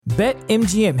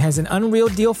BetMGM has an unreal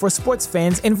deal for sports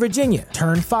fans in Virginia.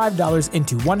 Turn $5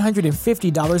 into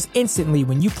 $150 instantly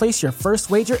when you place your first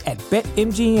wager at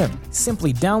BetMGM.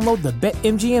 Simply download the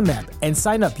BetMGM app and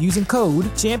sign up using code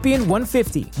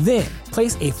Champion150. Then,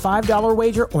 place a $5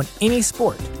 wager on any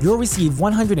sport. You'll receive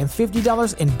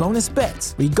 $150 in bonus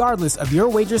bets, regardless of your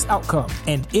wager's outcome.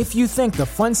 And if you think the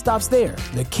fun stops there,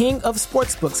 the King of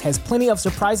Sportsbooks has plenty of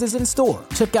surprises in store.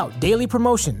 Check out daily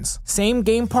promotions,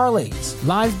 same-game parlays,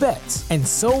 live bets, and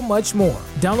so much more.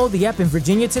 Download the app in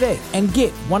Virginia today and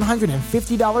get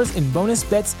 $150 in bonus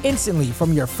bets instantly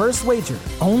from your first wager.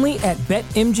 Only at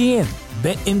BetMGM.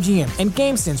 BetMGM and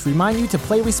GameSense remind you to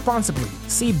play responsibly.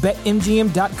 See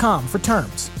BetMGM.com for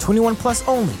terms. 21 plus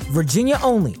only. Virginia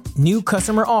only. New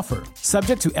customer offer.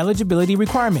 Subject to eligibility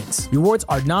requirements. Rewards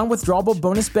are non-withdrawable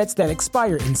bonus bets that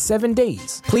expire in 7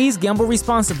 days. Please gamble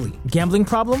responsibly. Gambling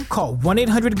problem? Call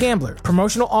 1-800-GAMBLER.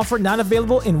 Promotional offer not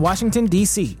available in Washington,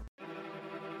 D.C.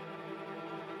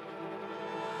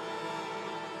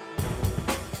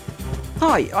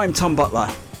 Hi, I'm Tom Butler.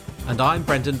 And I'm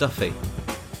Brendan Duffy.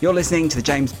 You're listening to the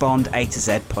James Bond A to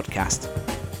Z podcast.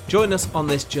 Join us on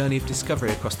this journey of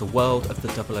discovery across the world of the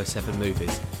 007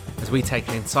 movies as we take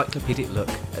an encyclopedic look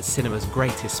at cinema's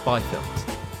greatest spy films.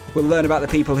 We'll learn about the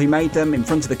people who made them in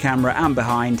front of the camera and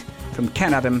behind, from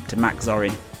Ken Adam to Max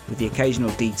Zorin, with the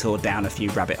occasional detour down a few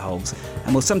rabbit holes.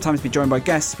 And we'll sometimes be joined by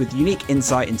guests with unique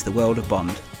insight into the world of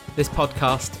Bond. This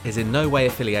podcast is in no way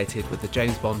affiliated with the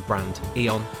James Bond brand,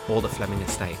 Eon, or the Fleming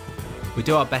estate. We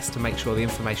do our best to make sure the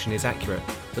information is accurate,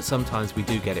 but sometimes we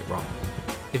do get it wrong.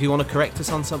 If you want to correct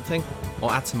us on something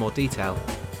or add some more detail,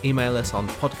 email us on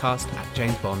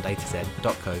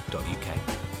podcast@jamesbondatz.co.uk.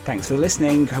 Thanks for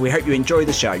listening. We hope you enjoy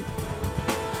the show.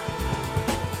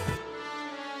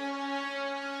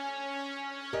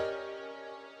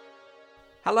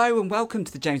 Hello and welcome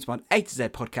to the James Bond A to Z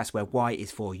podcast, where Y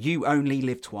is for You Only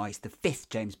Live Twice, the fifth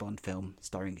James Bond film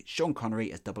starring Sean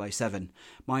Connery as 007.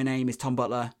 My name is Tom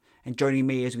Butler. And joining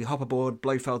me as we hop aboard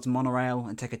Blofeld's monorail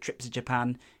and take a trip to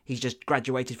Japan, he's just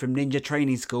graduated from Ninja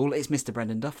Training School, it's Mr.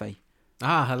 Brendan Duffy.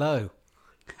 Ah, hello.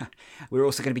 We're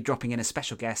also going to be dropping in a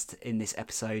special guest in this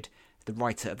episode, the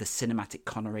writer of the cinematic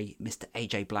Connery, Mr.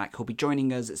 AJ Black, who'll be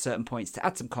joining us at certain points to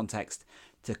add some context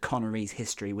to Connery's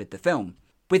history with the film.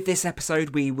 With this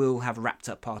episode, we will have wrapped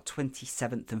up our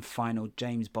 27th and final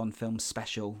James Bond film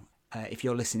special. If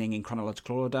you're listening in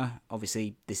chronological order,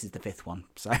 obviously this is the fifth one,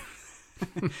 so...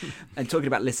 And talking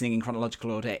about listening in chronological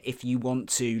order, if you want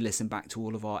to listen back to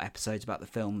all of our episodes about the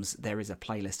films, there is a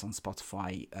playlist on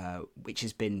Spotify which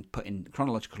has been put in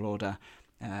chronological order.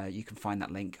 You can find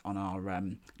that link on our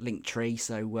link tree.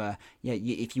 So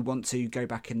if you want to go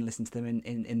back and listen to them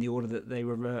in the order that they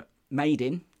were made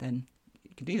in, then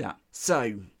you can do that.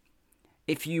 So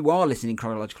if you are listening in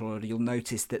chronological order, you'll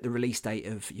notice that the release date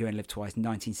of You Only Live Twice,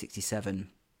 1967,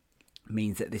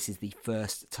 means that this is the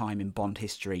first time in Bond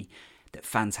history that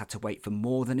fans had to wait for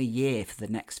more than a year for the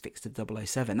next fix of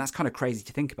 007. That's kind of crazy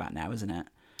to think about now, isn't it?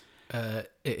 It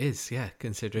is, yeah,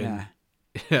 considering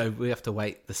we have to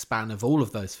wait the span of all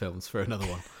of those films for another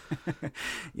one.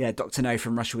 Yeah, Dr. No,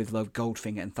 From Russia with Love,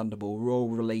 Goldfinger and Thunderball were all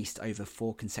released over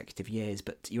 4 consecutive years,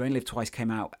 but You Only Live Twice came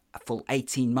out a full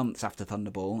 18 months after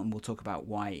Thunderball, and we'll talk about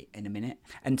why in a minute.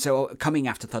 And so coming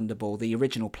after Thunderball, the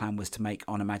original plan was to make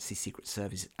On Her Majesty's Secret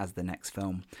Service as the next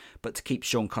film, but to keep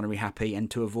Sean Connery happy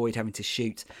and to avoid having to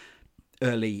shoot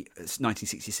early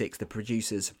 1966, the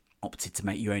producers opted to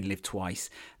make You Only Live Twice.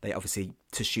 They obviously,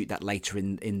 to shoot that later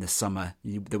in the summer,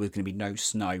 there was going to be no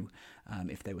snow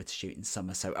if they were to shoot in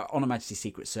summer. So On Her Majesty's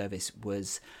Secret Service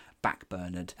was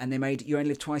backburnered, and they made You Only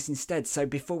Live Twice instead. So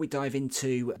before we dive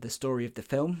into the story of the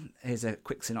film, here's a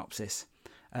quick synopsis.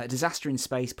 A disaster in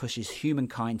space pushes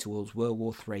humankind towards World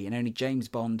War III, and only James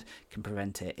Bond can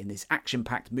prevent it in this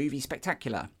action-packed movie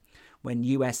spectacular. When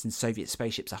US and Soviet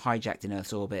spaceships are hijacked in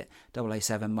Earth's orbit,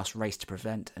 007 must race to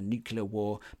prevent a nuclear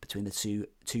war between the two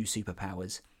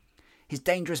superpowers. His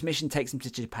dangerous mission takes him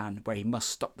to Japan, where he must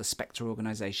stop the Spectre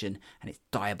organisation and its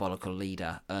diabolical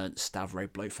leader, Ernst Stavro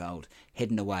Blofeld,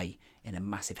 hidden away in a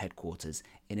massive headquarters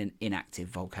in an inactive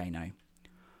volcano.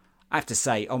 I have to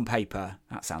say, on paper,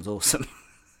 that sounds awesome.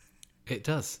 It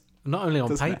does. Not only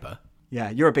on paper. Yeah,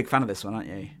 you're a big fan of this one, aren't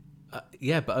you?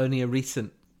 Yeah, but only a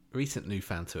recent new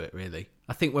fan to it, really.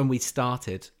 I think when we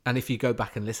started, and if you go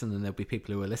back and listen, then there'll be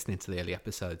people who are listening to the early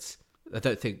episodes, I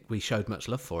don't think we showed much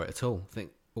love for it at all. I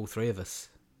think all three of us,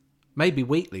 maybe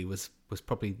Wheatley was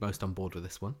probably most on board with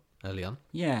this one early on.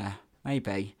 Yeah,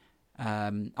 maybe.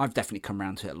 I've definitely come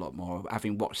around to it a lot more,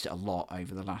 having watched it a lot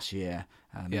over the last year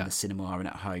in the cinema and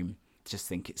at home. just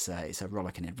think it's a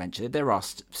rollicking adventure. There are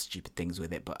stupid things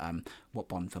with it, but what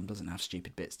Bond film doesn't have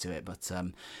stupid bits to it? But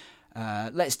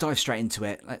let's dive straight into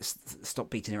it. Let's stop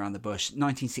beating around the bush.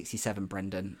 1967,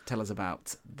 Brendan. Tell us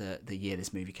about the year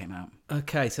this movie came out.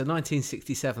 Okay, so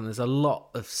 1967, there's a lot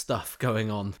of stuff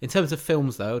going on. In terms of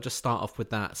films, though, I'll just start off with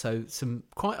that. So some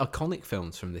quite iconic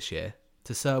films from this year.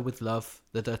 To Sir with Love,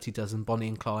 The Dirty Dozen, Bonnie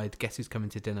and Clyde, Guess Who's Coming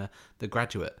to Dinner, The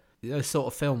Graduate. Those sort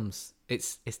of films,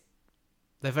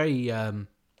 they're very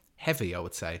heavy, I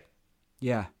would say.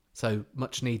 Yeah. So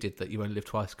much needed that You Only Live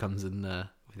Twice comes and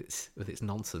with its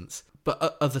nonsense.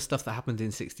 But other stuff that happened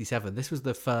in '67. This was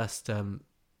the first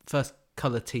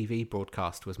colour TV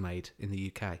broadcast was made in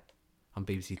the UK on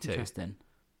BBC Two. Interesting.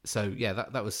 So yeah,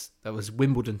 that was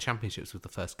Wimbledon Championships was the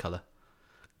first colour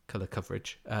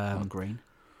coverage. Green.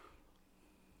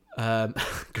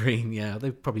 Green, yeah,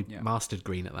 they probably mastered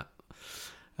green at that.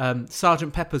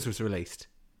 Sergeant Pepper's was released,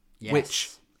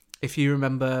 which, if you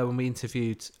remember when we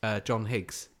interviewed John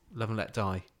Higgs, Love and Let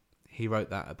Die, he wrote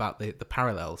that about the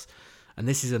parallels, and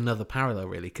this is another parallel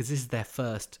really, because this is their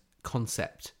first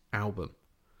concept album,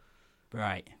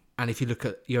 right? And if you look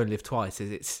at You Only Live Twice,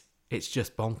 it's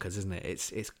just bonkers, isn't it?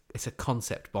 It's a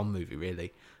concept Bond movie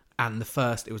really, and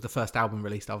it was the first album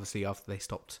released obviously after they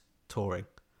stopped touring,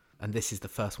 and this is the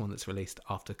first one that's released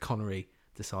after Connery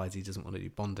decides he doesn't want to do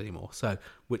Bond anymore, so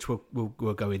which we'll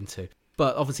go into.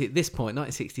 But obviously at this point,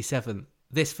 1967,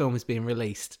 this film is being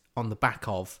released on the back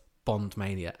of Bond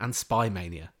Mania and Spy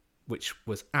Mania, which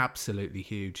was absolutely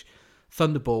huge.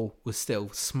 Thunderball was still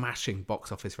smashing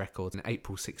box office records in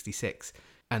April '66,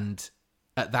 and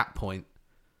at that point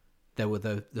there were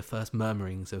the first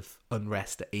murmurings of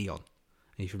unrest at Eon.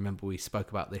 And if you remember, we spoke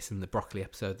about this in the Broccoli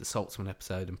episode, the Saltzman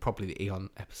episode, and probably the Eon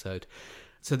episode.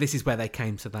 So this is where they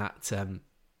came to that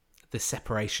the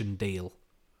separation deal,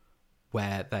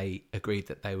 where they agreed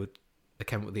that they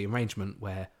came up with the arrangement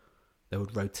where they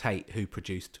would rotate who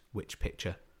produced which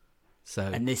picture. So,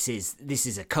 and this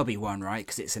is a Cubby one, right?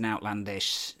 Because it's an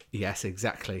outlandish. Yes,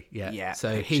 exactly. Yeah.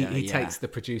 So picture, he takes the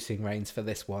producing reins for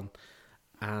this one,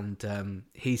 and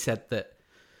he said that.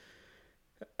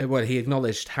 Well, he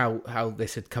acknowledged how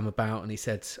this had come about, and he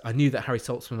said, "I knew that Harry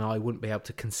Saltzman and I wouldn't be able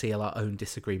to conceal our own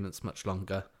disagreements much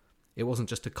longer. It wasn't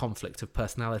just a conflict of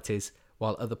personalities.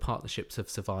 While other partnerships have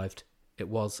survived, it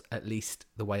was, at least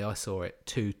the way I saw it,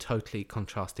 two totally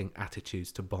contrasting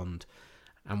attitudes to Bond.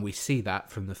 And we see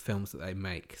that from the films that they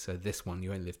make. So this one,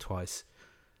 You Only Live Twice,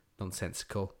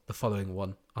 nonsensical. The following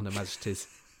one, On Her Majesty's,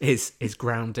 is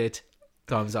grounded.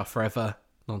 Diamonds Are Forever,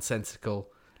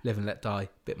 nonsensical. Live and Let Die,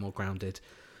 bit more grounded.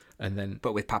 And then,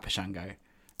 but with Papa Shango,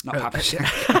 not Papa Shango.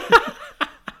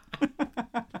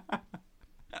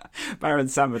 Baron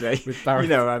Samedi. With Baron, you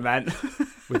know what I meant.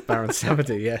 With Baron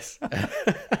Samedi, yes.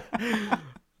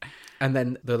 And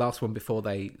then the last one before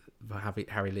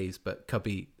Harry leaves, but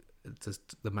Cubby does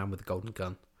The Man with the Golden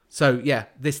Gun. So yeah,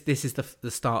 this is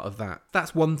the start of that.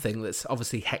 That's one thing that's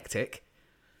obviously hectic.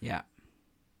 Yeah.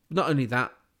 Not only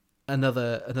that,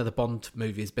 another Bond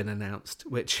movie has been announced,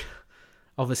 which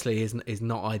obviously is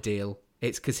not ideal.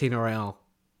 It's Casino Royale.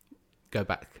 Go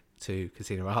back to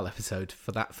Casino Royale episode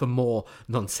for more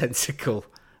nonsensical.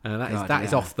 That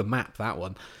is off the map, that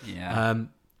one. Yeah.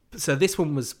 So this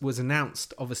one was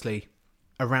announced obviously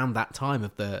around that time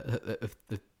of the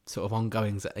sort of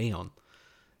ongoings at Eon.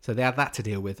 So they had that to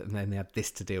deal with, and then they had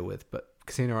this to deal with. But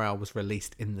Casino Royale was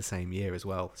released in the same year as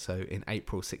well. So in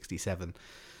April '67.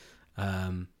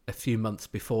 A few months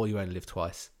before You Only Live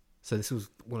Twice. So this was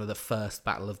one of the first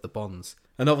Battle of the Bonds.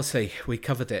 And obviously we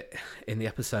covered it in the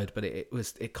episode, but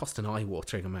it cost an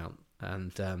eye-watering amount.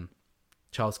 And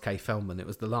Charles K. Feldman, it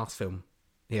was the last film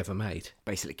he ever made.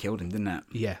 Basically killed him, didn't it?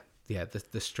 Yeah.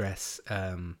 The stress,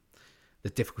 the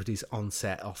difficulties on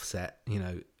set, off set,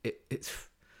 it's...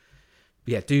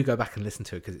 Yeah, do go back and listen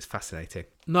to it because it's fascinating.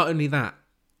 Not only that,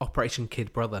 Operation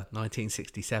Kid Brother,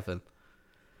 1967...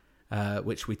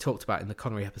 which we talked about in the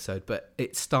Connery episode, but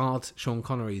it starred Sean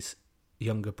Connery's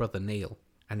younger brother Neil,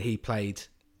 and he played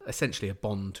essentially a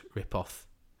Bond rip-off.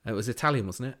 It was Italian,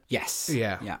 wasn't it? Yes.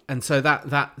 Yeah. And so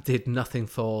that did nothing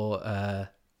for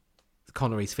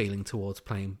Connery's feeling towards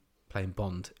playing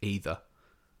Bond either.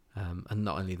 And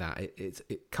not only that, it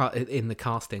in the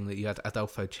casting that you had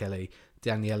Adolfo Celli,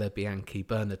 Daniela Bianchi,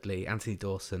 Bernard Lee, Anthony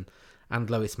Dawson, and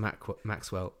Lois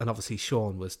Maxwell, and obviously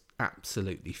Sean was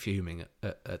absolutely fuming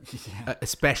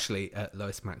especially at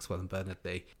Lois Maxwell and Bernard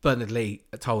Lee. Bernard Lee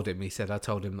told him, I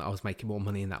told him that I was making more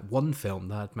money in that one film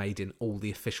than I'd made in all the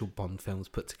official Bond films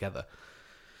put together.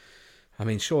 I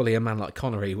mean, surely a man like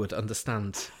Connery would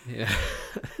understand. Yeah.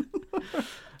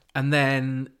 And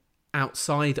then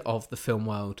outside of the film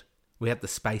world, we had The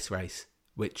Space Race,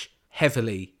 which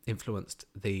heavily influenced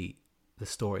the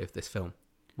story of this film,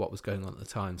 what was going on at the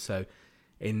time. So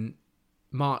in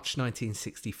March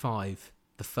 1965,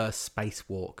 the first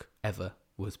spacewalk ever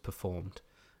was performed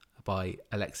by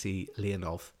Alexei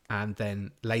Leonov. And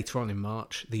then later on in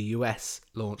March, the US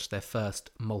launched their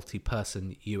first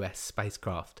multi-person US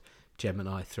spacecraft,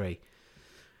 Gemini 3,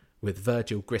 with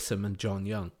Virgil Grissom and John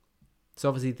Young. So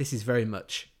obviously this is very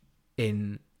much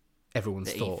in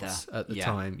everyone's thoughts at the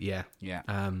time. Yeah.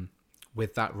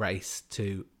 With that race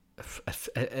to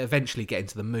eventually get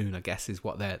into the moon, I guess, is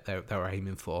what they were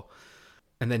aiming for.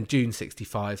 And then June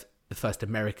 65, the first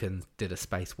American did a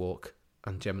spacewalk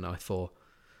on Gemini 4.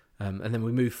 And then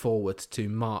we move forward to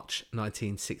March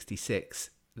 1966.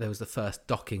 There was the first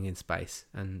docking in space,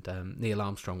 and Neil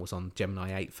Armstrong was on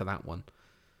Gemini 8 for that one.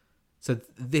 So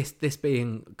this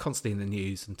being constantly in the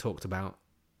news and talked about,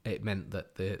 it meant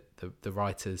that the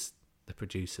writers, the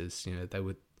producers, they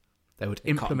would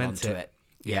implement it.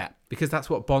 Yeah, because that's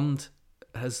what Bond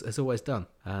has always done,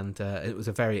 and it was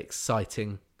a very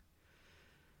exciting.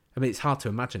 I mean, it's hard to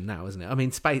imagine now, isn't it? I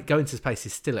mean, going to space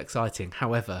is still exciting.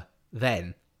 However,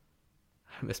 then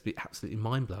it must be absolutely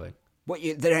mind blowing.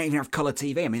 They don't even have colour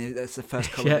TV. I mean, that's the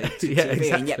first colour TV, exactly.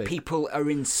 And yet people are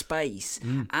in space,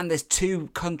 and there's two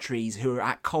countries who are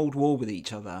at cold war with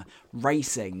each other,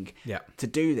 racing to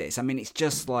do this. I mean, it's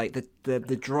just like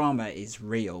the drama is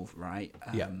real, right?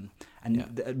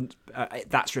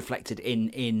 That's reflected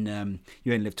in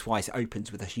You Only Live Twice. It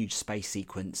opens with a huge space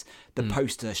sequence. The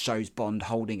poster shows Bond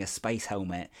holding a space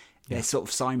helmet. They're sort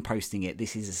of signposting it.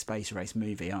 This is a space race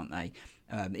movie, aren't they?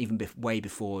 Even way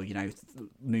before,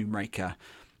 Moonraker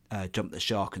jumped the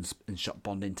shark and shot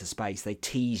Bond into space. They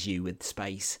tease you with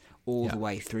space all the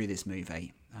way through this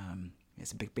movie.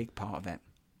 It's a big part of it.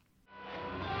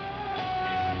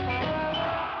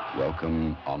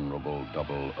 Welcome, Honorable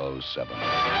 007.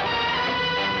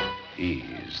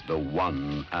 He's the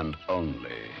one and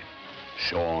only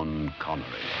Sean Connery.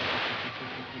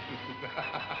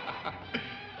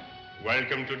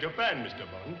 Welcome to Japan, Mr.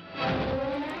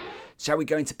 Bond. Shall we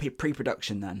go into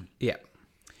pre-production then? Yeah.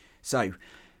 So,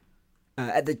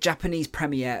 at the Japanese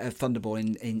premiere of Thunderball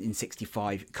in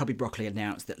 65, Cubby Broccoli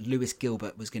announced that Lewis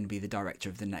Gilbert was going to be the director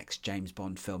of the next James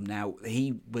Bond film. Now,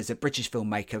 he was a British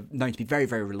filmmaker known to be very,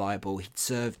 very reliable. He'd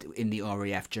served in the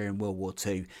RAF during World War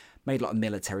II, made a lot of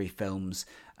military films,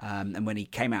 and when he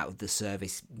came out of the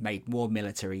service, made more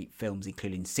military films,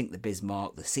 including Sink the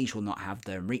Bismarck, The Sea Shall Not Have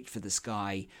Them, Reach for the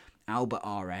Sky, Albert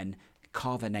R.N.,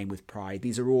 Carve a Name with Pride.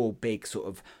 These are all big sort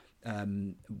of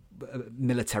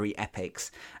military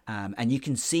epics, and you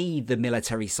can see the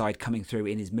military side coming through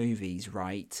in his movies,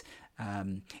 right?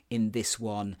 In this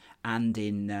one and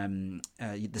in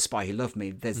The Spy Who Loved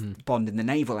Me, there's Bond in the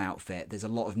naval outfit. There's a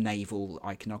lot of naval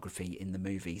iconography in the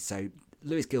movie, so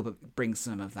Lewis Gilbert brings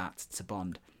some of that to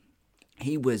Bond.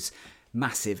 He was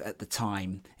massive at the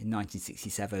time in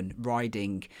 1967,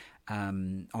 riding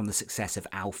on the success of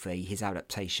Alfie, his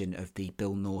adaptation of the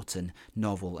Bill Norton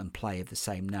novel and play of the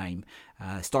same name,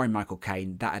 starring Michael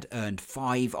Caine. That had earned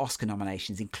 5 Oscar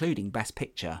nominations, including Best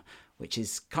Picture, which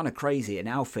is kind of crazy. And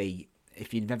Alfie,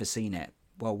 if you've never seen it,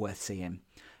 well worth seeing.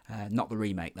 Not the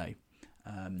remake, though.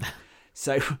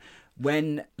 So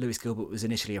when Lewis Gilbert was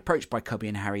initially approached by Cubby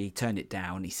and Harry, he turned it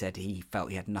down. He said he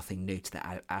felt he had nothing new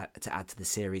to add to the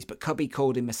series. But Cubby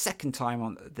called him a second time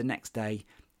on the next day,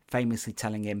 famously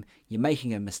telling him, "You're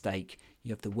making a mistake.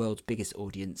 You have the world's biggest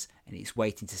audience, and it's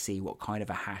waiting to see what kind of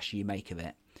a hash you make of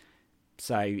it."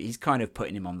 So he's kind of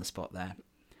putting him on the spot there.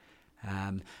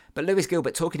 But Lewis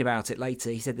Gilbert, talking about it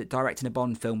later, he said that directing a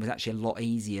Bond film was actually a lot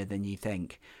easier than you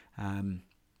think.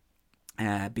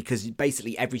 Because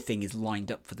basically everything is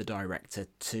lined up for the director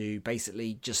to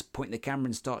basically just point the camera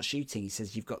and start shooting. He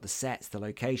says you've got the sets, the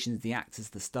locations, the actors,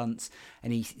 the stunts,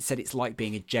 and he said it's like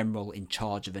being a general in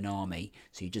charge of an army.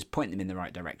 So you just point them in the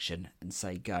right direction and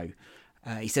say go.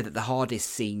 He said that the hardest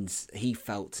scenes he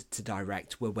felt to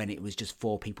direct were when it was just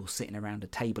 4 people sitting around a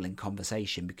table in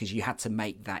conversation, because you had to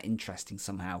make that interesting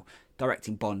somehow.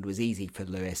 Directing Bond was easy for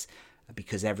Lewis,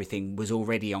 because everything was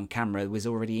already on camera, was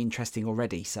already interesting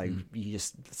already. So you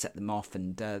just set them off,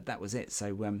 and that was it.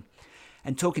 So,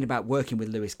 and talking about working with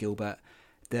Lewis Gilbert,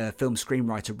 the film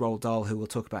screenwriter Roald Dahl, who we'll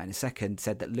talk about in a second,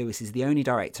 said that Lewis is the only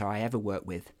director I ever worked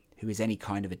with who is any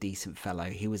kind of a decent fellow.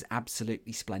 He was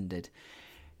absolutely splendid.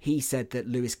 He said that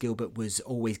Lewis Gilbert was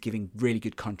always giving really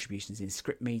good contributions in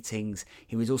script meetings.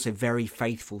 He was also very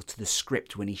faithful to the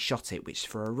script when he shot it, which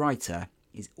for a writer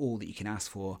is all that you can ask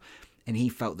for. And he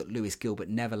felt that Lewis Gilbert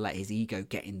never let his ego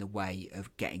get in the way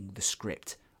of getting the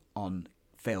script on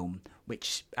film,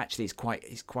 which actually is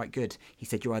quite good. He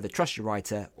said you either trust your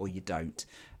writer or you don't.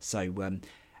 So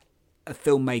a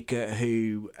filmmaker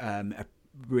who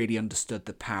really understood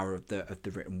the power of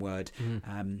the written word.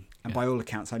 And by all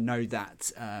accounts, I know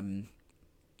that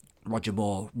Roger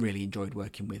Moore really enjoyed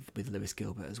working with Lewis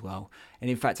Gilbert as well. And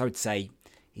in fact, I would say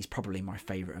he's probably my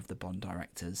favourite of the Bond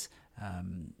directors,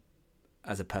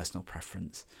 as a personal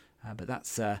preference. But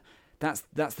that's the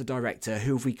director.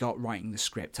 Who have we got writing the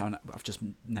script? I've just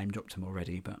name dropped him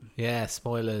already, but yeah,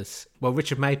 spoilers. Well,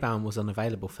 Richard Maybaum was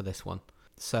unavailable for this one.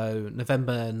 So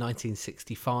November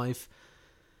 1965,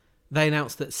 they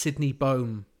announced that Sidney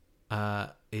Bohm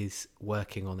is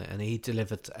working on it, and he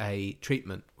delivered a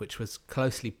treatment which was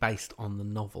closely based on the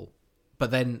novel.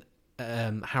 But then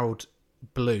Harold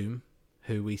Bloom,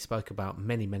 who we spoke about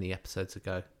many episodes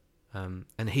ago,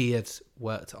 and he had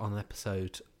worked on an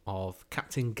episode of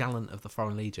Captain Gallant of the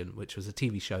Foreign Legion, which was a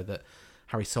TV show that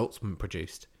Harry Saltzman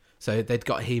produced. So they'd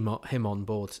got him on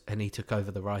board, and he took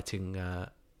over the writing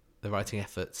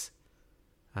efforts,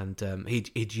 and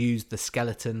he'd used the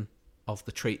skeleton of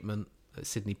the treatment that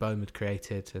Sidney Bohm had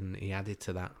created, and he added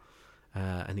to that,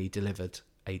 and he delivered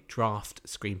a draft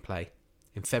screenplay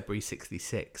in February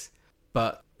 '66.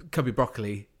 But Cubby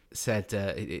Broccoli said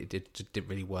it didn't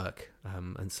really work,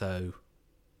 and so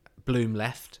Bloom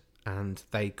left, and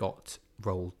they got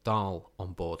Roald Dahl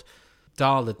on board.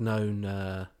 Dahl had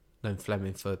known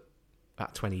Fleming for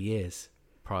about 20 years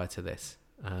prior to this.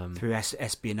 Through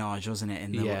espionage, wasn't it,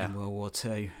 in World War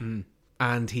II?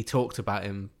 And he talked about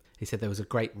him. He said there was a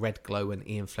great red glow when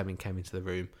Ian Fleming came into the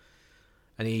room.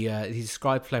 And he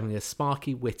described Fleming as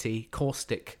sparky, witty,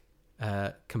 caustic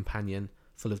companion,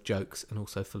 full of jokes and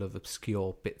also full of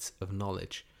obscure bits of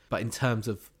knowledge. But in terms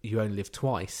of You Only Live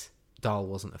Twice, Dahl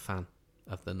wasn't a fan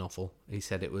of the novel. He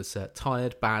said it was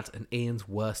tired, bad, and Ian's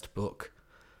worst book.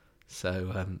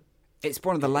 So it's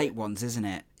one of the late ones, isn't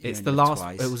it? It's the last.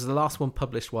 Twice. It was the last one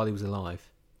published while he was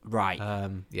alive. Right.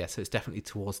 Yeah. So it's definitely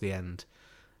towards the end.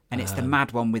 And it's the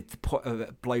mad one with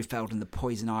the Blofeld and the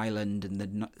Poison Island and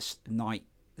the night,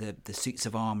 the suits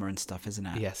of armour and stuff, isn't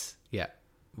it? Yes. Yeah.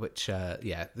 Which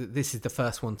this is the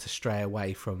first one to stray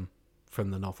away from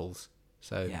the novels.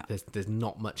 So there's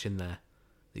not much in there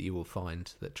that you will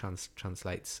find that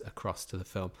translates across to the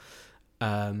film.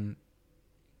 Roald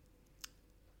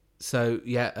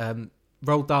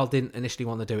Dahl didn't initially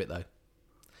want to do it though.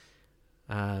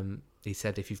 He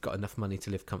said, if you've got enough money to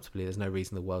live comfortably, there's no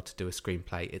reason in the world to do a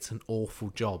screenplay. It's an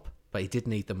awful job. But he did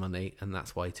need the money, and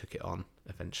that's why he took it on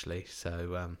eventually.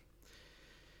 So,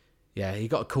 he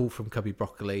got a call from Cubby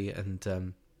Broccoli,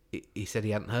 and he said he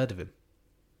hadn't heard of him,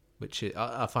 which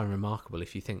I find remarkable.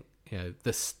 If you think,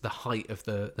 the height of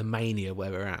the mania where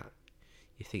we're at,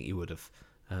 you think you would have.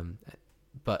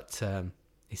 But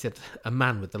he said, a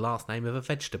man with the last name of a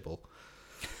vegetable.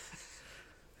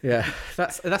 Yeah,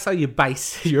 that's how you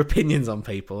base your opinions on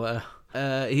people.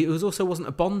 He wasn't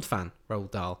a Bond fan, Roald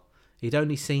Dahl. He'd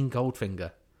only seen Goldfinger,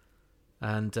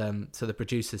 and so the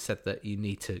producers said that you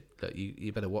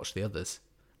better watch the others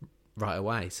right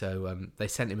away. So they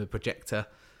sent him a projector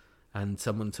and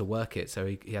someone to work it. So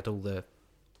he had all the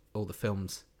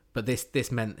films. But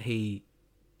this meant he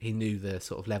knew the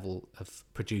sort of level of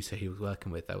producer he was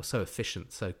working with. They were so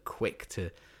efficient, so quick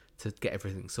to get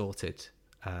everything sorted.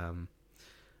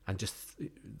 And just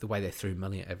the way they threw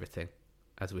money at everything,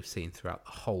 as we've seen throughout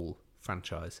the whole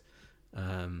franchise.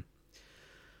 The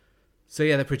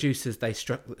producers, they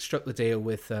struck the deal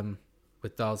with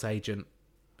Dahl's agent,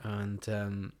 and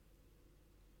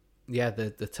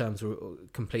the terms were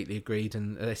completely agreed,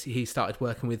 and he started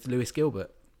working with Lewis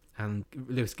Gilbert. And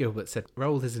Lewis Gilbert said,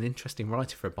 Roald is an interesting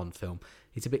writer for a Bond film.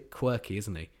 He's a bit quirky,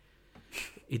 isn't he?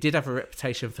 He did have a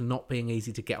reputation for not being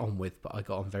easy to get on with, but I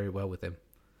got on very well with him.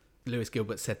 Lewis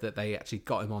Gilbert said that they actually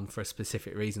got him on for a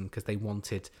specific reason, because they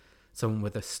wanted someone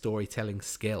with a storytelling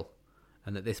skill.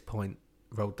 And at this point,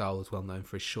 Roald Dahl was well known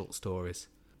for his short stories.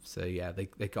 So they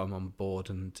got him on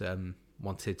board and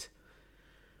wanted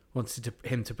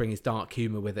him to bring his dark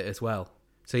humour with it as well.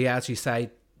 So as you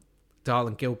say, Dahl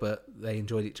and Gilbert, they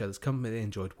enjoyed each other's company, they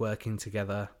enjoyed working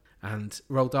together. And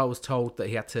Roald Dahl was told that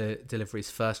he had to deliver his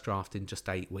first draft in just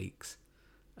 8 weeks,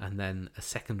 and then a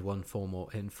second one 4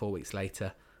 weeks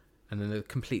later, and then a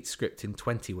complete script in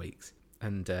 20 weeks.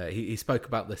 And he spoke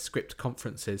about the script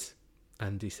conferences,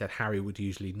 and he said Harry would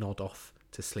usually nod off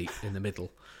to sleep in the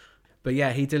middle. But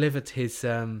he delivered his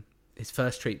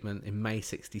first treatment in May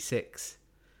 '66,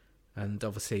 and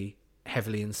obviously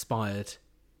heavily inspired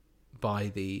by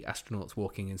the astronauts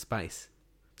walking in space.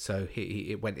 So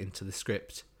it went into the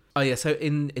script. So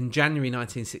in January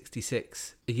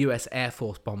 1966, a US Air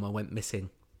Force bomber went missing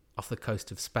off the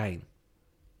coast of Spain,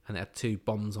 and it had 2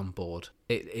 bombs on board.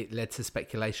 It led to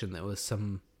speculation that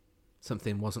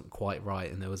something wasn't quite right,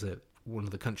 and there was a one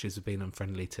of the countries has been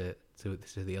unfriendly to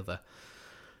the other.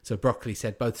 So Broccoli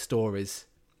said both stories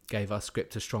gave our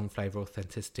script a strong flavour of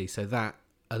authenticity. So that,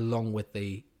 along with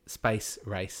the space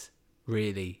race,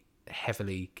 really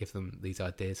heavily give them these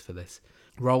ideas for this.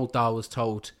 Roald Dahl was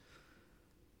told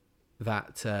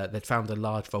that they'd found a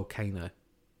large volcano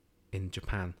in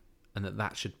Japan and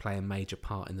that should play a major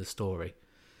part in the story.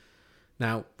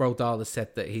 Now, Roald Dahl has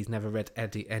said that he's never read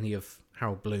any of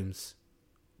Harold Bloom's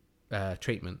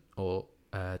treatment or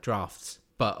drafts,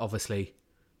 but obviously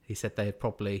he said they had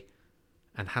probably,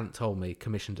 and hadn't told me,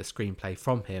 commissioned a screenplay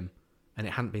from him, and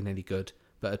it hadn't been any good,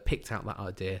 but had picked out that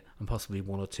idea and possibly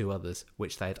one or two others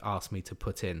which they had asked me to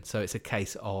put in. So it's a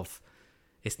case of,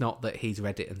 it's not that he's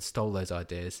read it and stole those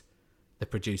ideas. The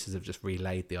producers have just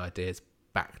relayed the ideas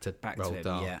back to Roald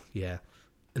Dahl. Yeah.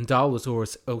 And Dahl was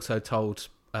also told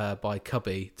by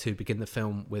Cubby to begin the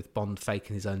film with Bond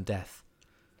faking his own death,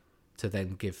 to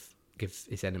then give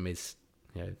his enemies,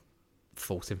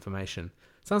 false information.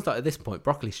 Sounds like at this point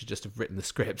Broccoli should just have written the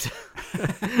script.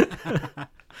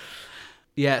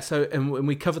 Yeah. So, and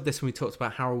we covered this when we talked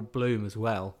about Harold Bloom as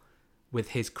well, with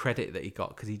his credit that he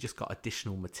got because he just got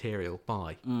additional material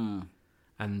by.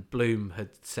 And Bloom had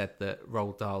said that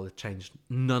Roald Dahl had changed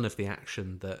none of the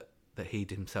action that he'd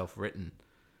himself written,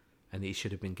 and he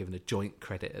should have been given a joint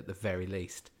credit at the very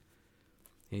least.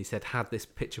 And he said, had this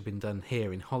picture been done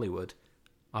here in Hollywood,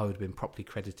 I would have been properly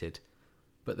credited.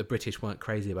 But the British weren't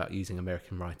crazy about using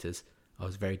American writers. I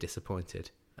was very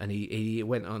disappointed. And he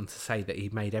went on to say that he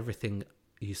made everything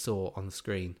you saw on the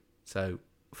screen. So,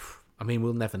 I mean,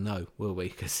 we'll never know, will we?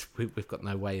 Because we've got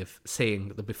no way of seeing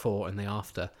the before and the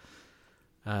after.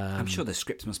 I'm sure the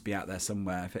scripts must be out there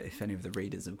somewhere if any of the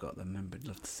readers have got them. I'd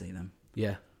love to see them.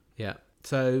 Yeah.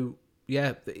 So,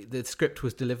 the script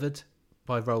was delivered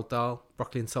by Roald Dahl.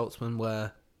 Broccoli and Saltzman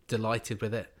were delighted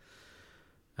with it.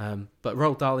 But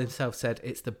Roald Dahl himself said,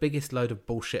 it's the biggest load of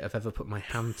bullshit I've ever put my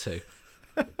hand to.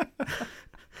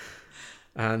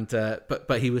 And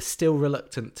but he was still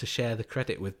reluctant to share the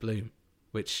credit with Bloom,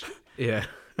 which, yeah.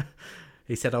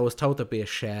 He said, I was told there'd be a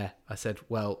share. I said,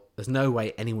 well, there's no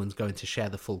way anyone's going to share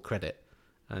the full credit.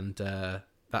 And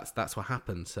that's what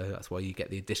happened. So that's why you get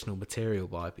the additional material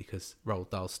because Roald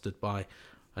Dahl stood by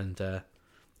and,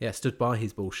 stood by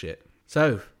his bullshit.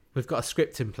 So we've got a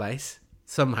script in place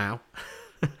somehow.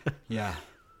 Yeah.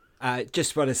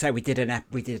 Just want to say we did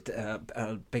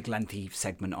a big lengthy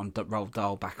segment on Roald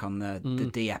Dahl back on the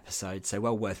D episode, so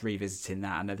well worth revisiting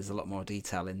that. I know there's a lot more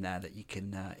detail in there that you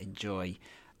can enjoy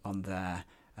on there.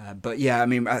 But yeah, I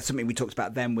mean, something we talked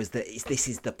about then was that this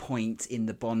is the point in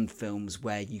the Bond films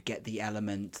where you get the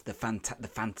element, the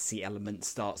fantasy element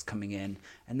starts coming in,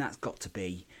 and that's got to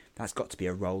be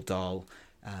a Roald Dahl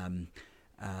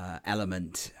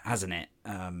element, hasn't it?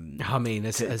 I mean,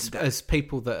 as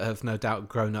people that have no doubt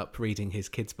grown up reading his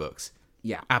kids' books,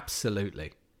 yeah,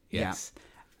 absolutely, yes. Yeah.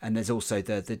 And there's also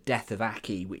the death of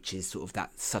Aki, which is sort of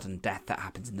that sudden death that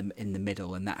happens in the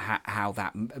middle, and that how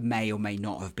that may or may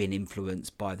not have been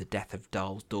influenced by the death of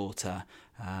Dahl's daughter,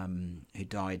 who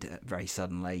died very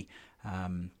suddenly.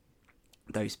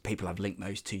 Those people have linked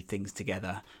those two things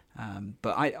together,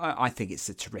 but I think it's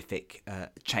a terrific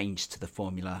change to the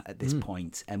formula at this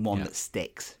point, and one that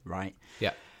sticks, right?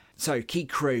 Yeah. So, key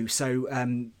crew. So,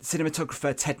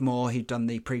 cinematographer Ted Moore, who'd done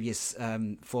the previous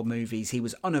 4 movies, he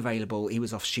was unavailable. He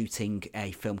was off shooting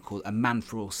a film called A Man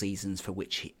for All Seasons, for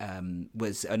which he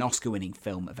was an Oscar-winning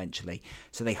film eventually.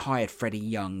 So they hired Freddie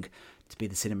Young to be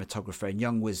the cinematographer, and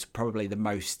Young was probably the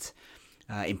most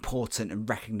important and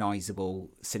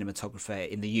recognisable cinematographer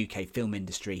in the UK film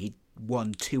industry. He'd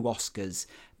won 2 Oscars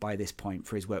by this point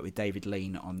for his work with David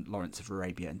Lean on Lawrence of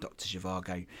Arabia and Dr.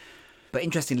 Zhivago. But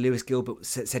interestingly, Lewis Gilbert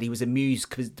said he was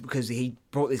amused because he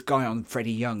brought this guy on,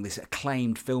 Freddie Young, this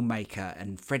acclaimed filmmaker,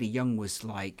 and Freddie Young was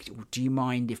like, do you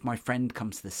mind if my friend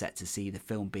comes to the set to see the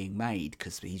film being made?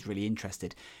 Because he's really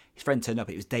interested. His friend turned up,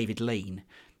 it was David Lean.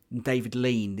 And David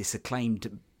Lean, this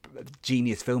acclaimed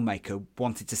genius filmmaker,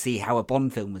 wanted to see how a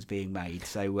Bond film was being made.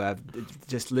 So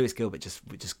just Lewis Gilbert just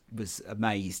was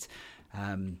amazed.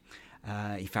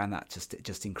 He found that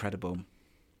just incredible.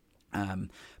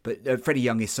 But Freddie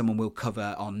Young is someone we'll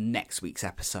cover on next week's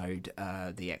episode,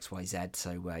 the XYZ.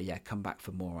 So come back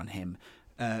for more on him.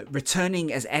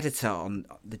 Returning as editor on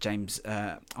the James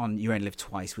on You Only Live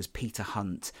Twice was Peter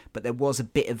Hunt, but there was a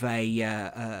bit of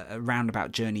a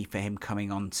roundabout journey for him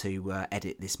coming on to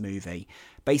edit this movie.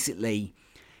 Basically,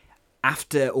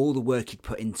 after all the work he'd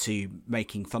put into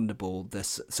making Thunderball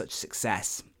such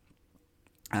success,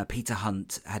 Peter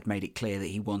Hunt had made it clear that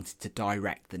he wanted to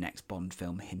direct the next Bond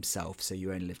film himself, so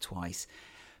You Only Live Twice.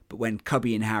 But when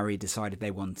Cubby and Harry decided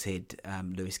they wanted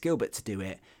Lewis Gilbert to do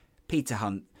it, Peter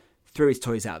Hunt threw his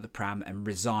toys out of the pram and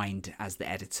resigned as the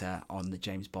editor on the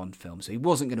James Bond film. So he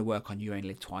wasn't going to work on You Only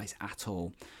Live Twice at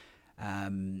all.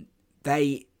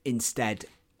 They instead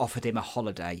offered him a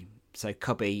holiday. So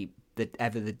Cubby, the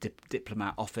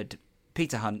diplomat, offered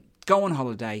Peter Hunt, go on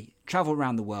holiday, travel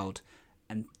around the world,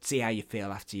 and see how you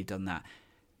feel after you've done that.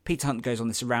 Peter Hunt goes on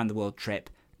this around the world trip.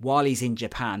 While he's in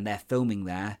Japan, they're filming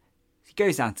there. He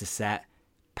goes down to set,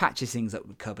 patches things up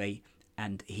with Cubby,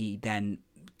 and he then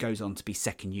goes on to be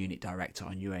second unit director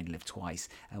on You Only Live Twice.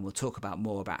 And we'll talk about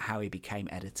more about how he became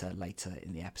editor later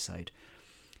in the episode.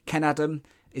 Ken Adam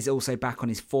is also back on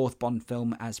his fourth Bond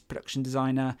film as production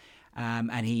designer,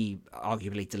 and he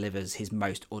arguably delivers his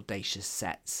most audacious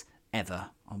sets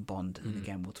ever on Bond. And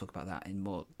again, we'll talk about that in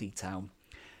more detail.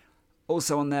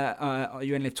 Also on there,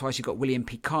 You Only Live Twice, you've got William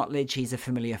P. Cartledge. He's a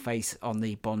familiar face on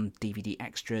the Bond DVD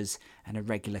extras and a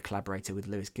regular collaborator with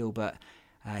Lewis Gilbert.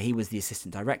 He was the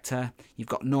assistant director. You've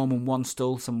got Norman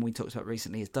Wanstall, someone we talked about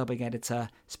recently, as dubbing editor.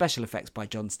 Special effects by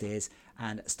John Steers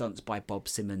and stunts by Bob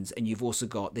Simmons. And you've also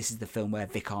got, this is the film where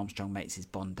Vic Armstrong makes his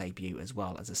Bond debut as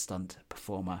well as a stunt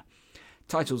performer.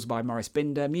 Titles by Maurice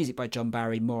Binder, music by John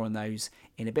Barry. More on those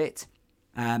in a bit.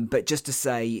 But just to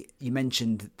say, you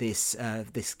mentioned this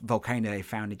volcano they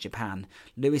found in Japan.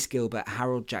 Lewis Gilbert,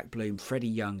 Harold Jack Bloom, Freddie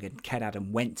Young and Ken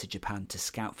Adam went to Japan to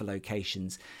scout for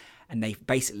locations, and they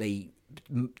basically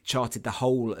charted the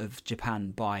whole of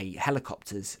Japan by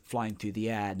helicopters flying through the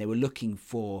air, and they were looking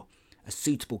for a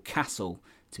suitable castle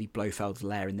to be Blofeld's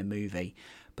lair in the movie.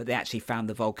 But they actually found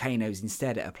the volcanoes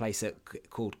instead at a place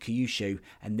called Kyushu,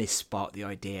 and this sparked the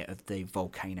idea of the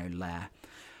volcano lair.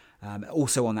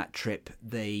 Also on that trip,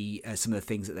 some of the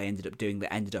things that they ended up doing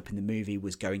that ended up in the movie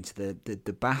was going to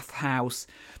the bathhouse,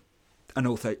 and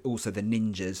also the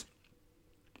ninjas.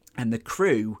 And the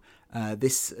crew,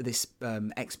 this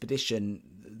expedition,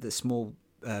 the small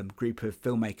group of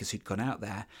filmmakers who'd gone out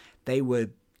there, they were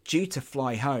due to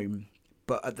fly home,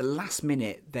 but at the last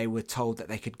minute they were told that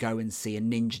they could go and see a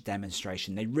ninja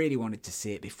demonstration. They really wanted to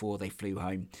see it before they flew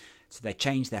home. So they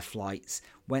changed their flights,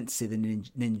 went to see the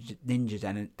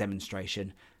ninja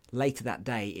demonstration. Later that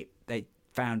day, they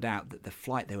found out that the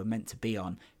flight they were meant to be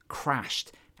on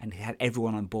crashed, and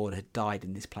everyone on board had died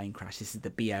in this plane crash. This is the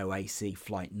BOAC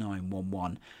Flight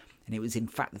 911. And it was, in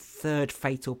fact, the third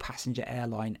fatal passenger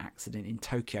airline accident in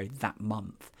Tokyo that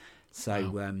month.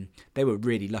 So wow. They were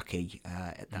really lucky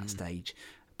at that stage.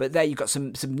 But there you've got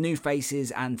some new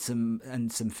faces and some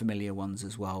familiar ones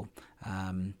as well.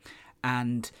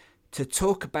 And to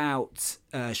talk about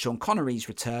Sean Connery's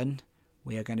return,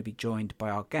 we are going to be joined by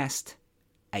our guest,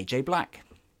 AJ Black.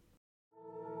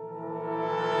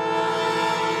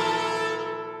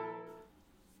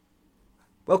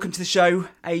 Welcome to the show,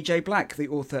 AJ Black, the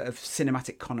author of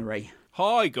Cinematic Connery.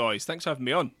 Hi guys, thanks for having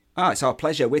me on. It's our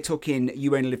pleasure. We're talking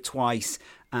You Only Live Twice,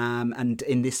 and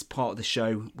in this part of the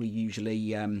show, we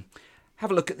usually have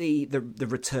a look at the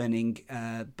returning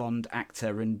Bond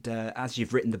actor, and as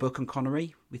you've written the book on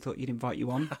Connery, we thought you'd invite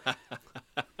you on.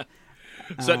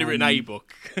 Certainly written a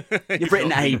book. You've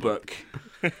written a book.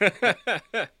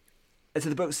 So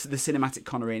the book's the Cinematic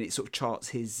Connery, and it sort of charts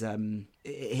his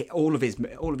all of his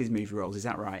movie roles. Is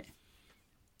that right?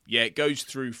 Yeah, it goes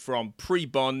through from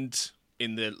pre-Bond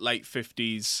in the late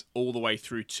 50s all the way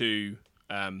through to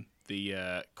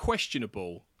the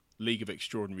questionable League of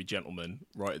Extraordinary Gentlemen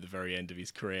right at the very end of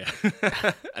his career.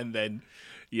 And then,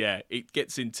 yeah, it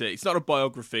gets into... It's not a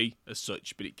biography as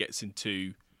such, but it gets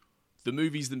into the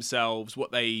movies themselves,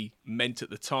 what they meant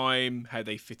at the time, how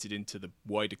they fitted into the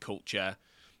wider culture,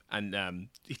 and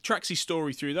it tracks his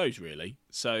story through those, really.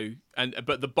 So,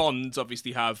 but the Bonds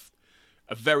obviously have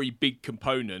a very big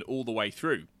component all the way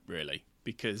through, really,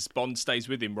 because Bond stays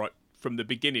with him right from the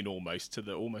beginning almost to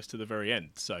the very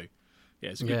end. So, yeah,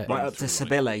 it's a good right up to Sir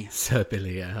Billy. Sir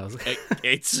Billy, yeah.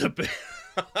 It's a bit...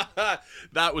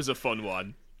 That was a fun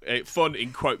one. Fun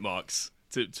in quote marks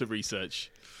to research.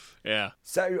 Yeah.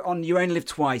 So on You Only Live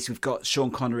Twice, we've got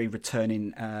Sean Connery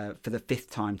returning for the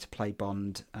fifth time to play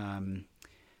Bond.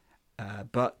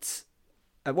 But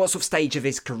at what sort of stage of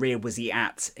his career was he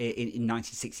at in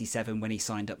 1967 when he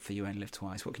signed up for You Only Live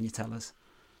Twice? What can you tell us?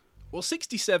 Well,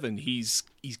 67, he's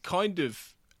kind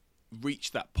of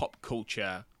reached that pop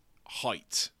culture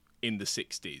height in the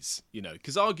 60s, you know,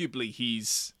 because arguably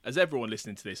he's, as everyone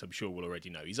listening to this I'm sure will already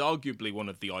know, he's arguably one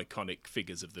of the iconic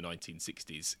figures of the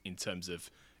 1960s in terms of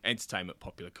entertainment,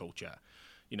 popular culture.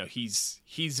 You know, his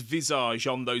visage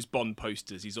on those Bond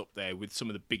posters, he's up there with some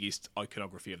of the biggest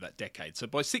iconography of that decade. So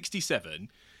by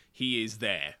 67, he is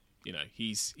there. You know,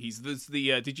 he's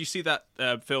the did you see that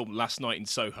film Last Night in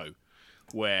Soho,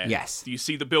 where yes, you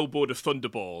see the billboard of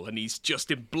Thunderball and he's just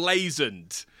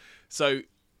emblazoned. So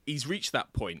he's reached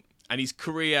that point, and his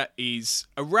career is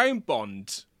around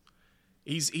Bond.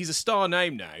 He's a star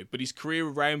name now, but his career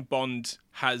around Bond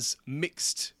has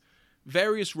mixed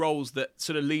various roles that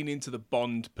sort of lean into the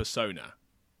Bond persona.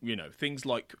 You know, things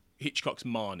like Hitchcock's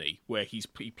Marnie, where he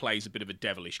plays a bit of a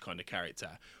devilish kind of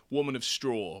character. Woman of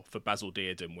Straw for Basil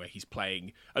Dearden, where he's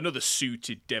playing another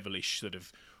suited devilish sort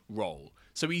of role.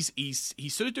 So he's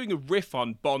sort of doing a riff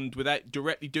on Bond without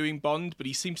directly doing Bond, but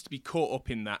he seems to be caught up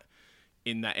in that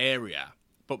area.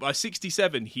 But by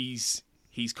 67, he's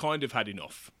kind of had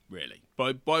enough, really.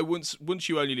 By once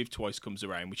You Only Live Twice comes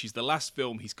around, which is the last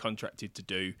film he's contracted to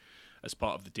do as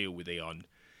part of the deal with Eon,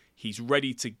 he's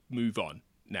ready to move on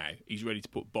now. He's ready to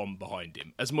put Bond behind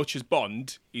him. As much as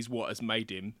Bond is what has made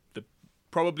him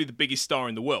probably the biggest star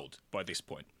in the world by this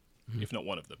point, if not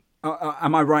one of them.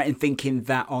 Am I right in thinking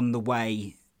that on the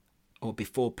way, or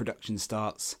before production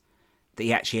starts, that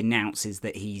he actually announces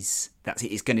that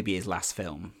it's going to be his last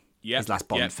film? Yeah, his last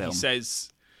Bond film.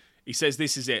 He says,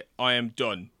 "This is it. I am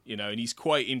done." You know, and he's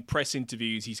quite in press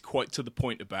interviews. He's quite to the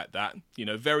point about that. You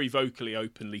know, very vocally,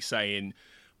 openly saying,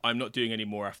 "I'm not doing any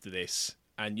more after this."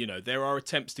 And you know, there are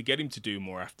attempts to get him to do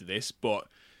more after this, but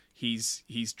he's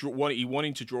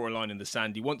wanting to draw a line in the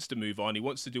sand. He wants to move on. He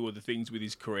wants to do other things with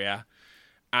his career,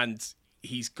 and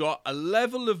he's got a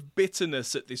level of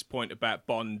bitterness at this point about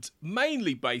Bond,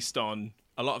 mainly based on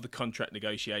a lot of the contract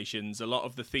negotiations, a lot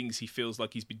of the things he feels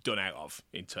like he's been done out of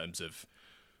in terms of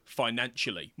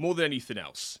financially, more than anything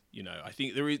else. You know, I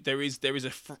think there is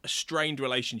a strained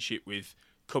relationship with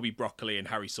Cubby Broccoli and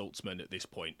Harry Saltzman at this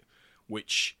point,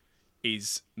 which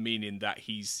is meaning that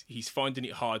he's finding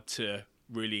it hard to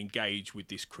really engage with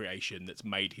this creation that's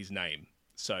made his name.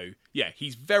 So yeah,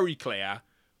 he's very clear.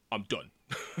 I'm done.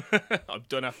 I'm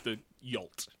done after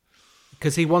Yolt.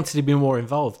 Because he wanted to be more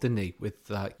involved, didn't he, with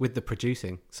the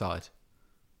producing side?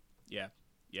 Yeah.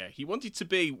 He wanted to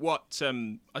be what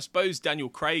I suppose Daniel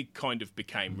Craig kind of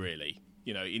became, really.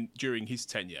 You know, during his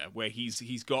tenure, where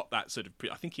he's got that sort of.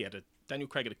 I think Daniel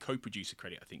Craig had a co-producer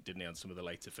credit, I think, didn't he, on some of the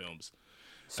later films.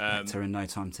 Spectre and No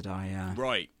Time to Die, yeah.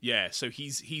 Right, yeah. So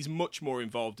he's much more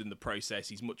involved in the process.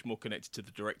 He's much more connected to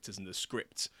the directors and the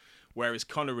script, whereas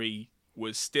Connery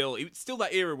was still that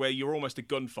era where you're almost a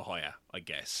gun for hire, I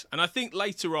guess. And I think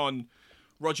later on,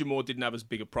 Roger Moore didn't have as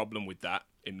big a problem with that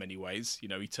in many ways. You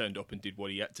know, he turned up and did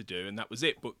what he had to do, and that was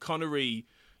it. But Connery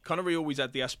always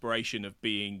had the aspiration of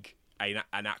being an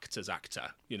actor's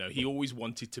actor. You know, he always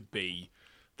wanted to be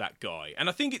that guy. And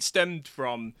I think it stemmed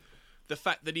from the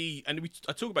fact that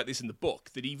I talk about this in the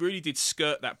book, that he really did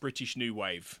skirt that British new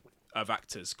wave of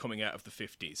actors coming out of the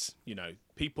 50s. You know,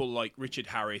 people like Richard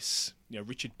Harris, you know,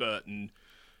 Richard Burton,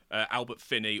 Albert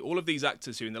Finney, all of these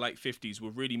actors who in the late 50s were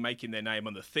really making their name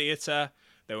on the theatre.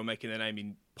 They were making their name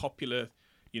in popular,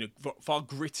 you know, far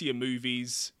grittier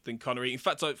movies than Connery. In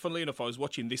fact, funnily enough, I was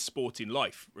watching This Sport in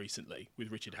Life recently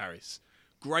with Richard Harris.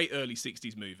 Great early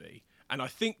 60s movie. And I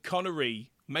think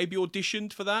Connery maybe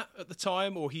auditioned for that at the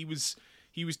time, or he was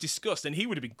discussed, and he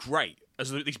would have been great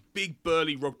as this big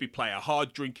burly rugby player,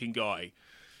 hard drinking guy.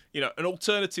 You know, an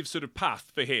alternative sort of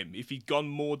path for him if he'd gone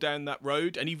more down that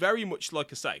road. And he very much, like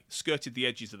I say, skirted the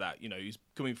edges of that. You know, he's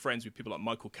becoming friends with people like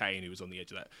Michael Caine, who was on the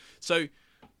edge of that. So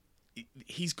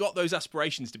he's got those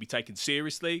aspirations to be taken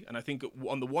seriously. And I think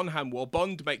on the one hand, while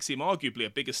Bond makes him arguably a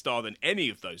bigger star than any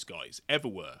of those guys ever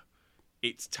were,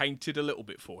 it's tainted a little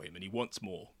bit for him, and he wants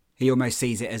more. He almost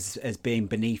sees it as being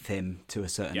beneath him to a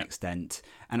certain extent.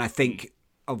 And I think,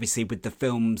 obviously, with the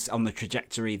films on the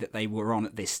trajectory that they were on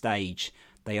at this stage,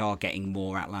 they are getting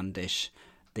more outlandish.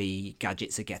 The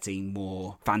gadgets are getting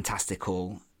more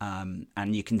fantastical. And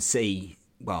you can see,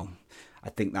 well, I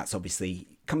think that's obviously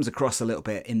comes across a little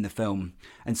bit in the film.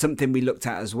 And something we looked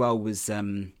at as well was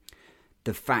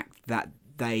the fact that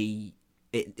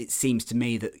it seems to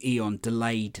me that Eon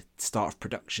delayed start of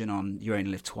production on You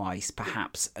Only Live Twice,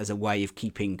 perhaps as a way of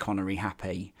keeping Connery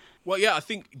happy. Well, yeah, I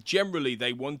think generally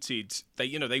they wanted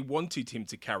him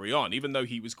to carry on, even though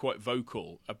he was quite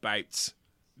vocal about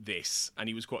this, and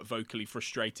he was quite vocally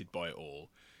frustrated by it all.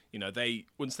 You know,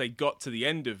 once they got to the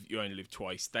end of You Only Live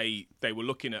Twice, they were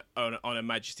looking at on Her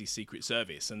Majesty's Secret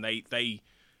Service, and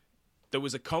there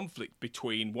was a conflict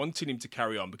between wanting him to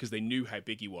carry on because they knew how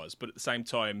big he was, but at the same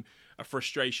time, a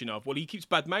frustration of, well, he keeps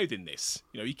bad-mouthing this.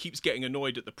 You know, he keeps getting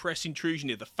annoyed at the press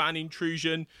intrusion, the fan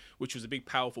intrusion, which was a big,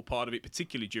 powerful part of it,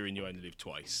 particularly during You Only Live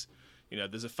Twice. You know,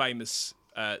 there's a famous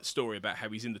story about how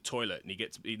he's in the toilet and he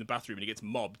gets in the bathroom and he gets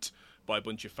mobbed by a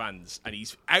bunch of fans, and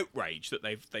he's outraged that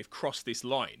they've crossed this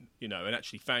line, you know, and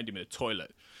actually found him in a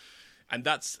toilet. And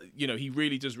that's, you know, he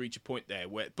really does reach a point there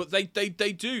where, but they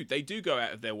do go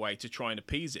out of their way to try and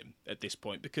appease him at this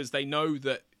point, because they know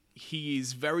that he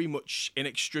is very much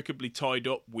inextricably tied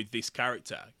up with this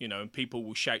character, and people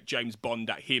will shout James Bond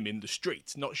at him in the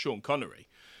streets, not Sean Connery,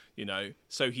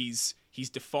 So he's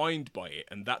defined by it,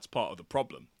 and that's part of the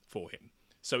problem for him.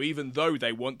 So even though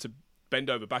they want to bend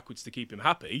over backwards to keep him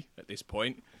happy at this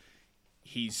point,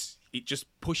 it just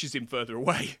pushes him further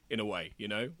away in a way,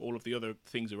 all of the other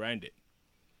things around it.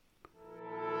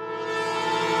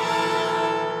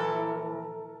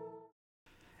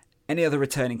 Any other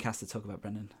returning cast to talk about,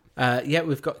 Brendan? Yeah,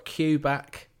 we've got Q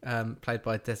back, played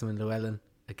by Desmond Llewellyn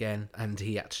again, and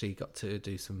he actually got to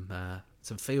do some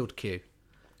field Q.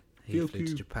 He flew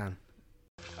to Japan.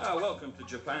 Welcome to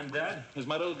Japan, Dad. Is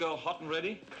my little girl hot and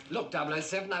ready? Look,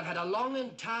 007, I've had a long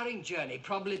and tiring journey,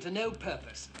 probably to no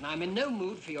purpose, and I'm in no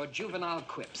mood for your juvenile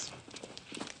quips.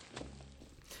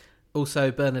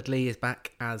 Also, Bernard Lee is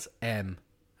back as M,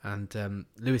 and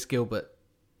Lewis Gilbert,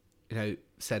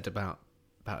 said about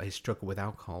his struggle with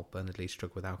alcohol. Bernard Lee's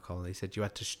struggle with alcohol, and he said you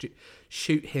had to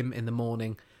shoot him in the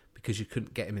morning because you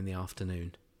couldn't get him in the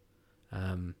afternoon.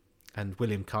 And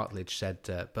William Cartledge said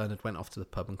Bernard went off to the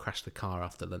pub and crashed the car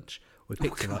after lunch. We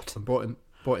picked him up and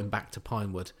brought him back to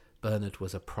Pinewood. Bernard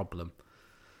was a problem.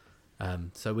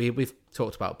 So we've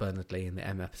talked about Bernard Lee in the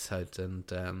M episode, and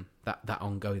that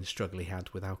ongoing struggle he had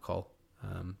with alcohol.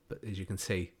 But as you can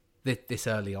see, this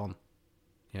early on,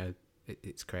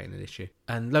 it's creating an issue.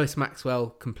 And Lois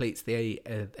Maxwell completes the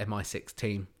MI6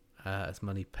 team as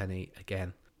Moneypenny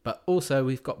again. But also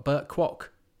we've got Burt Kwok.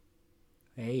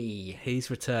 Hey, he's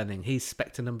returning. He's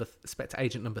Spectre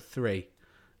Agent number 3,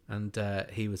 and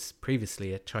he was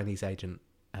previously a Chinese agent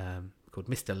called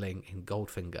Mr. Ling in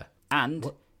Goldfinger.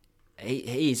 And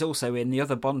he's also in the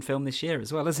other Bond film this year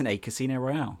as well, isn't he? Casino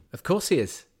Royale. Of course he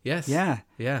is. Yes. Yeah.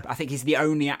 Yeah. I think he's the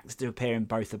only actor to appear in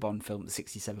both the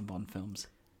 67 Bond films,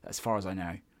 as far as I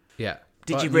know. Yeah.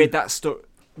 Did you read that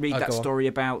story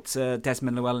about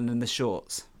Desmond Llewellyn and the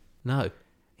shorts? No.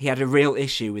 He had a real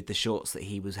issue with the shorts that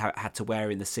he had to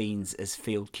wear in the scenes as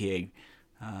Field Q.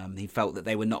 He felt that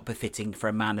they were not befitting for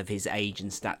a man of his age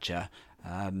and stature,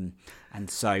 and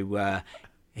so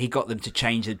he got them to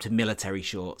change them to military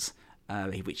shorts,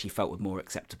 which he felt were more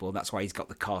acceptable. That's why he's got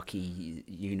the khaki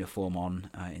uniform on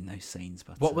in those scenes.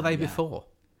 But what were they before?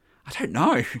 I don't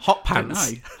know. Hot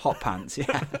pants. Hot pants.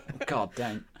 Yeah. God,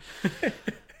 don't.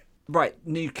 Right,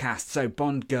 new cast. So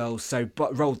Bond girls. So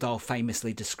Roald Dahl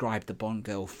famously described the Bond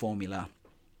girl formula.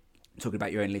 Talking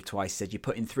about You Only Live Twice, said you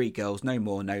put in 3 girls, no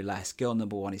more, no less. Girl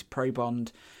number 1 is pro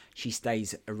Bond. She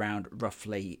stays around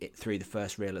roughly through the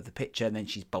first reel of the picture, and then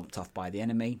she's bumped off by the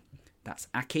enemy. That's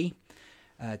Aki.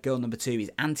 Girl number 2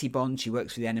 is anti-Bond. She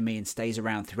works for the enemy and stays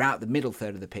around throughout the middle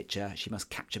third of the picture. She must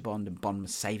capture Bond, and Bond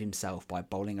must save himself by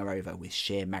bowling her over with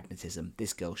sheer magnetism.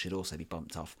 This girl should also be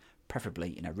bumped off,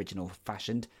 preferably in original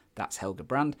fashion. That's Helga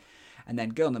Brand. And then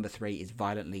girl number 3 is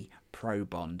violently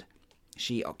pro-Bond.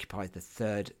 She occupies the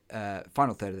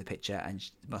final third of the picture and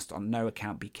must on no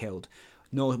account be killed,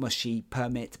 nor must she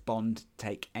permit Bond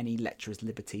take any lecherous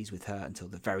liberties with her until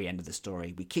the very end of the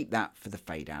story. We keep that for the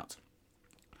fade out.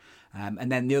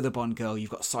 And then the other Bond girl,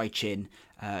 you've got Sai Chin,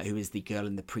 who is the girl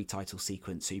in the pre-title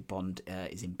sequence who Bond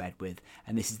is in bed with.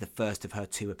 And this is the first of her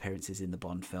 2 appearances in the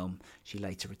Bond film. She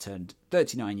later returned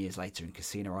 39 years later in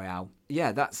Casino Royale.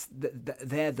 Yeah,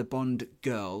 they're the Bond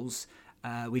girls.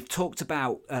 We've talked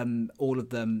about all of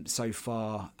them so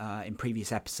far in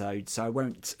previous episodes, so I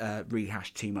won't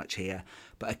rehash too much here.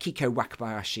 But Akiko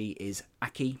Wakabayashi is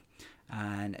Aki,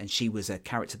 and she was a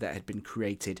character that had been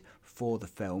created for the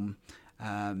film.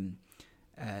 And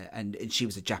she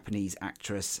was a Japanese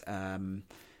actress, and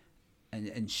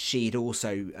she'd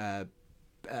also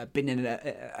been in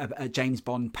a James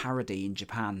Bond parody in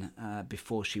Japan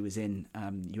before she was in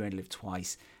You Only Live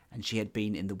Twice, and she had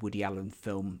been in the Woody Allen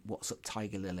film What's Up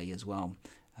Tiger Lily as well.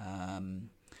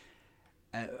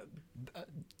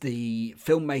 The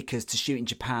filmmakers, to shoot in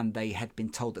Japan, they had been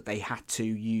told that they had to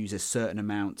use a certain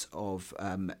amount of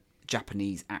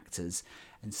Japanese actors,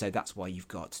 and so that's why you've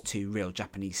got 2 real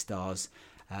Japanese stars,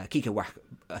 Kiko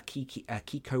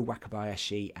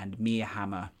Wakabayashi and Mia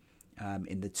Hammer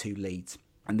in the 2 leads.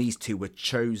 And these 2 were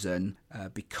chosen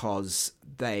because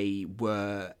they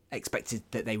were expected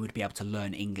that they would be able to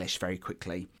learn English very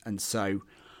quickly. And so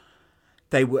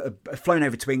they were flown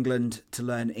over to England to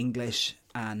learn English,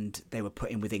 and they were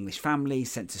put in with English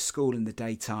families, sent to school in the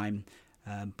daytime.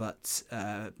 But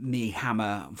Mia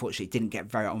Hammer, unfortunately, didn't get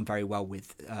very well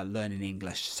with learning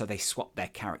English, so they swapped their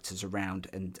characters around,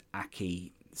 and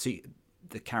Aki, so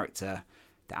the character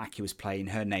that Aki was playing,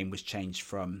 her name was changed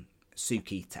from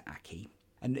Suki to Aki.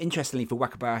 And interestingly for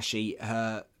Wakabayashi,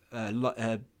 her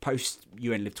post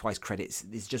You Only Live Twice credits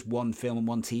is just 1 film and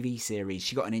 1 TV series.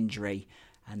 She got an injury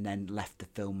and then left the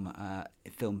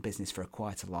film business for a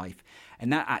quieter life.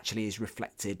 And that actually is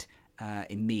reflected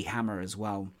in Mie Hammer as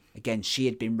well. Again, she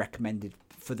had been recommended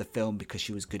for the film because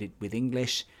she was good with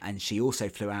English, and she also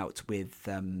flew out with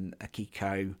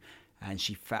Akiko,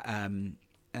 and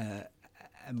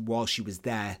while she was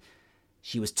there,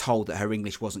 she was told that her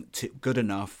English wasn't good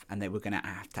enough and they were going to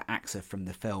have to axe her from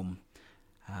the film.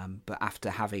 But after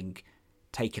having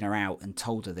taken her out and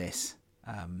told her this,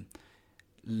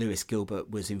 Lewis Gilbert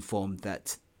was informed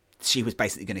that she was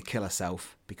basically going to kill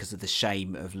herself because of the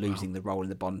shame of losing the role in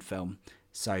the Bond film.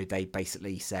 So they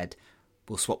basically said,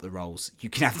 we'll swap the roles. You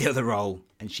can have the other role.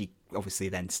 And she obviously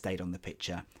then stayed on the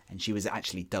picture. And she was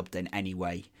actually dubbed in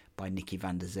anyway by Nikki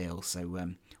van der Zyl. So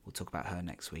we'll talk about her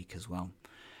next week as well.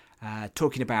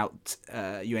 Talking about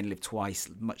You Only Live Twice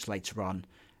much later on,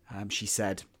 she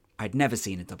said, I'd never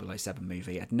seen a 007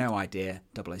 movie. I had no idea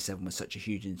 007 was such a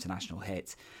huge international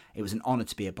hit. It was an honour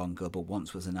to be a Bond girl, but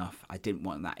once was enough. I didn't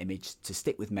want that image to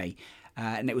stick with me.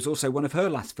 And it was also one of her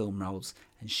last film roles,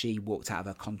 and she walked out of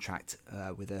her contract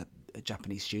with a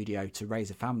Japanese studio to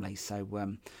raise a family. So,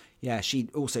 she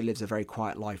also lives a very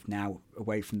quiet life now,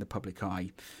 away from the public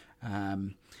eye.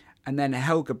 And then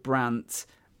Helga Brandt,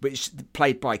 which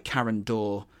played by Karen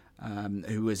Dor,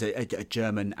 who was a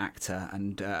German actor,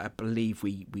 and I believe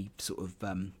we sort of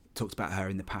talked about her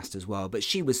in the past as well. But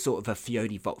she was sort of a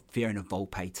Fiona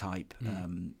Volpe type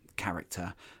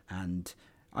character, and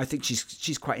I think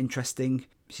she's quite interesting.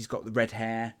 She's got the red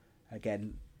hair,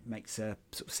 again, makes her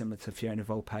sort of similar to Fiona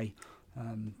Volpe.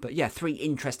 But yeah, 3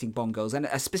 interesting Bond girls, and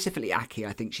specifically Aki.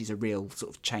 I think she's a real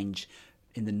sort of change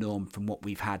in the norm from what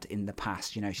we've had in the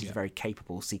past. You know, she's a very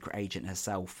capable secret agent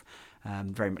herself.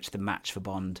 Very much the match for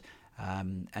Bond,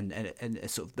 and a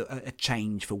sort of a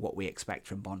change for what we expect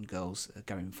from Bond girls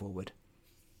going forward.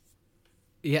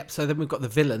 Yep. So then we've got the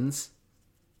villains,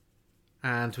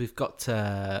 and we've got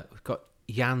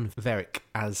Jan Verick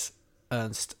as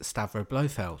Ernst Stavro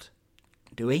Blofeld.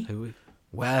 Do we?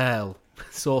 Well,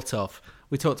 sort of.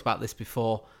 We talked about this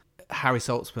before. Harry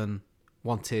Saltzman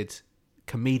wanted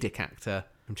comedic actor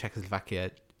from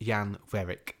Czechoslovakia Jan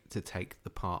Verick to take the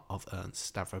part of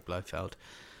Ernst Stavro Blofeld,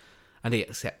 and he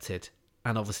accepted.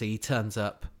 And obviously he turns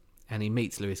up and he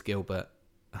meets Lewis Gilbert,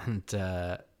 and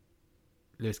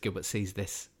Lewis Gilbert sees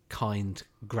this kind,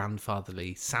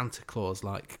 grandfatherly, Santa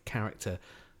Claus-like character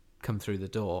come through the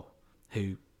door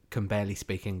who can barely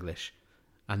speak English,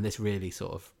 and this really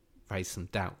sort of raised some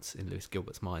doubts in Lewis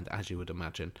Gilbert's mind, as you would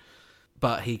imagine.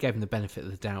 But he gave him the benefit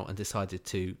of the doubt and decided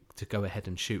to go ahead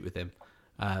and shoot with him.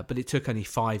 But it took only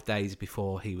 5 days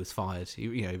before he was fired. He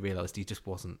realised he just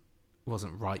wasn't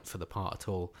right for the part at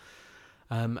all.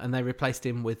 And they replaced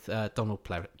him with Donald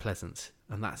Pleasance,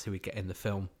 and that's who we get in the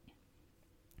film.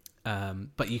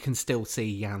 But you can still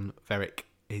see Jan Verick.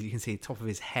 You can see the top of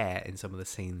his hair in some of the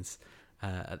scenes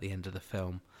at the end of the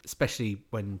film, especially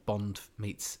when Bond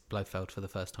meets Blofeld for the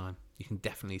first time. You can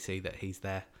definitely see that he's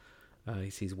there.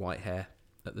 He sees white hair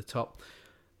at the top.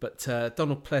 But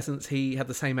Donald Pleasance, he had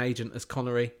the same agent as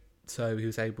Connery, so he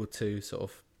was able to sort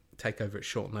of take over at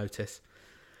short notice.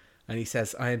 And he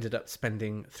says, I ended up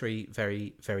spending 3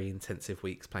 very, very intensive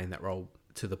weeks playing that role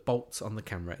to the bolts on the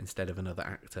camera instead of another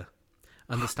actor.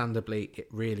 Understandably, it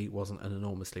really wasn't an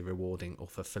enormously rewarding or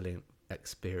fulfilling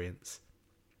experience.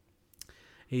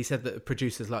 He said that the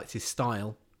producers liked his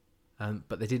style,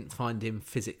 but they didn't find him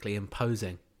physically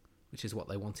imposing, which is what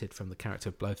they wanted from the character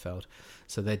of Blofeld.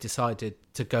 So they decided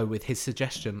to go with his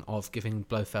suggestion of giving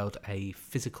Blofeld a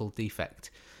physical defect.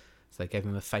 So they gave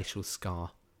him a facial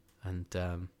scar.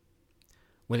 And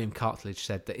William Cartledge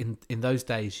said that in those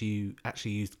days you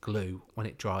actually used glue. When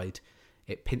it dried,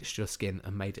 it pinched your skin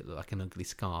and made it look like an ugly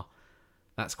scar.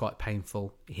 That's quite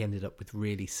painful. He ended up with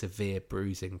really severe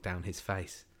bruising down his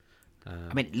face.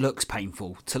 I mean, it looks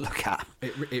painful to look at.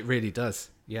 It really does,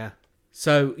 yeah.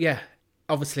 So, yeah,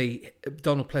 obviously,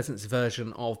 Donald Pleasance's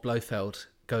version of Blofeld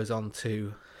goes on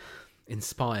to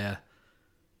inspire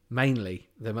mainly,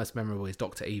 the most memorable is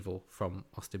Dr. Evil from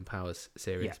Austin Powers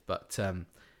series, but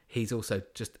he's also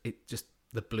just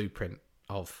the blueprint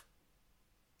of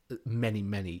many,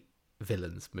 many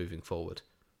villains moving forward,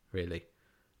 really.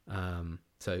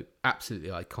 So absolutely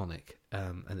iconic,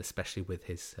 and especially with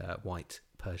his white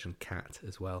Persian cat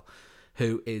as well,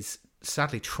 who is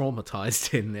sadly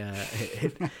traumatized in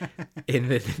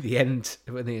the end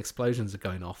when the explosions are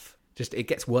going off. Just it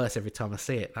gets worse every time I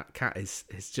see it. That cat is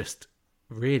just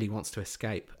really wants to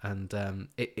escape, and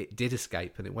it did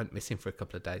escape, and it went missing for a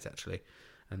couple of days actually,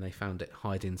 and they found it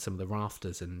hiding some of the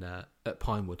rafters and at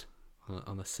Pinewood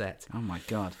on a set. Oh my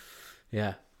god!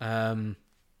 Yeah.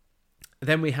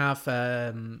 Then we have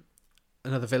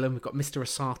another villain. We've got Mr.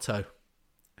 Osato,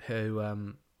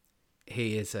 who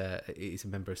he's a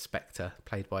member of Spectre,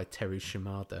 played by Teru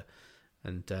Shimada,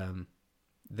 and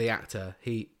the actor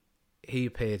he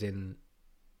appeared in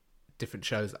different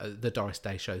shows, the Doris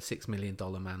Day Show, $6 Million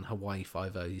Man, Hawaii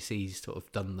Five-0. You see, he's sort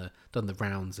of done the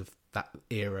rounds of that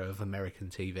era of American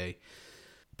TV.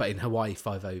 But in Hawaii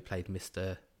Five-0, he played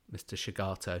Mr.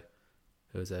 Shigato,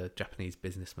 who was a Japanese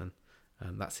businessman.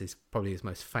 That's probably his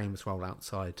most famous role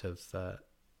outside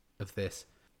of this.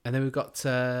 And then we've got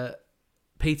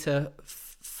Peter.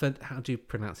 How do you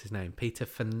pronounce his name? Peter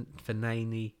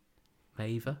Fanani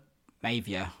Maver.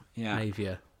 Mavia, yeah.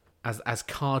 Mavia, as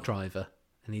car driver,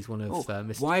 and he's one of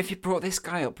Mr. Why have you brought this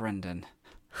guy up, Brendan?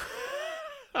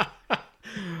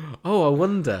 Oh, I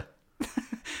wonder.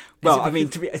 Well, I mean,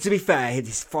 to be fair,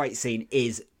 his fight scene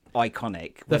is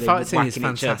iconic. The fight scene is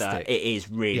fantastic. fantastic. It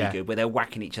is really good. Where they're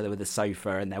whacking each other with a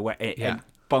sofa, and and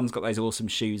Bond's got those awesome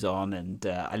shoes on, and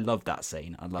I love that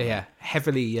scene. I love it. Yeah,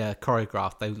 heavily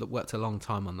choreographed. They worked a long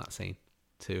time on that scene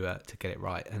to get it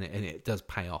right, and it does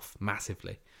pay off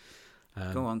massively.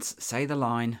 Go on, say the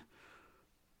line.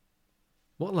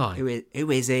 What line?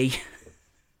 Who is he?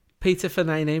 Peter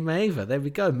Fanani Maver. There we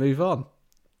go. Move on.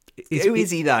 Who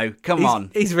is he though? Come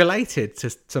on. He's related to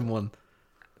someone.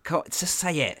 Just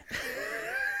say it.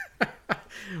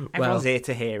 Everyone's here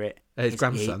to hear it. His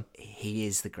grandson. He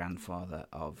is the grandfather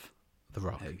of The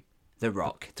Rock. Who? The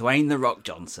Rock. Dwayne The Rock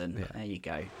Johnson. Yeah. There you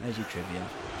go. There's your trivia.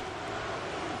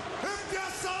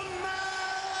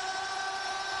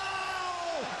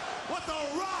 What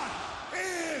the Rock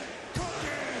is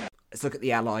cooking! Let's look at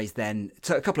the allies then.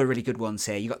 So a couple of really good ones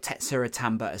here. You got Tetsuro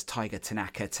Tamba as Tiger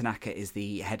Tanaka. Tanaka is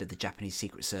the head of the Japanese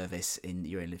Secret Service in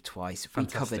You Only Live Twice.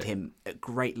 Fantastic. We covered him at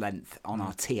great length on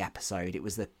our T episode. It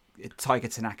was the Tiger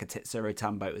Tanaka Tetsuro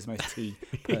Tamba. It was the most T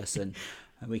person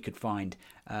we could find.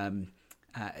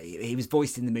 He was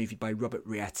voiced in the movie by Robert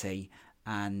Rietti,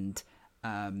 and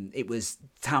it was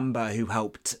Tamba who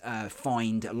helped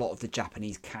find a lot of the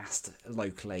Japanese cast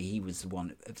locally. He was the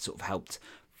one that sort of helped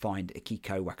find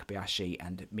Akiko Wakabayashi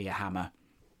and Miyahama.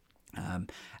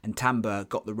 And Tamba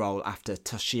got the role after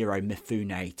Toshiro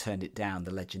Mifune turned it down,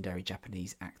 the legendary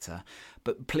Japanese actor.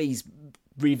 But please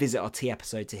revisit our T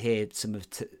episode to hear some of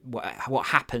what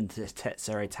happened to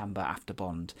Tetsuro Tamba after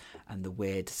Bond and the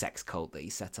weird sex cult that he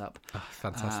set up. Oh,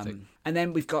 fantastic. And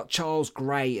then we've got Charles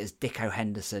Gray as Dicko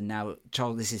Henderson. Now,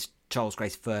 this is Charles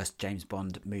Gray's first James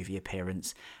Bond movie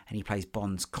appearance, and he plays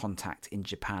Bond's contact in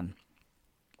Japan.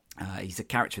 He's a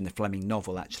character in the Fleming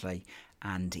novel, actually,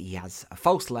 and he has a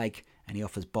false leg, and he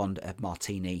offers Bond a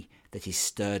martini that is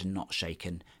stirred and not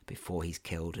shaken before he's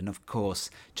killed. And of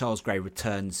course, Charles Gray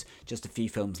returns just a few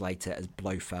films later as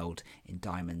Blofeld in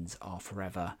Diamonds Are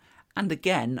Forever. And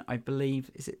again, I believe,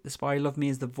 is it The Spy Who Loved Me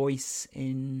as the voice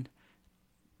in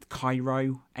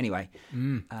Cairo? Anyway.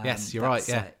 Yes, you're right,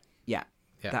 yeah. Yeah.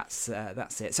 That's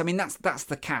it. So I mean, that's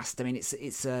the cast. I mean,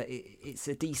 it's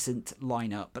a decent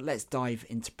lineup, but let's dive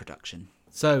into production.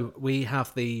 So we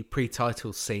have the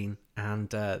pre-title scene, and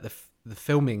the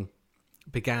filming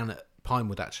began at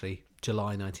Pinewood, actually,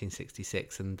 July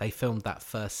 1966, and they filmed that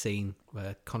first scene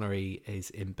where Connery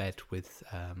is in bed with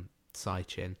Sai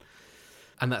Chin,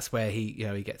 and that's where he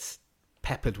gets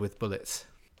peppered with bullets.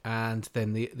 And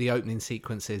then the opening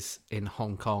sequences in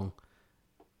Hong Kong,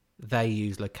 they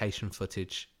use location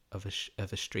footage of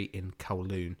a street in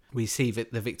Kowloon. We see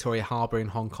the Victoria Harbour in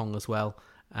Hong Kong as well,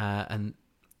 and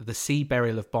the sea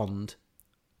burial of Bond,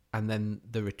 and then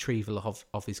the retrieval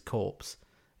of his corpse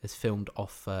is filmed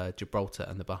off Gibraltar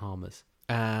and the Bahamas.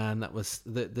 And that was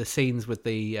the scenes with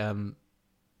the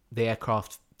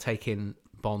aircraft taking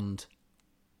Bond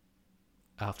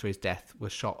after his death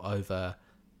was shot over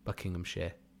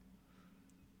Buckinghamshire,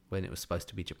 when it was supposed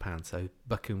to be Japan. So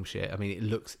Buckinghamshire, I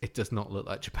mean, it does not look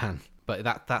like Japan, but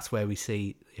that's where we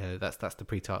see, that's the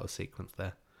pre-title sequence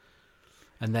there.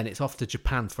 And then it's off to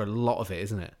Japan for a lot of it,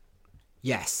 isn't it?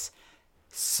 Yes.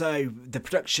 So the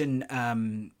production,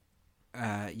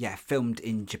 filmed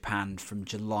in Japan from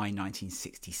July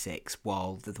 1966,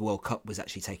 while the World Cup was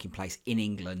actually taking place in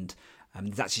England.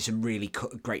 There's actually some really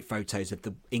great photos of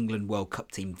the England World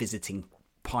Cup team visiting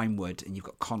Pinewood, and you've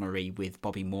got Connery with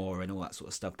Bobby Moore and all that sort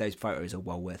of stuff. Those photos are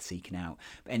well worth seeking out.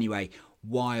 But anyway,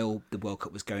 while the World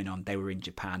Cup was going on, they were in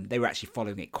Japan. They were actually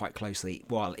following it quite closely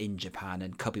while in Japan,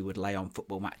 and Cubby would lay on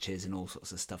football matches and all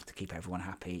sorts of stuff to keep everyone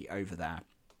happy over there.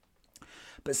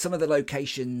 But some of the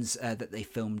locations that they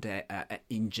filmed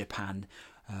in Japan,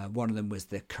 one of them was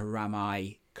the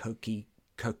Karamai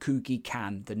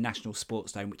Kokugi-kan, the National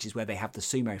Sports Dome, which is where they have the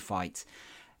sumo fight.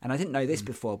 And I didn't know this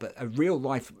before, but a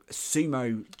real-life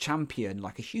sumo champion,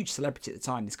 like a huge celebrity at the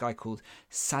time, this guy called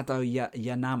Sado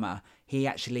Yanama, he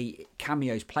actually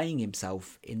cameos playing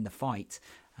himself in the fight.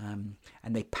 And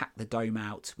they packed the dome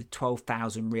out with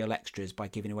 12,000 real extras by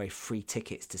giving away free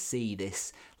tickets to see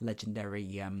this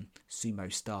legendary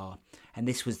sumo star. And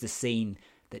this was the scene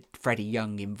that Freddie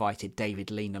Young invited David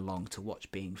Lean along to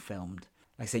watch being filmed.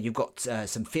 Like I said, you've got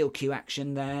some field cue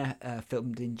action there,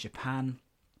 filmed in Japan.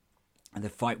 And the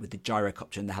fight with the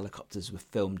gyrocopter and the helicopters were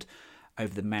filmed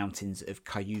over the mountains of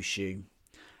Kyushu.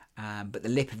 But the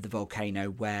lip of the volcano,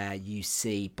 where you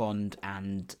see Bond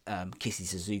and Kissy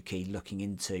Suzuki looking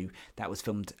into, that was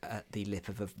filmed at the lip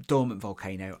of a dormant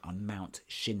volcano on Mount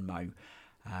Shinmo.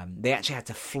 They actually had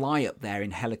to fly up there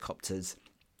in helicopters,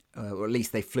 or at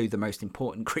least they flew the most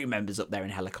important crew members up there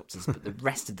in helicopters, but the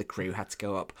rest of the crew had to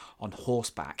go up on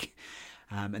horseback.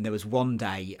 And there was one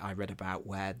day I read about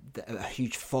where a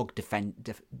huge fog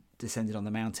descended on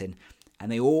the mountain,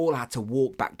 and they all had to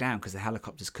walk back down because the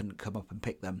helicopters couldn't come up and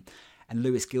pick them. And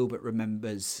Lewis Gilbert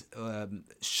remembers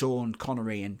Sean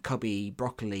Connery and Cubby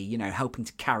Broccoli, helping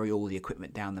to carry all the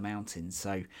equipment down the mountain.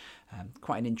 So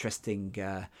quite an interesting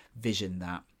vision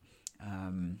that.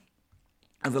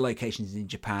 Other locations in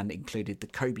Japan included the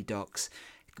Kobe docks,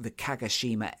 the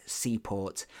Kagoshima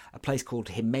seaport, a place called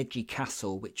Himeji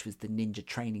Castle, which was the ninja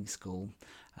training school.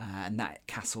 And that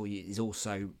castle is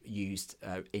also used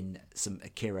in some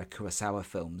Akira Kurosawa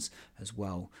films as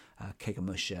well,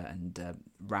 Kagemusha and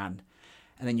Ran.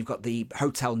 And then you've got the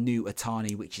Hotel New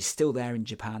Otani, which is still there in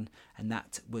Japan, and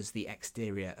that was the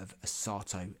exterior of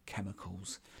Asato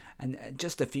Chemicals. And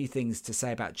just a few things to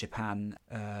say about Japan.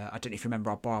 I don't know if you remember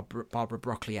our Barbara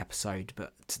Broccoli episode,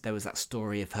 but there was that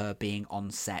story of her being on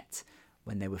set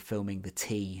when they were filming the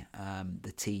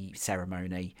tea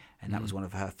ceremony, and that was one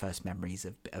of her first memories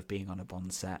of being on a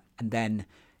Bond set. And then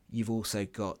you've also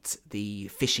got the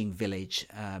fishing village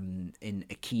in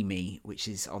Ikimi, which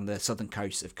is on the southern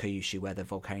coast of Kyushu, where the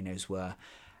volcanoes were,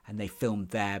 and they filmed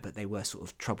there, but they were sort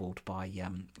of troubled by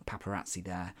paparazzi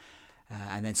there.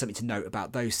 And then something to note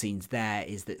about those scenes there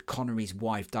is that Connery's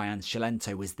wife, Diane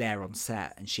Shalento, was there on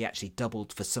set, and she actually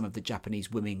doubled for some of the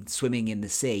Japanese women swimming in the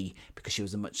sea because she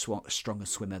was a much stronger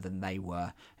swimmer than they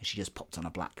were, and she just popped on a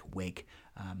black wig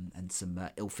and some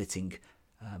ill-fitting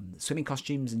swimming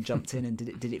costumes and jumped in and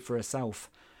did it for herself.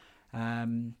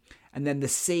 And then the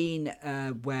scene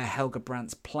where Helga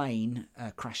Brandt's plane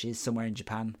crashes somewhere in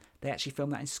Japan, they actually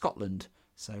filmed that in Scotland.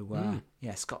 So,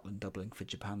 Scotland doubling for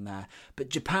Japan there. But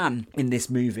Japan in this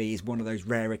movie is one of those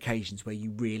rare occasions where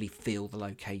you really feel the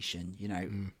location.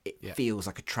 It feels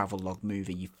like a travelogue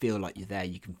movie. You feel like you're there.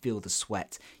 You can feel the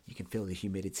sweat. You can feel the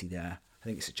humidity there. I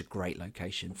think it's such a great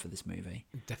location for this movie.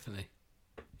 Definitely.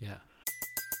 Yeah.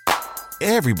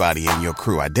 Everybody in your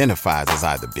crew identifies as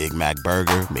either Big Mac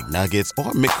Burger, McNuggets,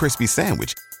 or McCrispy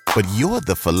Sandwich. But you're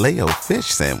the Filet-O-Fish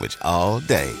Sandwich all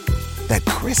day. That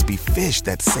crispy fish,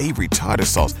 that savory tartar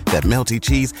sauce, that melty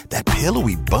cheese, that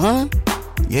pillowy bun.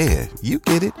 Yeah, you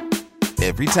get it.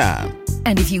 Every time.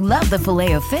 And if you love the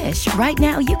Filet-O-Fish, right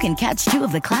now you can catch two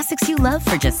of the classics you love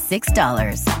for just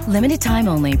 $6. Limited time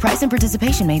only. Price and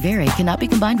participation may vary. Cannot be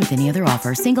combined with any other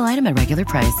offer. Single item at regular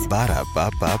price.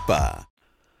 Ba-da-ba-ba-ba.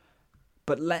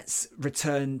 But let's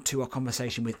return to our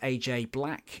conversation with AJ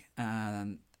Black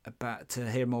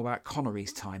to hear more about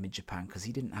Connery's time in Japan, because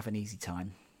he didn't have an easy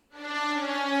time.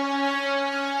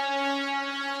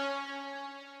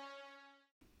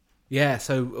 Yeah,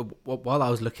 so while I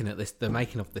was looking at the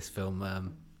making of this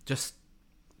film, just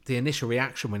the initial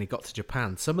reaction when he got to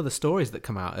Japan, some of the stories that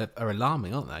come out are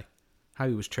alarming, aren't they? How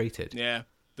he was treated. Yeah,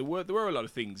 there were a lot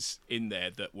of things in there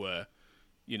that were,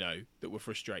 that were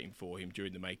frustrating for him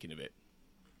during the making of it.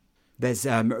 There's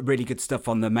really good stuff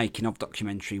on the making of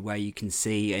documentary where you can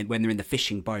see when they're in the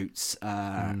fishing boats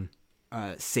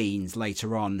scenes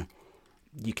later on.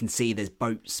 You can see there's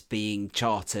boats being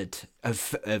chartered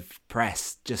of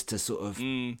press just to sort of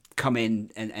come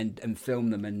in and film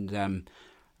them. And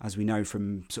as we know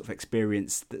from sort of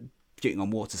experience, that shooting on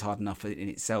water's hard enough in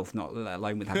itself, not let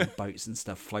alone with having boats and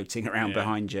stuff floating around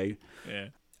behind you. Yeah.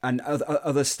 And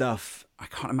other stuff, I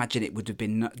can't imagine it would have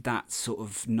been that sort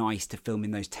of nice to film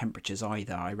in those temperatures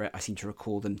either. I seem to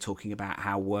recall them talking about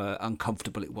how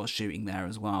uncomfortable it was shooting there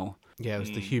as well. Yeah, it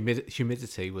was the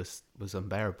humidity was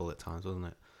unbearable at times, wasn't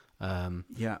it?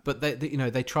 Yeah. But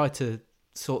they tried to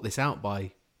sort this out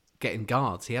by getting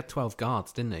guards. He had 12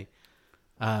 guards, didn't he?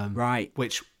 Right.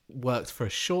 Which worked for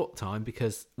a short time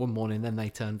because one morning then they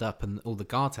turned up and all the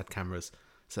guards had cameras.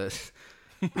 So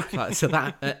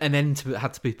that an end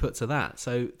had to be put to that.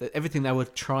 So everything they were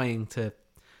trying to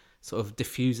sort of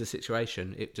diffuse the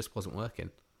situation, it just wasn't working.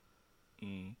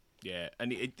 Yeah,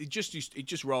 and it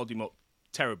just riled him up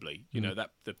terribly. You know,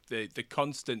 that the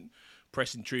constant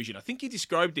press intrusion. I think he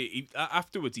described it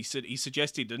afterwards. He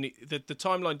suggested, and the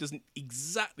timeline doesn't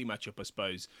exactly match up, I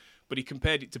suppose, but he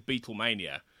compared it to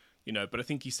Beatlemania. You know, but I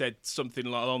think he said something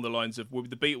along the lines of, with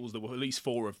the Beatles, there were at least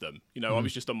 4 of them. You know, I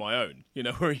was just on my own. You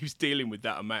know, where he was dealing with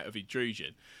that amount of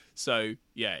intrusion. So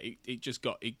yeah,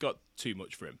 it got too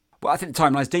much for him. Well, I think the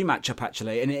timelines do match up,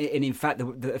 actually. And in fact,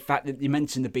 the fact that you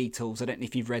mentioned the Beatles, I don't know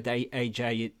if you've read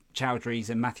A.J. Chowdhury's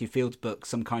and Matthew Field's book,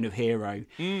 Some Kind of Hero,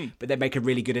 but they make a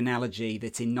really good analogy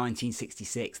that in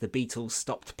 1966, the Beatles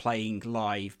stopped playing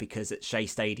live because at Shea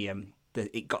Stadium,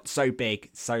 it got so big,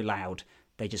 so loud,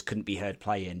 they just couldn't be heard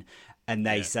playing. And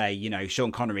they say, you know,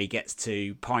 Sean Connery gets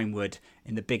to Pinewood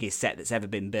in the biggest set that's ever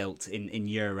been built in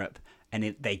Europe,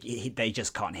 and they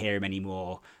just can't hear him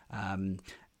anymore.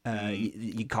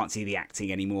 You can't see the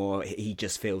acting anymore. He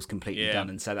just feels completely done,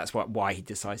 and so that's why he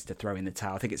decides to throw in the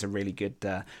towel. I think it's a really good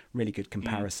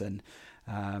comparison.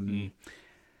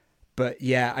 But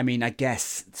yeah, I mean, I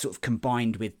guess sort of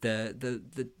combined with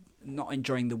the not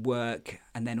enjoying the work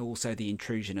and then also the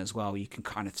intrusion as well, you can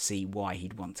kind of see why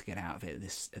he'd want to get out of it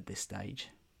at this stage.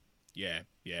 Yeah,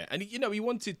 and you know, he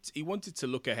wanted to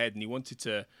look ahead, and he wanted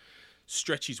to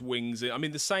stretch his wings. I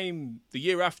mean, the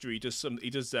year after he does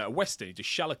a Western, he does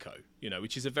Shalako, you know,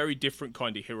 which is a very different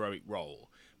kind of heroic role,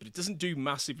 but it doesn't do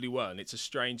massively well, and it's a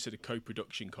strange sort of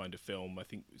co-production kind of film. I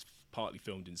think it was partly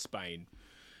filmed in Spain,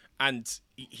 and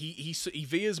he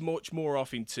veers much more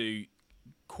off into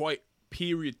quite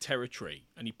period territory,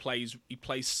 and he plays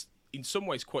in some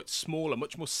ways quite smaller,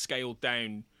 much more scaled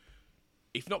down,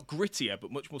 if not grittier,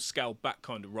 but much more scaled back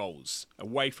kind of roles,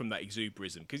 away from that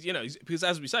exuberism. Because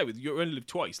as we say, with You Only Live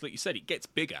Twice, like you said, it gets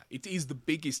bigger. It is the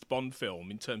biggest Bond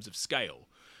film in terms of scale,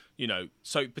 you know.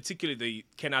 So particularly the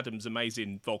Ken Adams'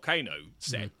 amazing volcano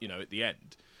set, you know, at the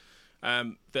end,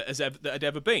 that had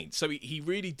ever been. So he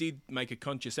really did make a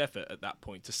conscious effort at that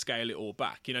point to scale it all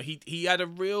back. You know, he had a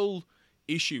real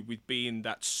issue with being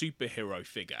that superhero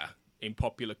figure in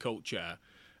popular culture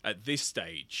at this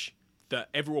stage that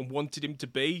everyone wanted him to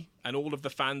be, and all of the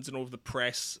fans and all of the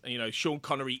press, you know, Sean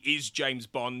Connery is James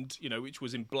Bond, you know, which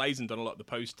was emblazoned on a lot of the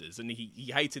posters, and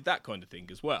he hated that kind of thing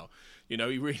as well. You know,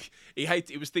 he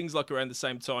hated, it was things like around the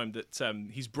same time that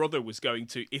his brother was going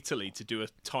to Italy to do a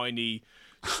tiny,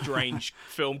 strange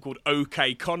film called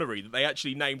OK Connery, that they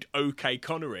actually named OK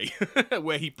Connery,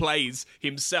 where he plays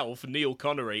himself, Neil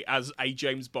Connery, as a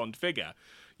James Bond figure.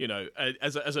 You know,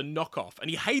 as a knockoff, and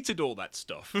he hated all that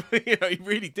stuff. You know, he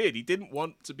really did. He didn't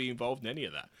want to be involved in any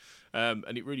of that,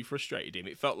 and it really frustrated him.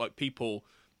 It felt like people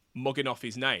mugging off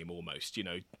his name almost. You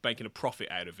know, making a profit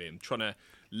out of him, trying to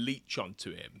leech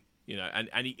onto him. You know,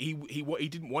 and he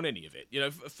didn't want any of it. You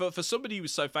know, for somebody who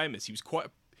was so famous, he was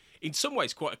in some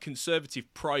ways quite a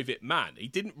conservative private man. He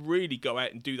didn't really go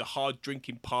out and do the hard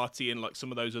drinking partying like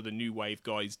some of those other new wave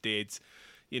guys did.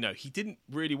 You know, he didn't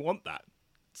really want that.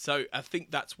 So I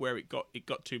think that's where it got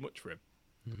too much for him.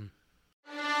 Mm-hmm.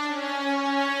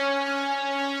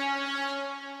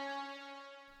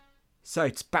 So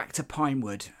it's back to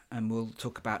Pinewood, and we'll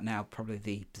talk about now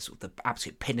probably the sort of the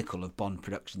absolute pinnacle of Bond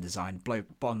production design,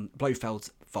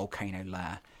 Blofeld's volcano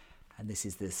lair, and this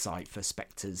is the site for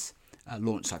Spectre's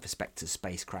launch site for Spectre's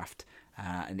spacecraft.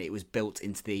 And it was built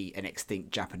into an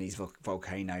extinct Japanese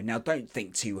volcano. Now, don't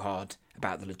think too hard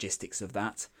about the logistics of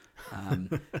that.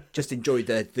 Just enjoy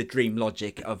the dream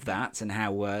logic of that and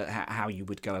how you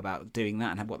would go about doing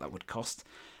that and what that would cost.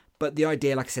 But the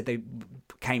idea, like I said, they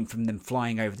came from them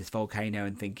flying over this volcano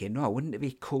and thinking, oh, wouldn't it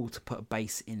be cool to put a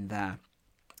base in there?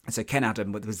 And so Ken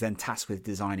Adam was then tasked with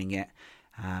designing it.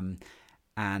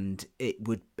 And it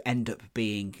would end up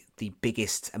being the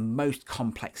biggest and most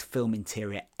complex film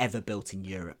interior ever built in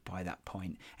Europe by that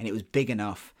point. And it was big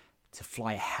enough to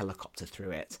fly a helicopter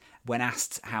through it. When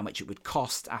asked how much it would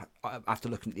cost, after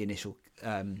looking at the initial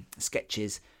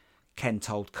sketches, Ken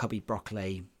told Cubby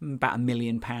Broccoli about £1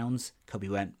 million. Cubby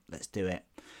went, let's do it.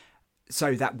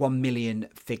 So that 1 million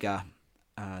figure,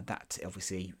 that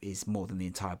obviously is more than the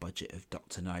entire budget of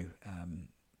Dr. No,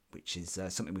 which is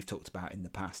something we've talked about in the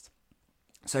past.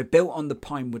 So built on the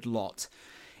Pinewood lot,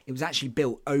 it was actually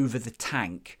built over the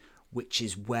tank, which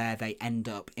is where they end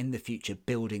up in the future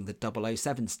building the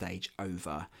 007 stage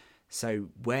over. So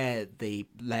where the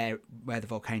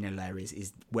volcano lair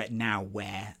is where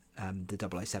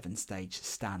the 007 stage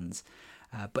stands.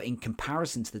 But in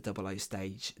comparison to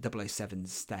the 007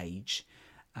 stage,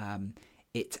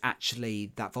 it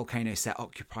actually, that volcano set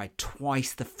occupied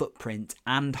twice the footprint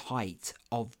and height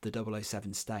of the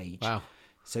 007 stage. Wow.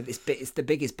 So it's the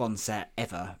biggest Bond set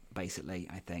ever, basically,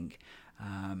 I think.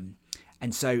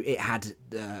 And so it had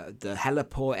the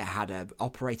heliport, it had an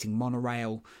operating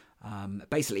monorail.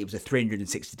 Basically, it was a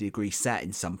 360-degree set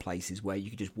in some places where you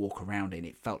could just walk around it and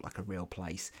it felt like a real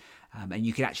place. And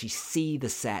you could actually see the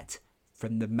set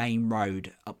from the main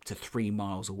road up to 3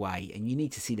 miles away. And you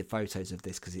need to see the photos of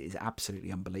this because it is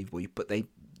absolutely unbelievable. But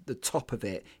the top of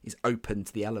it is open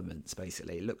to the elements,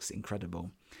 basically. It looks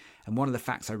incredible. And one of the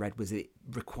facts I read was it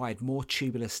required more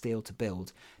tubular steel to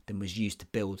build than was used to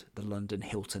build the London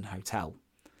Hilton Hotel.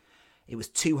 It was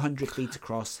 200 feet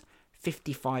across,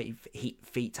 55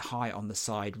 feet high on the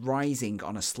side, rising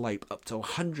on a slope up to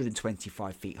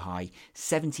 125 feet high,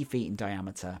 70 feet in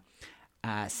diameter,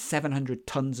 700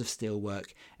 tons of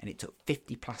steelwork, and it took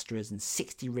 50 plasterers and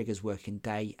 60 riggers working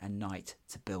day and night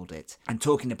to build it. And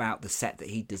talking about the set that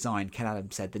he designed, Ken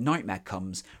Adam said, "The nightmare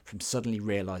comes from suddenly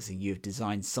realising you have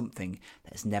designed something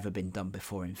that has never been done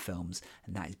before in films,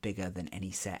 and that is bigger than any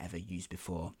set ever used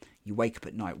before. You wake up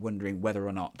at night wondering whether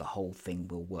or not the whole thing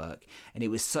will work." And it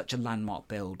was such a landmark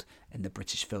build in the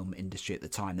British film industry at the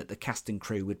time that the cast and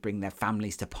crew would bring their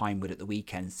families to Pinewood at the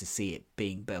weekends to see it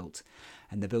being built.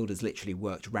 And the builders literally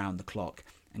worked round the clock.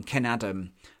 And Ken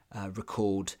Adam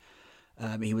recalled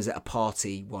he was at a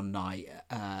party one night,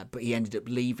 but he ended up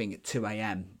leaving at 2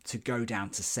 a.m. to go down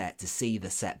to set to see the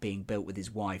set being built with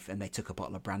his wife, and they took a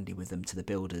bottle of brandy with them to the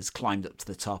builders, climbed up to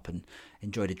the top and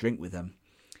enjoyed a drink with them.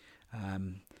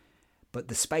 But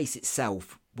the space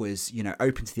itself was,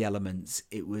 open to the elements.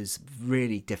 It was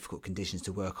really difficult conditions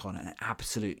to work on and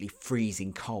absolutely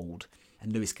freezing cold.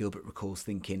 And Lewis Gilbert recalls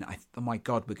thinking, oh my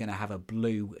God, we're going to have a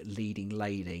blue leading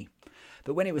lady.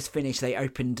 But when it was finished, they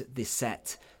opened this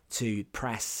set to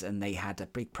press and they had a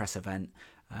big press event.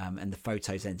 And the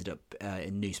photos ended up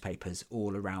in newspapers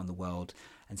all around the world.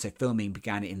 And so filming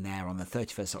began in there on the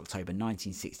 31st October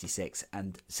 1966.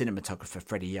 And cinematographer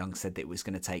Freddie Young said that it was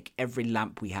going to take every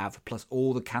lamp we have, plus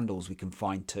all the candles we can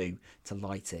find to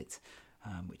light it,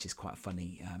 which is quite a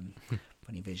funny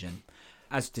vision.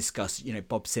 As discussed,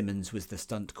 Bob Simmons was the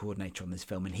stunt coordinator on this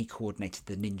film, and he coordinated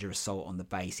the ninja assault on the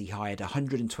base. He hired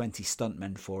 120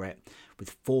 stuntmen for it,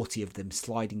 with 40 of them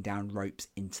sliding down ropes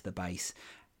into the base.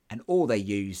 And all they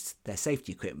used, their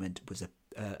safety equipment, was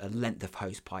a length of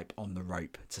hose pipe on the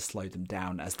rope to slow them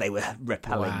down as they were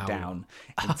rappelling down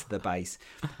into the base.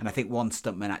 And I think one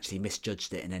stuntman actually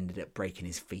misjudged it and ended up breaking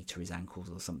his feet or his ankles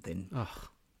or something. Oh.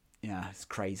 Yeah, it's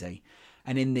crazy.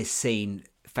 And in this scene,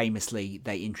 famously,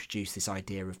 they introduced this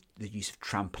idea of the use of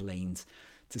trampolines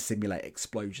to simulate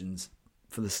explosions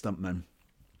for the stuntmen.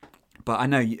 But I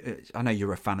know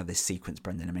you're a fan of this sequence,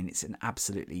 Brendan. I mean, it's an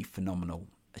absolutely phenomenal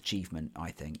achievement,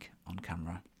 I think, on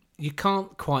camera. You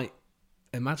can't quite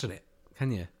imagine it,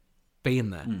 can you?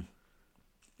 Being there.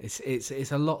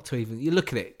 It's a lot to even... You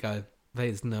look at it, go,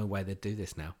 there's no way they'd do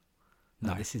this now.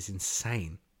 No, this is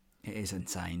insane. It is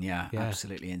insane, yeah,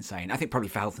 absolutely insane. I think probably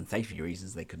for health and safety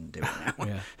reasons they couldn't do it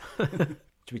now. Should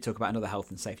we talk about another health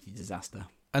and safety disaster?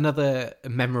 Another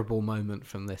memorable moment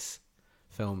from this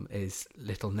film is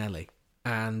Little Nelly.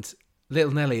 And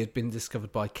Little Nelly had been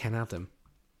discovered by Ken Adam.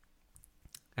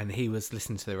 And he was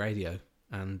listening to the radio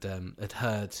and had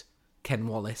heard Ken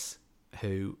Wallace,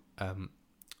 who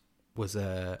was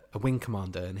a wing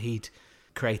commander, and he'd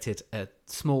created a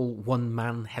small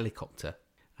one-man helicopter.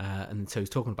 And so he's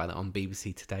talking about it on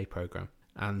BBC Today programme.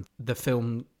 And the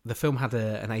film had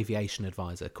an aviation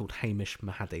advisor called Hamish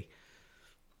Mahadi.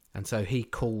 And so he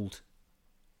called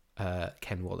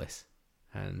Ken Wallace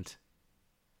and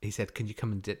he said, "Can you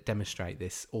come and demonstrate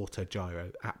this auto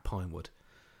gyro at Pinewood?"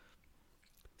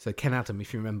 So Ken Adam,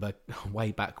 if you remember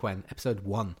way back when, episode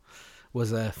 1,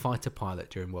 was a fighter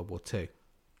pilot during World War II.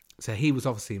 So he was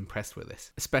obviously impressed with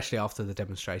this, especially after the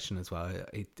demonstration as well.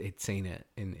 He'd seen it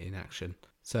in action.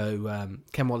 So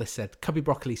Ken Wallace said, Cubby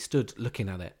Broccoli stood looking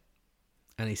at it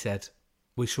and he said,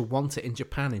 "We shall want it in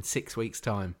Japan in 6 weeks'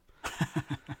 time."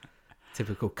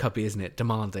 Typical Cubby, isn't it?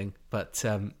 Demanding. But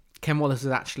Ken Wallace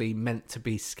was actually meant to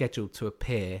be scheduled to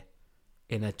appear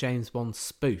in a James Bond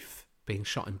spoof being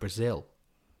shot in Brazil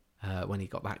when he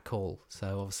got that call.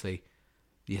 So obviously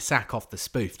you sack off the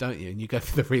spoof, don't you? And you go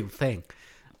for the real thing.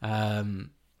 And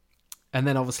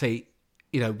then obviously,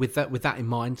 with that in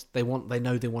mind, they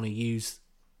know they want to use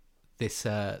this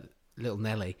Little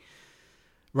Nelly.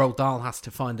 Roald Dahl has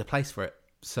to find a place for it,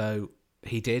 so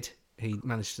he did. He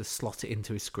managed to slot it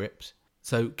into his script.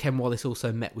 So Ken Wallace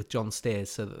also met with John Steers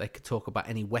so that they could talk about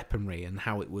any weaponry and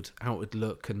how it would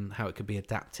look and how it could be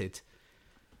adapted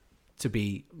to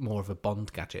be more of a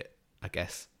Bond gadget, I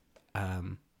guess.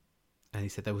 And he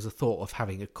said there was a thought of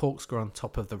having a corkscrew on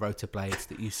top of the rotor blades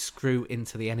that you screw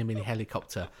into the enemy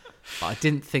helicopter, but I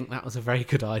didn't think that was a very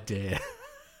good idea.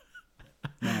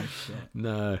 No.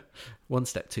 No, one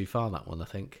step too far, that one, I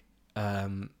think.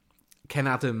 Ken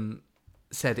Adam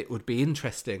said it would be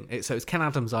interesting. So it's Ken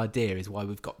Adams' idea is why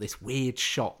we've got this weird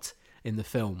shot in the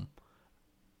film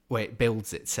where it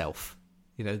builds itself,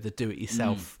 the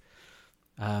do-it-yourself.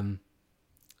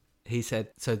 He said,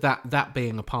 so that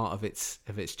being a part of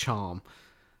its charm,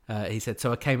 he said,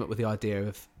 so I came up with the idea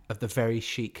of the very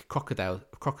chic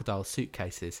crocodile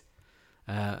suitcases,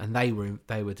 and they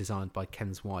were designed by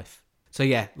Ken's wife. So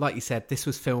yeah, like you said, this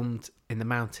was filmed in the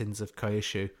mountains of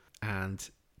Kyushu, and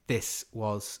this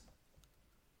was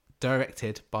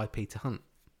directed by Peter Hunt.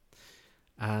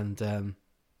 And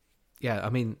yeah, I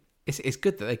mean, it's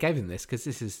good that they gave him this, because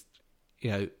this is,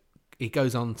 he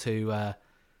goes on to,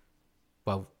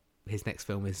 his next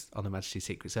film is On Her Majesty's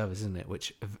Secret Service, isn't it?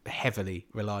 Which heavily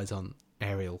relies on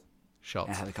aerial shots.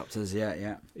 Yeah, helicopters,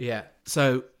 yeah. Yeah.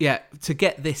 So, yeah, to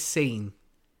get this scene,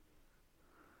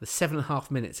 the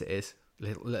 7.5 minutes it is,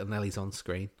 Little Nellie's on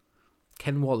screen,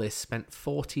 Ken Wallace spent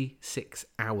 46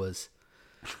 hours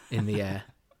in the air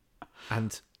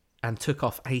and took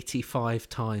off 85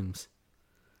 times,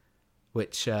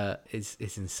 which is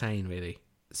insane, really.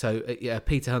 So, yeah,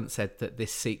 Peter Hunt said that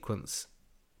this sequence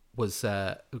was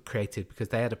created because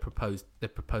they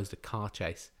proposed a car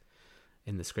chase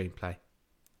in the screenplay,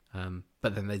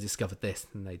 but then they discovered this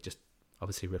and they just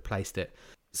obviously replaced it.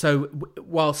 So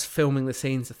whilst filming the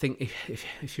scenes, I think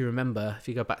if you remember, if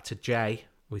you go back to Jay,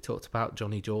 we talked about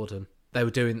Johnny Jordan. They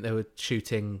were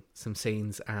shooting some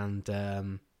scenes, and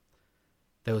there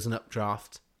was an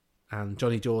updraft, and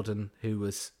Johnny Jordan, who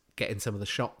was getting some of the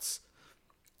shots,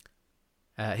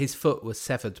 his foot was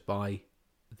severed by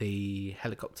the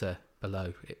helicopter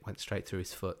below. It went straight through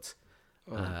his foot.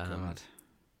 Oh, God.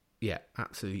 Yeah,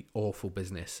 absolutely awful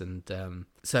business. And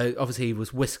so obviously he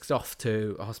was whisked off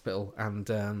to a hospital,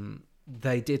 and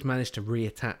they did manage to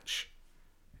reattach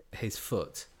his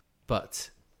foot. But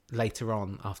later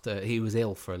on, after he was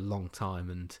ill for a long time,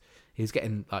 and he was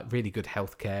getting like really good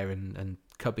health care, and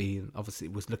Cubby obviously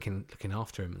was looking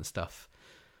after him and stuff.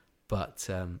 But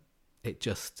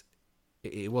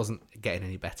it wasn't getting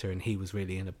any better, and he was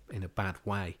really in a bad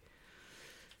way.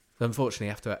 So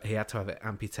unfortunately, he had to have it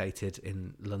amputated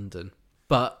in London.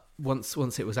 But once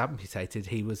it was amputated,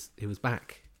 he was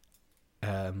back.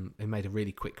 He made a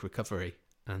really quick recovery,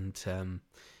 and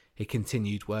he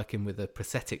continued working with a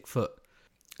prosthetic foot.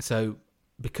 So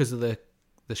because of the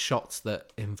shots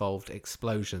that involved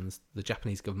explosions, the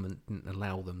Japanese government didn't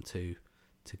allow them to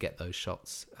get those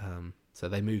shots. So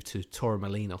they moved to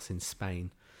Torremolinos in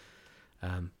Spain,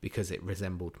 because it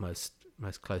resembled most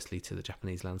closely to the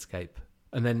Japanese landscape.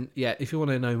 And then, yeah, if you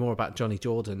want to know more about Johnny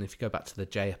Jordan, if you go back to the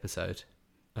J episode,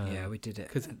 yeah, we did it,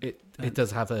 because it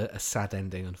does have a sad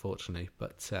ending, unfortunately.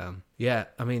 But yeah,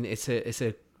 I mean, it's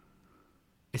an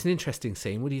interesting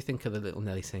scene. What do you think of the Little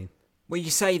Nelly scene? Well, you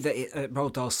say that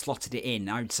Roald Dahl slotted it in.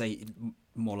 I would say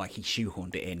more like he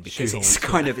shoehorned it in, because it's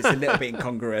a little bit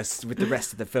incongruous with the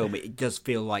rest of the film. It does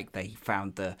feel like they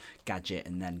found the gadget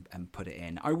and put it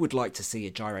in. I would like to see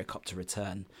a gyrocopter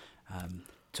return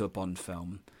to a Bond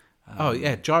film.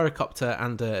 Gyrocopter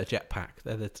and a jetpack.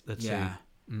 They're the two. Yeah.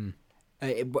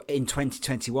 In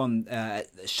 2021,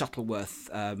 Shuttleworth,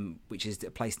 which is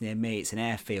a place near me, it's an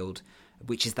airfield,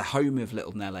 which is the home of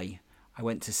Little Nelly. I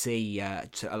went to see a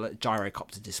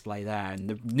gyrocopter display there, and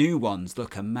the new ones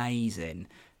look amazing.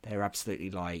 They're absolutely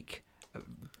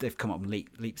they've come up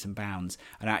leaps and bounds.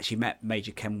 And I actually met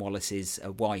Major Ken Wallace's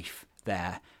wife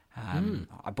there.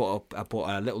 I bought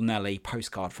a Little Nelly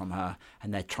postcard from her,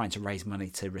 and they're trying to raise money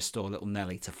to restore Little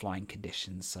Nelly to flying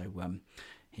conditions. So,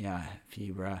 yeah, if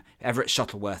you were ever at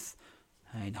Shuttleworth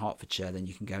in Hertfordshire, then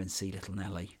you can go and see Little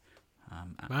Nelly.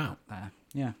 Wow. There.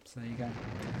 Yeah, so there you go.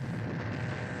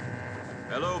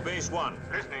 Hello, Base 1.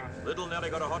 Listening. Little Nelly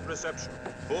got a hot reception.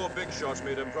 4 big shots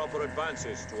made improper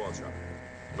advances towards her,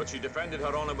 but she defended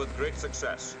her honor with great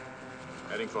success.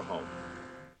 Heading for home.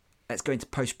 Let's go into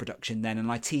post-production then,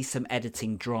 and I tease some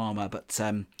editing drama, but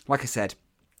like I said,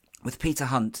 with Peter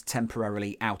Hunt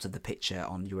temporarily out of the picture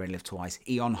on You Only Live Twice,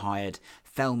 Eon hired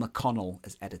Thelma Connell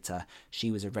as editor.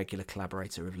 She was a regular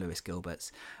collaborator of Lewis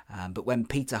Gilbert's. But when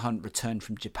Peter Hunt returned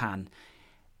from Japan,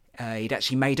 he'd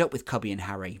actually made up with Cubby and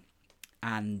Harry.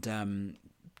 And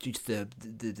due to the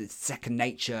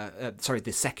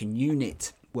the second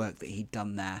unit work that he'd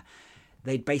done there,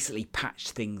 they'd basically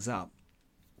patched things up.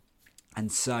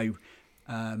 And so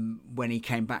when he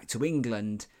came back to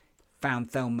England, found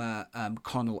Thelma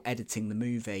Connell editing the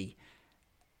movie,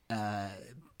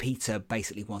 Peter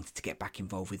basically wanted to get back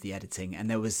involved with the editing.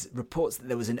 And there was reports that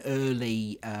there was an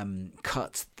early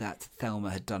cut that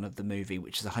Thelma had done of the movie,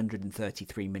 which is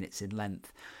 133 minutes in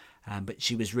length. But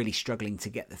she was really struggling to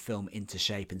get the film into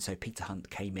shape, and so Peter Hunt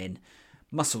came in,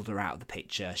 muscled her out of the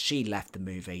picture. She left the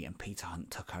movie, and Peter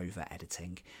Hunt took over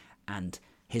editing. And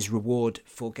his reward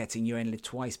for getting You Only Live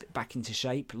Twice back into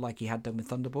shape, like he had done with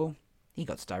Thunderball, he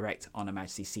got to direct On Her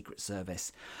Majesty's Secret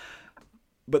Service.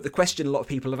 But the question a lot of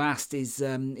people have asked is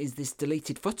this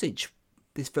deleted footage?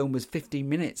 This film was 15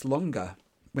 minutes longer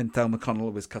when Thelma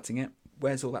Connell was cutting it.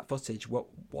 Where's all that footage? What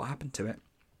happened to it?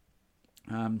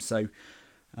 That's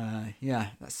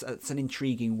an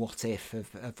intriguing what if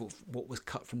of what was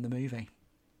cut from the movie.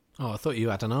 Oh, I thought you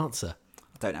had an answer.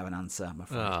 I don't have an answer, I'm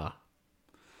afraid.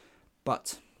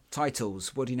 But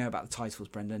titles, what do you know about the titles,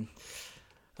 Brendan?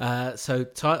 So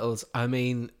titles, I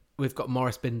mean, we've got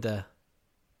Maurice Binder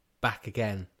back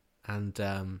again,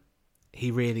 and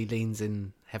he really leans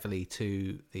in heavily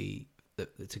to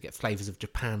to get flavours of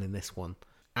Japan in this one,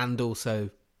 and also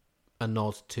a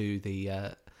nod to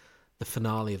the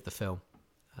finale of the film.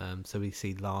 So we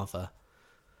see lava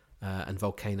and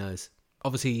volcanoes.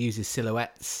 Obviously, he uses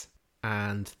silhouettes,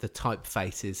 and the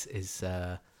typeface is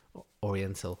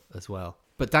Oriental as well.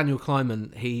 But Daniel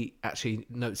Kleinman, he actually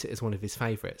notes it as one of his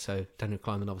favourites. So Daniel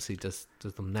Kleinman obviously does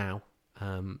them now.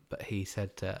 But he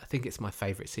said, I think it's my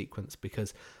favourite sequence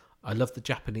because I love the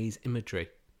Japanese imagery.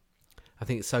 I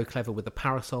think it's so clever with the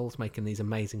parasols making these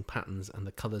amazing patterns, and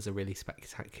the colours are really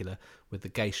spectacular with the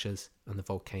geishas and the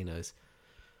volcanoes.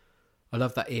 I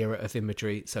love that era of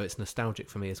imagery, so it's nostalgic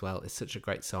for me as well. It's such a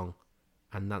great song,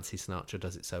 and Nancy Sinatra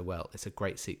does it so well. It's a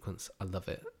great sequence. I love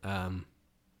it.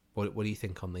 What do you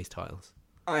think on these titles?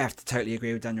 I have to totally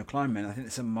agree with Daniel Kleinman. I think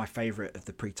it's some of my favourite of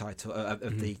the pre-title of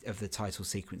the title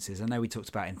sequences. I know we talked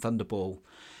about in Thunderball,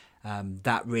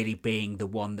 that really being the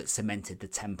one that cemented the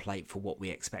template for what we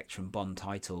expect from Bond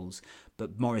titles.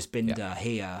 But Maurice Binder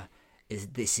here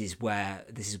this is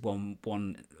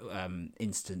one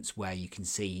instance where you can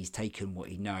see he's taken what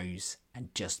he knows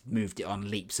and just moved it on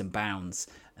leaps and bounds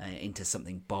into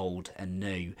something bold and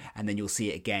new. And then you'll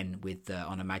see it again with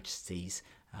On Her Majesty's.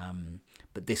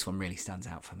 But this one really stands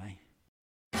out for me.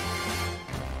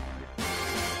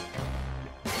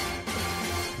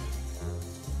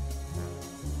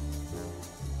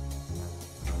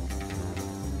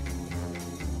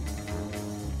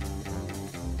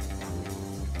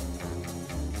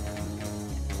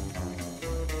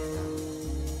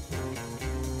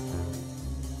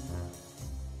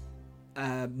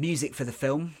 Music for the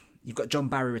film. You've got John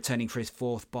Barry returning for his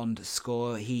fourth Bond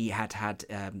score. He had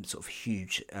sort of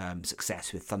huge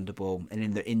success with Thunderball, and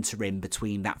in the interim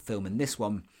between that film and this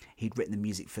one, he'd written the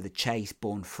music for The Chase,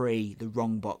 Born Free, The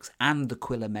Wrong Box, and The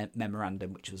Quiller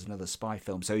Memorandum, which was another spy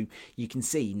film. So you can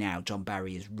see now John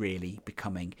Barry is really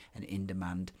becoming an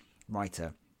in-demand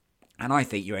writer. And I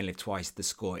think You Only Live Twice, the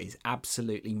score is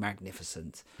absolutely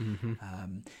magnificent.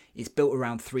 Mm-hmm. It's built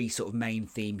around three sort of main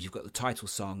themes. You've got the title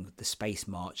song, the Space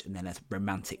March, and then a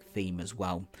romantic theme as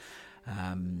well.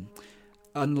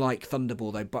 Unlike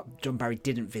Thunderball, though, John Barry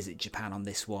didn't visit Japan on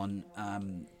this one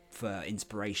for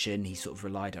inspiration. He sort of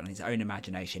relied on his own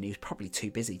imagination. He was probably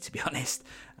too busy, to be honest.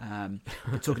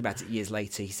 But talking about it years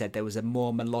later, he said there was a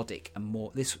more melodic and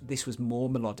more... This was more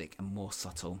melodic and more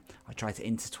subtle. I tried to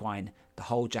intertwine the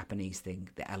whole Japanese thing,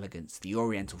 the elegance, the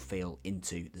Oriental feel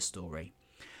into the story.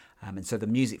 And so the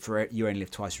music for You Only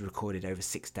Live Twice was recorded over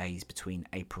 6 days between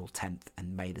April 10th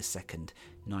and May the 2nd,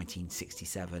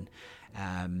 1967.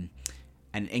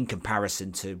 And in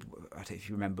comparison to, I don't know if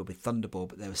you remember with Thunderball,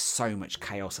 but there was so much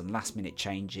chaos and last minute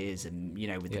changes, and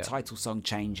with the title song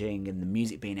changing and the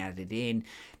music being added in,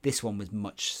 this one was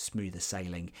much smoother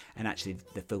sailing. And actually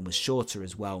the film was shorter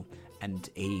as well, and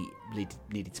he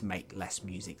needed to make less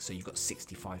music, so you've got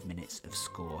 65 minutes of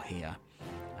score here.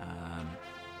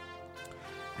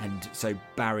 And so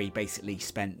Barry basically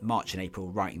spent March and April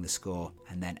writing the score,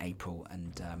 and then April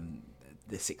and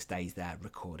the 6 days there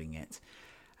recording it.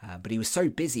 But he was so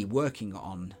busy working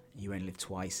on You Only Live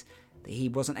Twice that he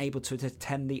wasn't able to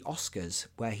attend the Oscars,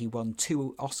 where he won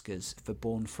 2 Oscars for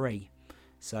Born Free.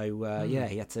 So,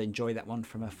 he had to enjoy that one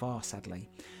from afar, sadly.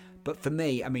 But for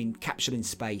me, I mean, Captured in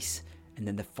Space and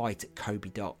then the fight at Kobe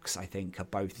Docks, I think, are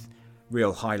both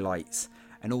real highlights.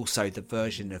 And also the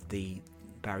version of the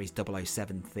Barry's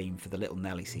 007 theme for the Little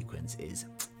Nelly sequence is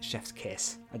chef's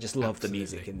kiss. I just love the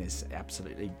music in this.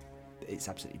 It's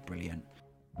absolutely brilliant.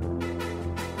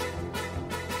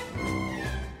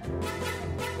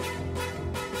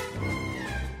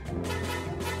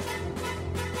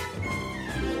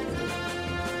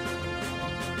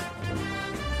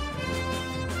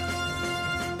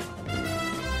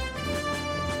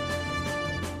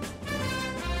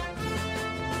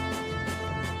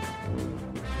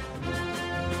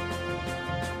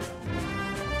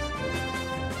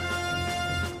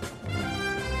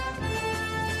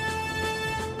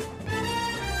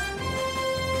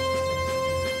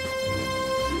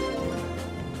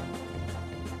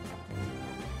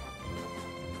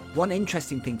 One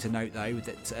interesting thing to note, though,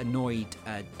 that annoyed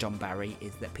John Barry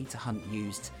is that Peter Hunt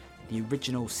used the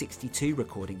original 62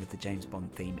 recording of the James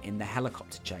Bond theme in the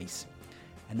helicopter chase.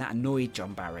 And that annoyed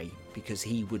John Barry because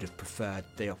he would have preferred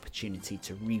the opportunity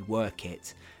to rework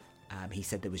it. He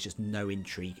said there was just no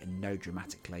intrigue and no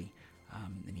dramatically.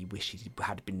 And he wished he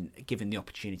had been given the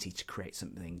opportunity to create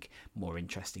something more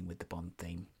interesting with the Bond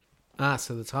theme.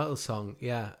 So the title song,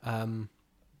 yeah.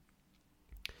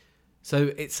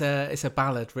 So it's a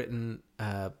ballad written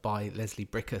by Leslie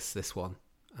Bricusse, this one.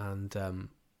 And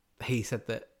he said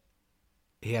that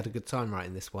he had a good time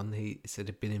writing this one. He said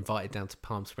he'd been invited down to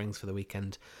Palm Springs for the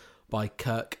weekend by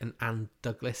Kirk and Ann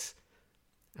Douglas.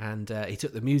 And he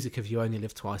took the music of You Only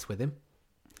Live Twice with him.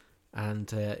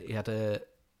 And he had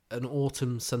an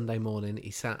autumn Sunday morning. He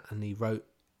sat and he wrote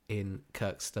in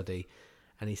Kirk's study.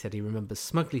 And he said he remembers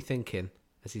smugly thinking,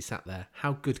 as he sat there,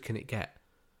 how good can it get?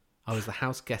 I was the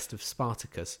house guest of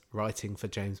Spartacus, writing for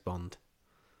James Bond.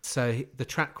 So the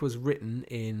track was written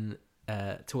in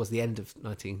towards the end of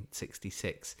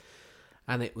 1966,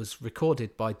 and it was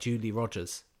recorded by Julie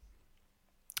Rogers.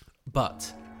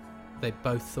 But they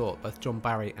both John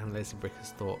Barry and Leslie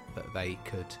Bricusse thought that they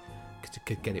could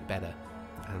get it better.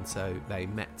 And so they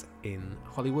met in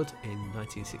Hollywood in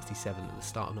 1967, at the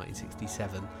start of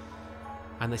 1967,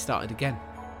 and they started again.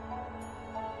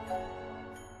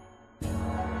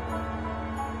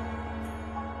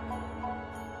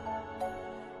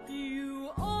 You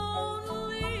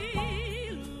only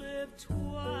live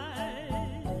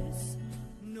twice,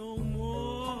 no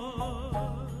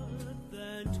more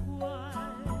than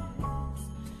twice,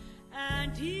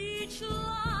 and each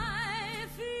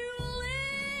life you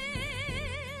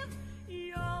live,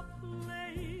 you're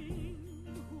playing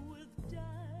with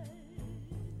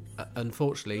dice.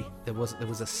 Unfortunately, there was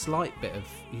a slight bit of.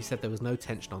 You said there was no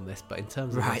tension on this, but in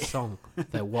terms of the song,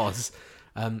 there was.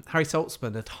 Harry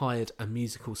Saltzman had hired a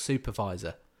musical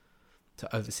supervisor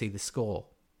to oversee the score,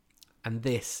 and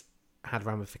this had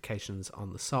ramifications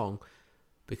on the song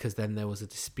because then there was a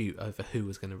dispute over who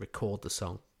was going to record the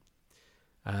song.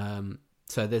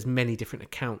 So there's many different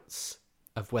accounts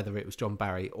of whether it was John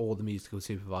Barry or the musical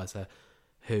supervisor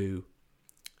who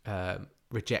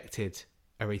rejected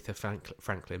Aretha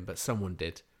Franklin, but someone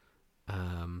did.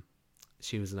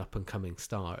 She was an up-and-coming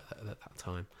star at that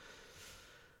time.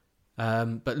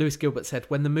 But Lewis Gilbert said,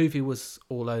 when the movie was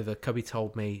all over, Cubby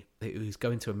told me that he was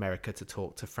going to America to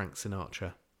talk to Frank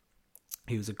Sinatra.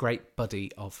 He was a great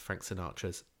buddy of Frank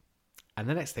Sinatra's. And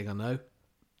the next thing I know,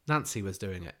 Nancy was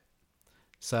doing it.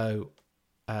 So,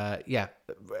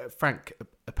 Frank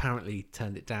apparently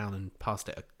turned it down and passed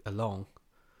it along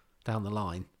down the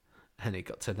line, and it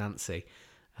got to Nancy.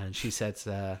 And she said,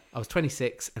 I was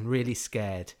 26 and really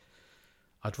scared.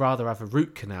 I'd rather have a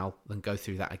root canal than go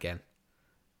through that again.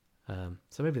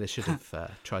 So maybe they should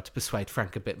have tried to persuade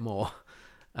Frank a bit more.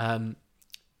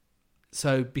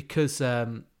 So because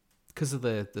of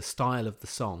the style of the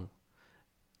song,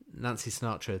 Nancy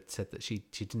Sinatra said that she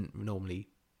didn't normally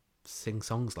sing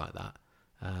songs like that.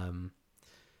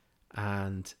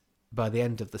 And by the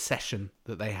end of the session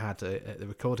that they had at the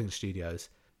recording studios,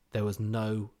 there was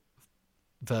no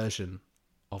version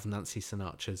of Nancy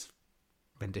Sinatra's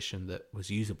rendition that was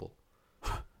usable.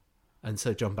 And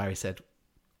so John Barry said,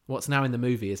 what's now in the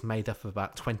movie is made up of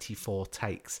about 24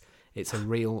 takes. It's a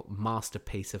real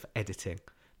masterpiece of editing.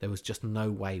 There was just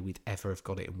no way we'd ever have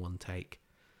got it in one take.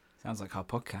 Sounds like our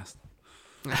podcast.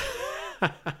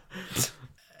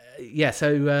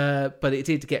 But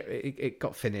it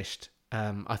got finished.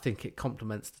 I think it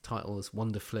complements the titles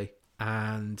wonderfully.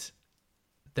 And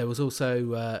there was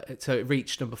also, so it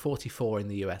reached number 44 in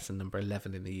the US and number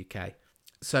 11 in the UK.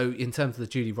 So in terms of the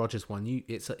Julie Rogers one,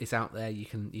 it's out there. You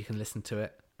can listen to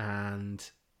it, and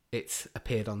it's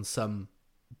appeared on some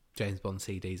James Bond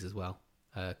CDs as well,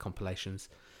 compilations.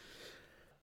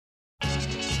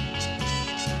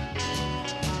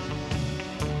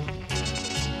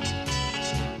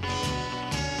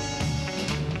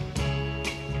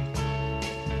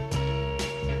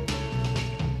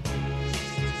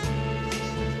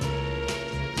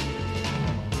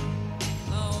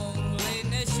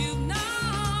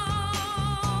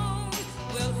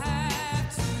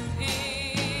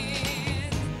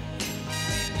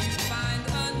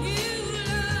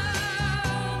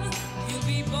 You'll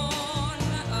be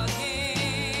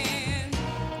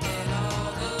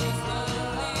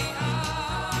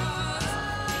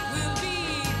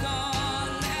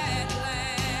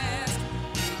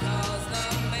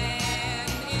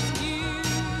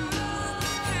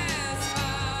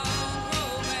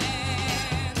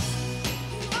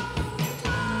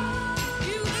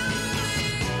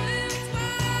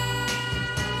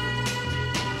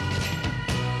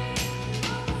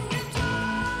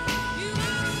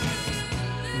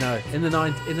No, in the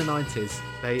 90s,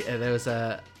 there was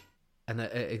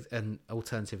an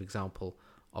alternative example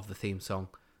of the theme song,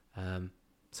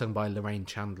 sung by Lorraine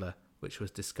Chandler, which was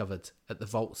discovered at the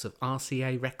vaults of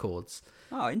RCA Records.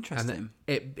 Oh, interesting.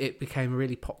 And it became a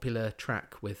really popular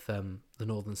track with the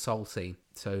Northern Soul scene.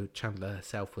 So Chandler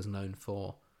herself was known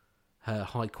for her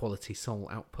high quality soul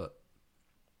output.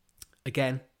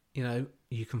 Again,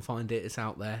 you can find it. It's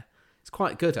out there. It's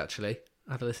quite good, actually.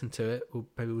 I had a listen to it.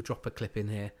 Maybe we'll drop a clip in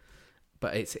here.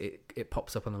 But it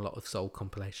pops up on a lot of soul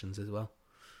compilations as well.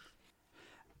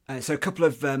 So a couple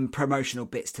of promotional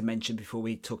bits to mention before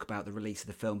we talk about the release of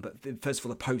the film. But first of all,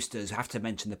 the posters. I have to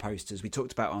mention the posters. We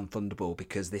talked about on Thunderball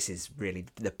because this is really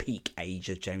the peak age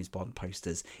of James Bond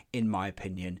posters, in my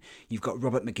opinion. You've got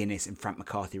Robert McGuinness and Frank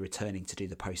McCarthy returning to do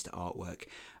the poster artwork.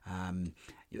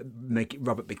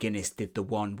 Robert McGuinness did the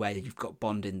one where you've got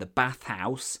Bond in the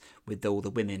bathhouse with all the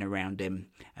women around him,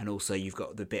 and also you've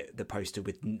got the poster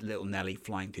with little Nelly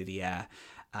flying through the air.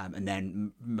 And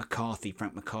then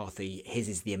Frank McCarthy, his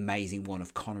is the amazing one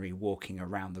of Connery walking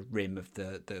around the rim of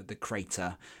the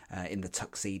crater in the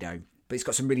tuxedo. But it's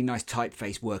got some really nice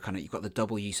typeface work on it. You've got the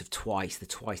double use of twice, the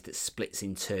twice that splits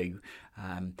in two.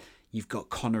 You've got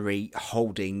Connery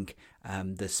holding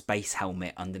the space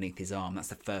helmet underneath his arm. That's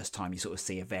the first time you sort of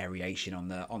see a variation on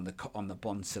the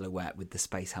Bond silhouette with the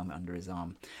space helmet under his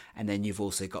arm. And then you've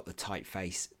also got the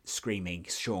typeface screaming,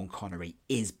 "Sean Connery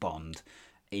is Bond,"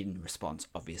 in response,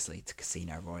 obviously, to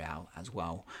Casino Royale as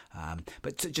well.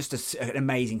 But just an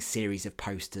amazing series of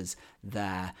posters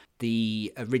there.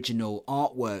 The original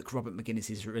artwork, Robert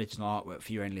McGuinness's original artwork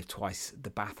for You Only Live Twice, the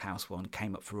bathhouse one,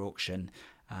 came up for auction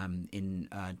in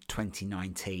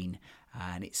 2019,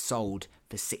 and it sold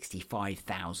for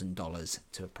 $65,000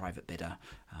 to a private bidder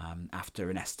after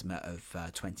an estimate of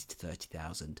 $20,000 to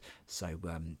 $30,000. So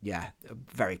a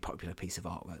very popular piece of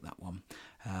artwork, that one.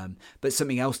 But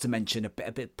something else to mention, a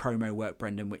bit promo work,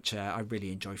 Brendan, which I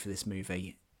really enjoy for this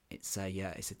movie. It's a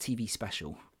TV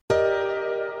special.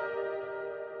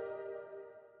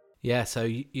 Yeah, so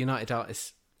United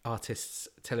Artists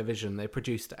Television, they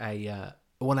produced a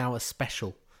 1 hour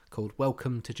special called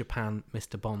Welcome to Japan,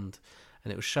 Mr. Bond,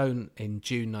 and it was shown in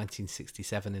June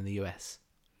 1967 in the US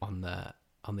on the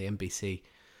NBC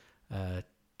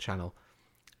channel,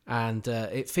 and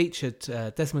it featured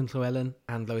Desmond Llewellyn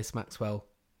and Lois Maxwell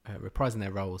reprising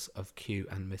their roles of Q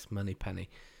and Miss Moneypenny.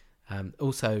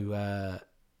 Also,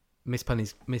 Miss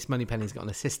Moneypenny's got an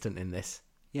assistant in this.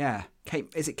 Yeah,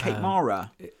 Kate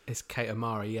Mara? It's Kate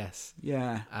O'Mara, yes.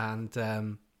 Yeah, and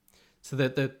so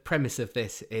the premise of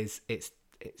this is it's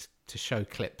to show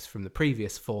clips from the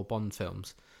previous 4 Bond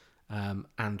films,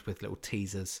 and with little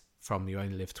teasers from You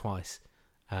Only Live Twice,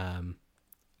 and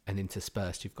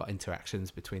interspersed you've got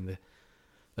interactions between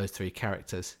those 3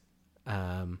 characters.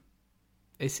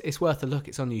 It's worth a look.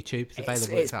 It's on YouTube. It's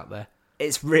available. It's out there.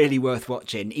 It's really worth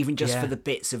watching, even just for the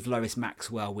bits of Lois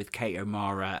Maxwell with Kate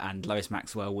O'Mara and Lois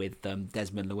Maxwell with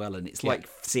Desmond Llewellyn. It's like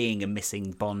seeing a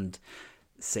missing Bond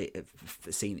scene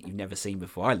that you've never seen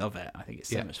before. I love it. I think it's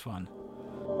so much fun.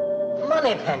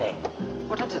 Moneypenny,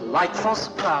 what a delightful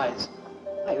surprise.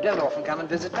 Oh, you don't often come and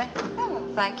visit me.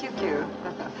 Oh, thank you, Q.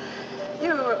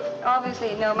 You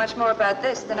obviously know much more about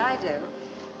this than I do.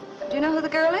 Do you know who the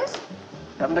girl is?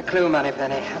 Haven't a clue,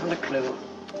 Moneypenny, haven't a clue.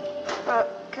 Well,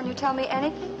 can you tell me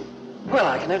anything? Well,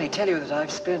 I can only tell you that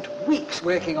I've spent weeks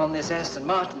working on this Aston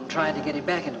Martin, trying to get it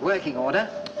back into working order.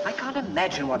 I can't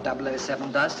imagine what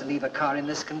 007 does to leave a car in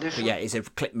this condition. But yeah, it's a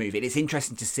clip movie. And it's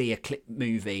interesting to see a clip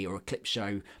movie or a clip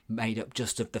show made up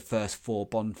just of the first 4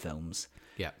 Bond films.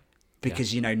 Yeah.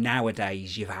 Because,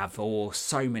 nowadays you have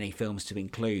so many films to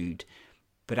include,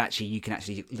 but actually you can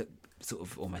look, sort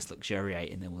of almost luxuriate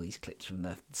in all these clips from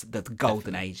the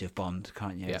golden age of Bond,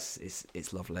 can't you? Yeah.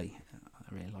 It's lovely.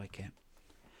 I really like it.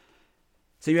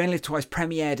 So You Only Live Twice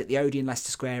premiered at the Odeon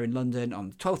Leicester Square in London on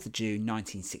the 12th of June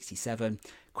 1967.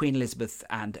 Queen Elizabeth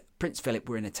and Prince Philip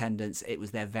were in attendance. It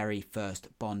was their very first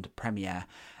Bond premiere.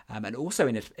 And also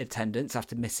in attendance,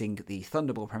 after missing the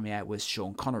Thunderball premiere, was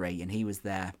Sean Connery, and he was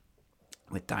there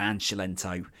with Diane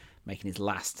Cilento, making his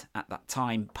last, at that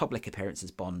time, public appearance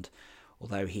as Bond,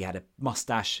 although he had a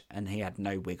moustache and he had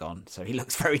no wig on, so he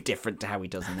looks very different to how he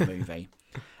does in the movie.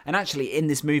 And actually, in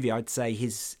this movie, I'd say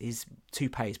his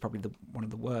toupee is probably one of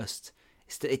the worst.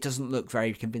 It doesn't look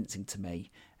very convincing to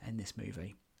me in this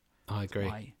movie. I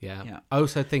agree. Yeah. I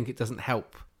also think it doesn't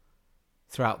help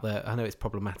throughout I know it's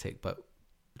problematic, but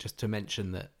just to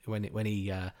mention that when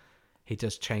he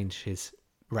does change his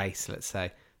race, let's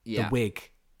say, the wig,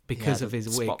 because of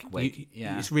his wig.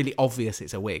 It's really obvious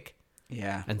it's a wig.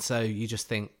 Yeah. And so you just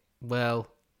think, well,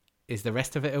 is the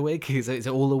rest of it a wig? Is it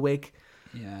all a wig?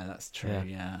 Yeah, that's true,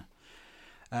 yeah.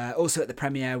 Also at the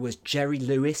premiere was Jerry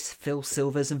Lewis, Phil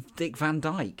Silvers and Dick Van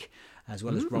Dyke, as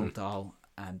well as Roald Dahl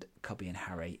and Cubby and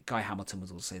Harry. Guy Hamilton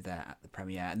was also there at the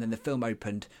premiere. And then the film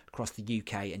opened across the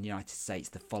UK and United States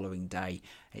the following day.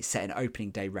 It set an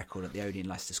opening day record at the Odeon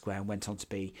Leicester Square and went on to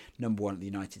be number one at the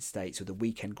United States with a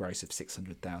weekend gross of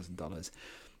 $600,000.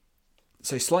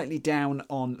 So slightly down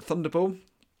on Thunderball.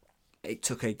 It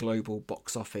took a global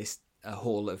box office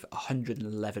haul of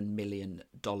 $111 million.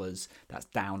 That's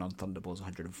down on Thunderball's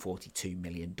 $142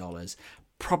 million.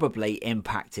 Probably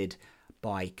impacted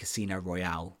by Casino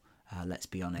Royale, let's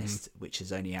be honest, which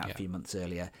is only out a few months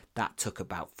earlier. That took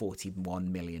about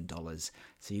 $41 million.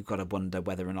 So you've got to wonder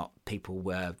whether or not people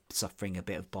were suffering a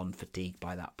bit of Bond fatigue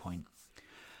by that point.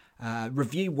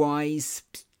 Review-wise,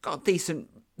 got decent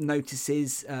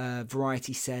notices.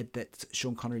 Variety said that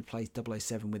Sean Connery plays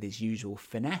 007 with his usual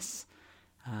finesse.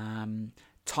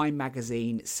 Time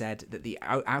magazine said that the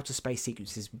outer space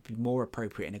sequences would be more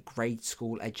appropriate in a grade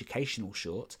school educational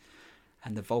short,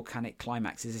 and the volcanic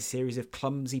climax is a series of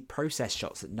clumsy process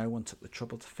shots that no one took the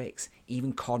trouble to fix.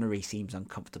 Even Connery seems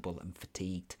uncomfortable and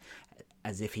fatigued,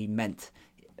 as if he meant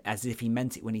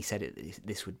it when he said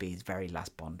this would be his very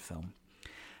last Bond film.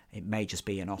 It may just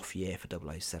be an off year for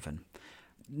 007.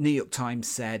 New York Times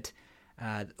said,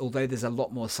 although there's a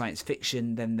lot more science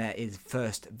fiction than there is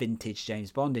first vintage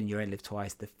James Bond in You Only Live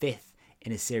Twice, the fifth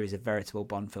in a series of veritable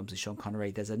Bond films with Sean Connery,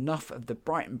 there's enough of the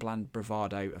bright and bland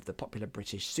bravado of the popular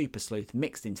British super sleuth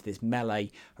mixed into this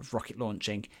melee of rocket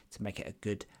launching to make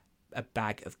it a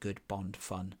bag of good Bond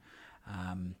fun.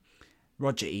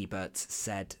 Roger Ebert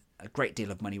said, a great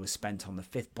deal of money was spent on the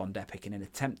fifth Bond epic in an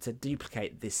attempt to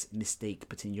duplicate this mystique,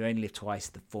 but in You Only Live Twice,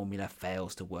 the formula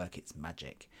fails to work its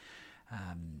magic.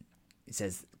 It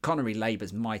says, Connery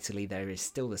labours mightily. There is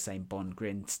still the same Bond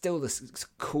grin, still the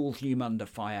cool humour under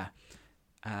fire,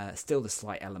 still the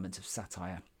slight element of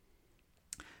satire.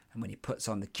 And when he puts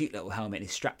on the cute little helmet and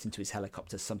is strapped into his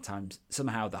helicopter,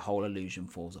 somehow the whole illusion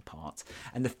falls apart.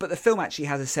 But the film actually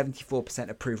has a 74%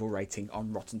 approval rating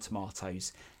on Rotten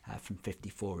Tomatoes from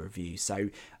 54 reviews. So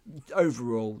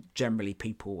overall, generally,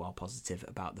 people are positive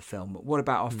about the film. What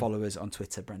about our followers on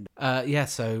Twitter, Brendan?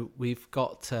 So we've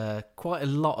got quite a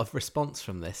lot of response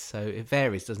from this. So it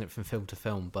varies, doesn't it, from film to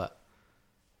film, but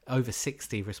over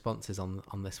 60 responses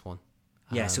on this one.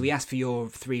 Yeah, so we asked for your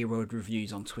 3-year-old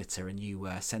reviews on Twitter and you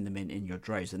send them in your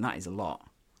droves, and that is a lot.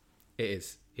 It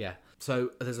is, yeah.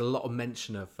 So there's a lot of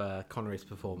mention of Connery's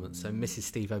performance. So Mrs.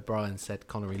 Steve O'Brien said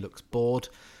Connery looks bored,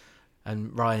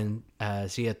 and Ryan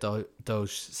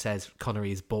Giadoge says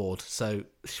Connery is bored. So,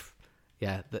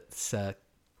 yeah, that's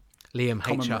Liam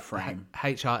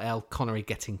HRL, Connery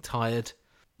getting tired.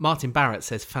 Martin Barrett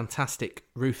says fantastic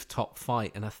rooftop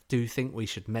fight, and I do think we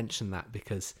should mention that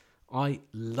because I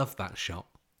love that shot.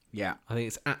 Yeah. I think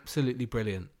it's absolutely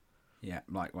brilliant. Yeah,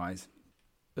 likewise.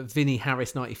 Vinnie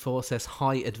Harris 94 says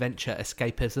high adventure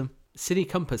escapism. Cine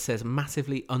Compass says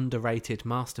massively underrated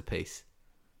masterpiece.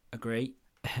 Agree.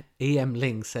 EM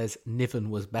Ling says Niven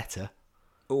was better.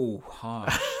 Oh,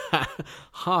 harsh.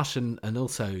 Harsh and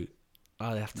also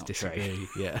I have to Not disagree.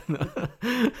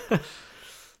 True.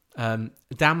 Yeah.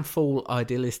 Damn Fool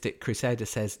Idealistic Crusader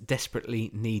says desperately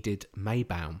needed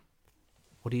Maybaum.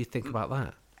 What do you think about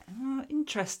that?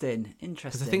 Interesting.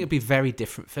 Because I think it'd be a very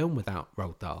different film without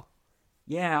Roald Dahl.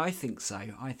 Yeah, I think so.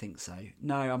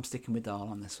 No, I'm sticking with Dahl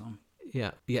on this one.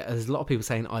 Yeah. There's a lot of people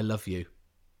saying "I love you."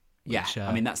 Yeah, which,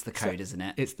 I mean that's the code, isn't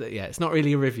it? It's not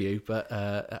really a review, but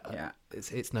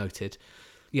it's noted.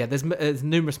 Yeah, there's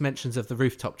numerous mentions of the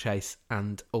rooftop chase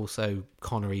and also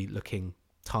Connery looking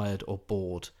tired or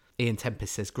bored. Ian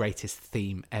Tempest says greatest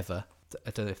theme ever. I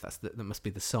don't know if that must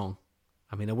be the song.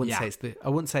 I mean, I wouldn't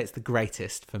say it's the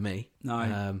greatest for me.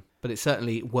 No, but it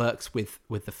certainly works with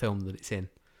the film that it's in.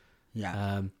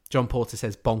 Yeah. John Porter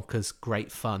says bonkers, great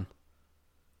fun.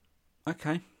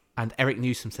 Okay. And Eric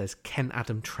Newsom says Ken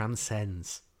Adam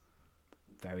transcends.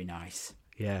 Very nice.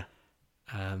 Yeah.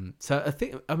 So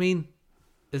I mean,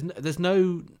 there's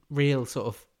no real sort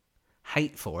of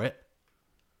hate for it.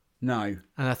 No.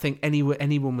 And I think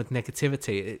anyone with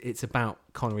negativity, it's about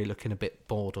Connery looking a bit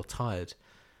bored or tired.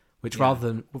 Which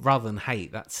rather than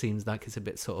hate, that seems like it's a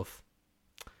bit sort of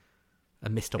a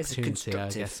missed opportunity, I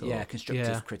guess.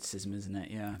 Constructive criticism, isn't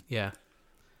it? Yeah. Yeah.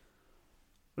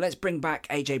 Well, let's bring back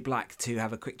AJ Black to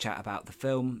have a quick chat about the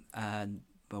film, and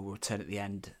we'll return at the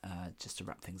end just to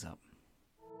wrap things up.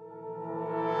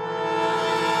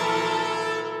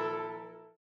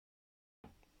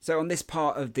 So on this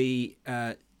part of the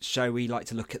show, we like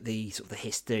to look at the sort of the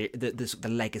history, the sort of the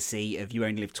legacy of You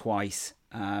Only Live Twice.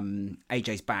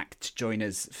 AJ's back to join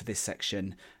us for this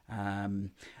section.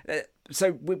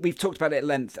 So we've talked about it at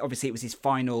length. Obviously, it was his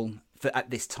final for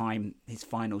at this time his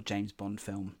final James Bond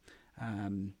film.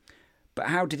 But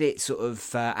how did it sort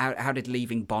of how did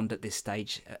leaving Bond at this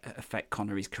stage affect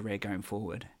Connery's career going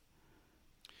forward?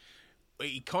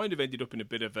 He kind of ended up in a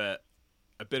bit of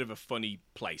a funny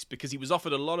place because he was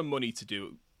offered a lot of money to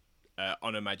do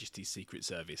on Her Majesty's Secret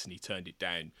Service, and he turned it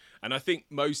down. And I think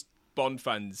most Bond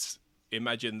fans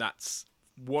imagine that's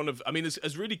one of... I mean,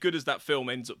 as really good as that film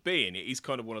ends up being, it is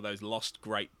kind of one of those lost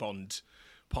great Bond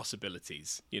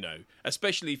possibilities, you know,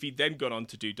 especially if he'd then gone on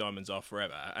to do Diamonds Are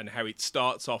Forever, and how it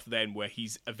starts off then where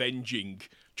he's avenging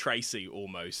Tracy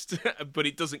almost, but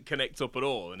it doesn't connect up at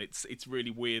all, and it's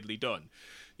really weirdly done.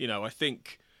 You know, I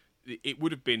think it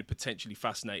would have been a potentially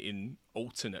fascinating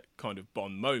alternate kind of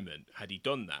Bond moment had he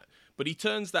done that. But he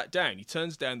turns that down. He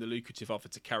turns down the lucrative offer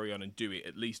to carry on and do it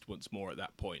at least once more at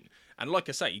that point. And like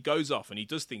I say, he goes off and he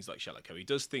does things like Shalako. He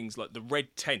does things like The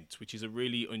Red Tent, which is a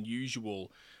really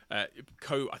unusual I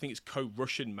think it's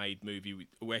co-Russian made movie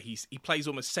where he plays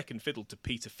almost second fiddle to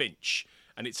Peter Finch,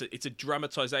 and it's a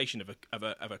dramatization of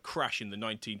a crash in the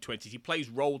 1920s. He plays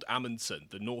Roald Amundsen,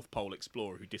 the North Pole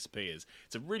explorer who disappears.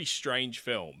 It's a really strange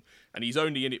film, and he's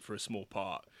only in it for a small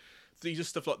part. These are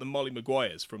stuff like the Molly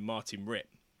Maguires from Martin Ritt,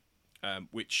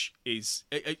 which is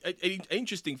an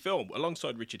interesting film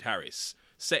alongside Richard Harris,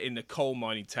 set in a coal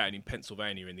mining town in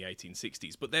Pennsylvania in the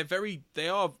 1860s. But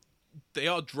they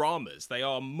are dramas. They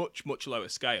are much lower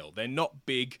scale. They're not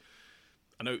big.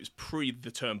 I know it was pre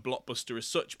the term blockbuster as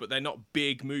such, but they're not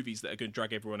big movies that are going to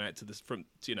drag everyone out to the front,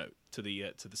 to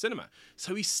the cinema.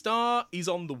 So his star is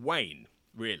on the wane,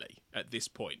 really, at this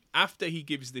point. After he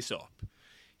gives this up,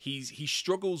 he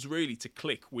struggles really to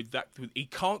click with that. He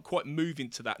can't quite move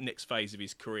into that next phase of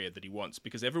his career that he wants,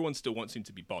 because everyone still wants him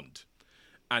to be Bond,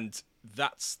 and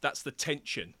that's the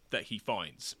tension that he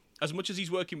finds. As much as he's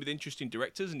working with interesting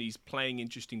directors and he's playing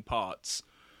interesting parts,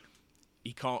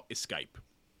 he can't escape.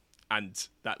 And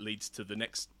that leads to the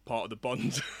next part of the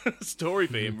Bond story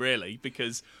for him, really,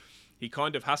 because he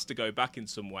kind of has to go back in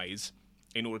some ways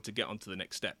in order to get onto the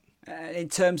next step. In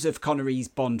terms of Connery's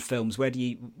Bond films, where do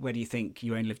you think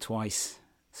You Only Live Twice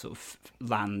sort of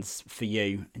lands for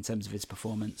you in terms of his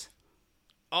performance?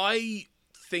 I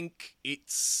think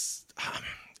it's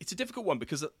a difficult one,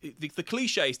 because the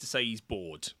cliche is to say he's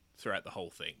bored throughout the whole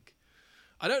thing.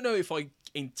 I don't know if I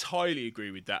entirely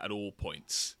agree with that at all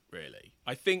points, really.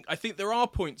 I think there are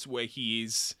points where he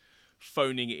is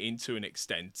phoning it in to an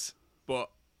extent, but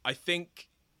I think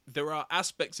there are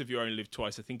aspects of You Only Live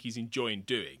Twice I think he's enjoying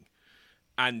doing,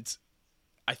 and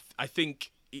I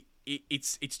think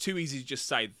it's too easy to just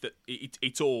say that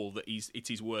it's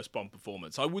his worst Bond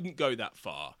performance. I wouldn't go that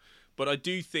far, but I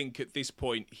do think at this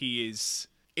point he is...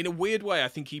 In a weird way, I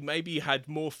think he maybe had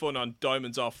more fun on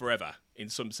Diamonds Are Forever in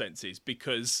some senses,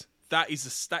 because that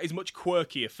is much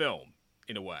quirkier film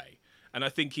in a way. And I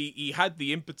think he had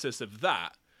the impetus of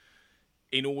that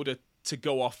in order to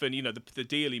go off and, the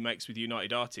deal he makes with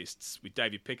United Artists, with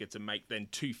David Picker, to make then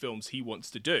 2 films he wants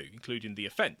to do, including The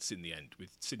Offence in the end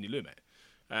with Sidney Lumet.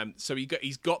 So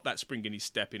he's got that spring in his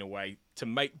step in a way to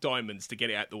make Diamonds, to get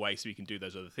it out the way so he can do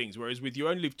those other things. Whereas with You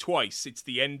Only Live Twice, it's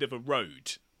the end of a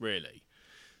road, really.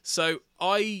 So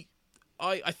I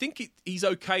think he's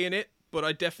okay in it, but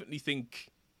I definitely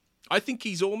think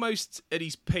he's almost at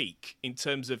his peak in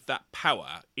terms of that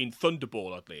power in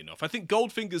Thunderball, oddly enough. I think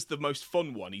Goldfinger's the most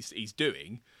fun one he's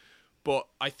doing, but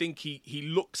I think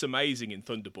he looks amazing in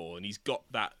Thunderball, and he's got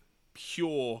that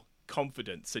pure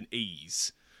confidence and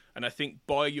ease. And I think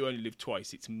by You Only Live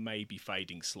Twice, it's maybe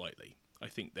fading slightly. I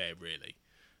think there, really.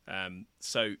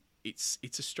 So it's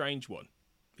a strange one.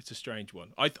 It's a strange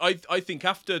one. I think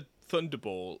after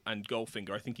Thunderball and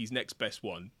Goldfinger, I think his next best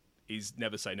one is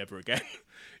Never Say Never Again,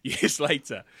 years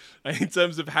later, in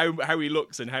terms of how he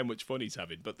looks and how much fun he's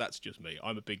having. But that's just me.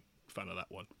 I'm a big fan of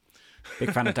that one.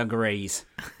 Big fan of dungarees.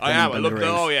 I am. I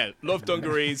love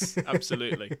dungarees.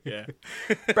 Absolutely. Yeah.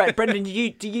 Brendan,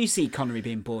 do you see Connery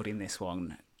being bored in this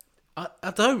one?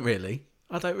 I don't really.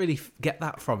 I don't really get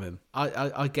that from him.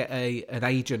 I get an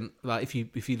agent, like if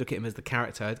you look at him as the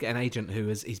character, I'd get an agent who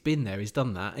he's been there, he's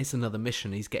done that. It's another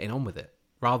mission, he's getting on with it,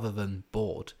 rather than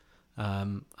bored.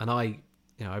 And I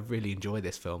really enjoy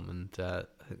this film, and I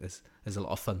think there's a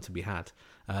lot of fun to be had.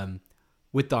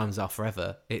 With Diamonds Are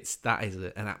Forever, that is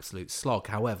an absolute slog.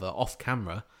 However, off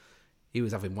camera, he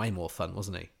was having way more fun,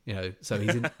 wasn't he? So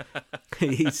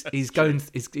he's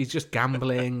just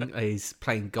gambling, he's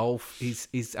playing golf,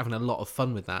 he's having a lot of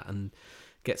fun with that, and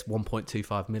gets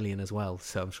 1.25 million as well.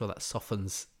 So I'm sure that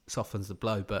softens the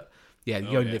blow. But yeah,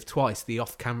 You Only Live Twice, the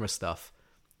off-camera stuff,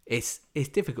 it's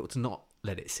difficult to not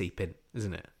let it seep in,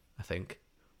 isn't it? I think.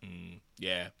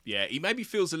 Yeah. He maybe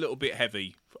feels a little bit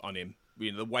heavy on him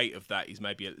the weight of that is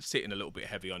maybe sitting a little bit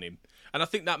heavy on him. And I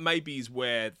think that maybe is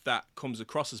where that comes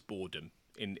across as boredom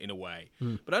in a way.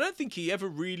 But I don't think he ever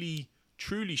really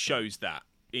truly shows that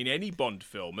in any Bond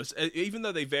film, even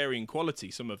though they vary in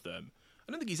quality, some of them.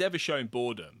 I don't think he's ever shown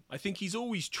boredom. I think he's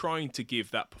always trying to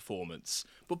give that performance.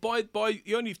 But by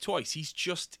You Only Live Twice, he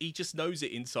just knows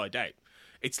it inside out.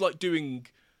 It's like doing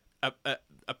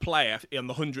a play on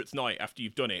the 100th night after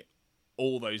you've done it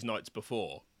all those nights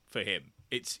before for him.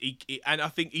 And I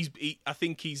think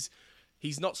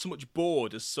he's not so much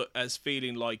bored as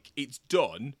feeling like it's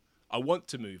done. I want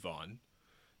to move on.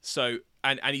 So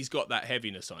and he's got that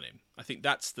heaviness on him. I think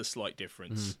that's the slight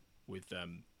difference with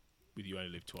You Only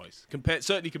Live Twice,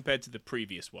 certainly compared to the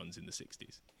previous ones in the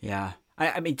 60s. Yeah.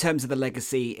 I mean, in terms of the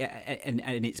legacy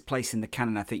and its place in the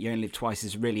canon, I think You Only Live Twice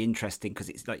is really interesting because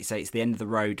it's, like you say, it's the end of the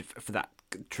road for that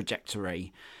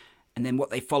trajectory. And then what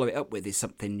they follow it up with is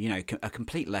something, a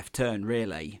complete left turn,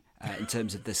 really, in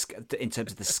terms of the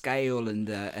scale and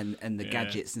the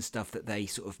gadgets and stuff that they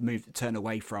sort of turn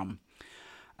away from.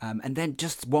 And then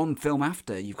just one film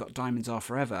after, you've got Diamonds Are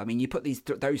Forever. I mean, you put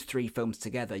those three films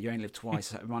together, You Only Live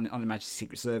Twice, On Her Majesty's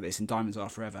Secret Service, and Diamonds Are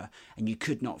Forever, and you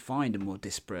could not find a more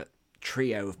disparate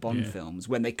trio of Bond films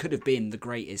when they could have been the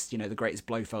greatest, the greatest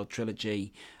Blofeld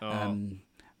trilogy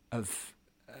of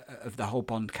the whole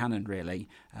Bond canon, really.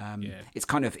 It's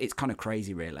kind of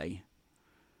crazy, really.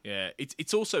 Yeah,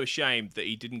 it's also a shame that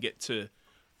he didn't get to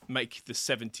make the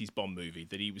 70s Bond movie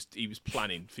that he was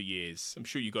planning for years. I'm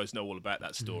sure you guys know all about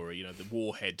that story, the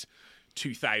Warhead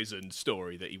 2000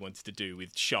 story that he wanted to do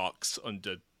with sharks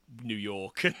under New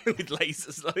York and with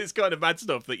lasers. It's kind of mad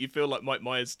stuff that you feel like Mike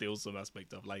Myers steals some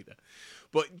aspect of later.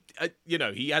 But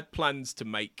he had plans to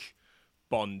make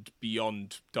Bond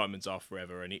beyond Diamonds Are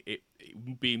Forever, and it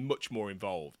being much more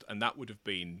involved, and that would have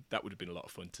been a lot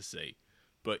of fun to see.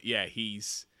 But yeah,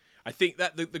 I think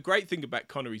that the great thing about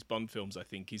Connery's Bond films, I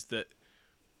think, is that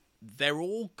they're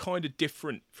all kind of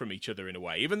different from each other in a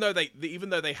way. Even though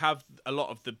they have a lot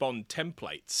of the Bond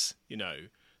templates,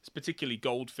 particularly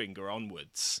Goldfinger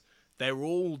onwards, they're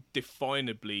all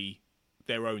definably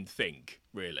their own thing,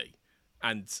 really.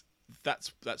 And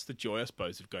that's the joy, I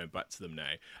suppose, of going back to them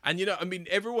now. And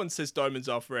everyone says Diamonds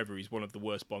Are Forever is one of the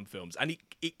worst Bond films, and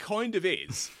it kind of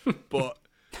is, but.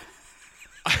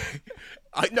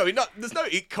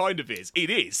 It kind of is. It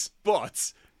is,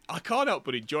 but I can't help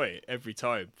but enjoy it every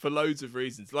time for loads of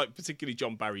reasons. Like particularly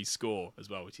John Barry's score as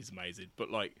well, which is amazing. But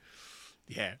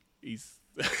he's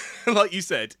like you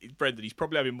said, Brendan. He's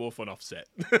probably having more fun offset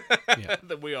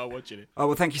than we are watching it. Oh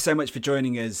well, thank you so much for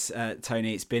joining us,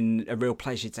 Tony. It's been a real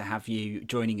pleasure to have you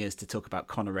joining us to talk about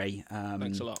Connery.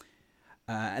 Thanks a lot.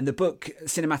 And the book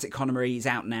Cinematic Connery is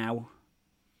out now.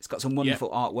 It's got some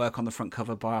wonderful artwork on the front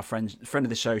cover by our friend of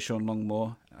the show, Sean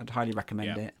Longmore. I'd highly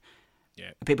recommend it. Yeah,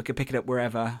 people can pick it up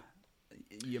wherever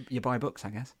you buy books,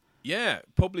 I guess. Yeah,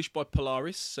 published by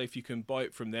Polaris, so if you can buy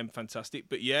it from them, fantastic.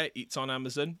 But yeah, it's on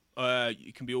Amazon.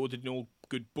 It can be ordered in all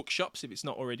good bookshops if it's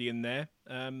not already in there.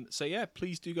 So yeah,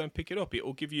 please do go and pick it up. It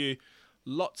will give you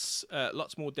lots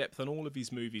more depth on all of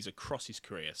his movies across his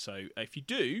career. So if you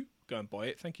do, go and buy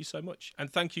it. Thank you so much.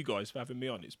 And thank you guys for having me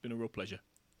on. It's been a real pleasure.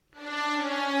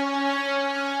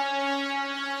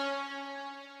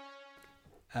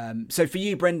 So for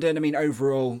you, Brendan, I mean,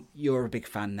 overall, you're a big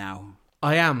fan now.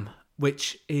 I am,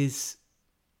 which is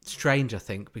strange, I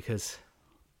think, because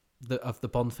of the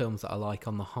Bond films that I like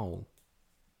on the whole,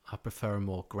 I prefer a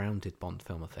more grounded Bond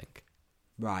film, I think.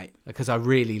 Right. Because I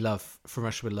really love From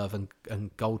Russia With Love and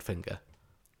Goldfinger.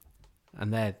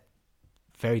 And they're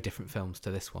very different films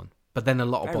to this one. But then a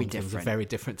lot of Bond films are very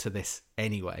different to this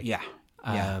anyway. Yeah.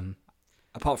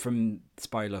 Apart from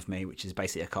Spy Love Me, which is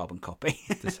basically a carbon copy.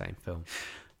 It's the same film.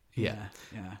 Yeah.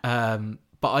 Yeah.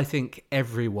 But I think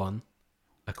everyone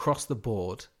across the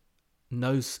board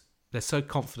knows they're so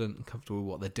confident and comfortable with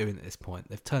what they're doing at this point.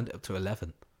 They've turned it up to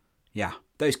 11. Yeah.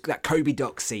 That Kobe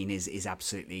Dock scene is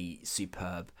absolutely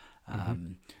superb.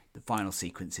 The final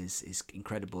sequence is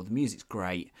incredible. The music's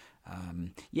great.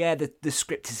 The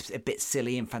script is a bit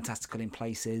silly and fantastical in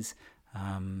places.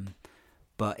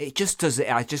 But it just does it.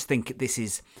 I just think this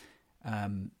is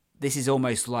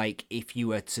almost like if you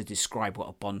were to describe what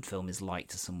a Bond film is like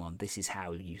to someone, this is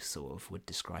how you sort of would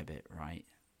describe it, right?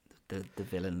 The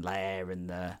villain lair and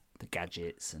the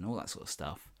gadgets and all that sort of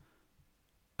stuff.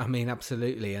 I mean,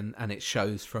 absolutely, and it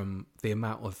shows from the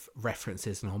amount of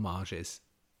references and homages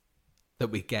that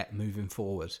we get moving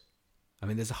forward. I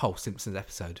mean, there's a whole Simpsons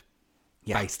episode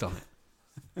based on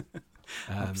it.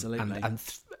 Absolutely.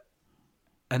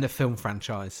 And a film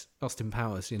franchise, Austin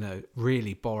Powers,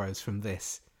 really borrows from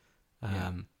this.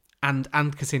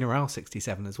 And Casino Royale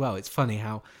 67 as well. It's funny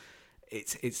how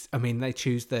it's. I mean, they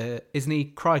choose isn't he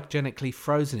cryogenically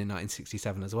frozen in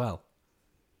 1967 as well?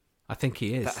 I think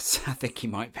he is. I think he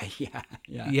might be. Yeah.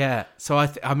 Yeah. So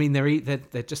I mean,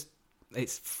 they're just.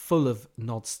 It's full of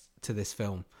nods to this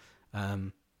film,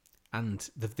 and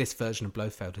this version of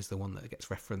Blofeld is the one that gets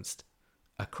referenced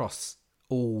across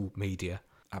all media.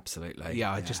 Absolutely.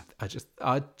 Yeah. I just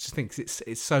think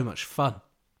it's so much fun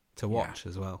to watch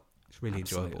as well. It's really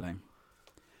enjoyable.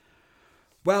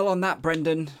 Well, on that,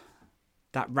 Brendan,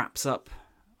 that wraps up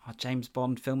our James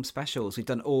Bond film specials. We've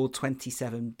done all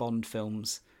 27 Bond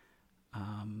films.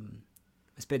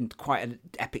 It's been quite an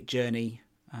epic journey.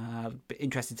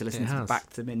 Interested to listen back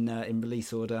to them in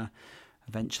release order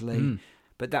eventually.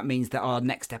 But that means that our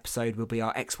next episode will be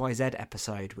our XYZ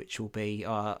episode, which will be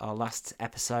our last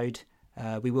episode.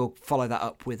 We will follow that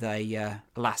up with a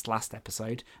last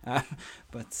episode.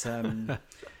 But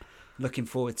looking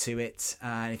forward to it.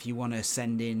 If you want to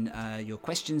send in your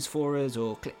questions for us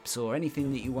or clips or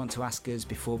anything that you want to ask us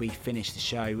before we finish the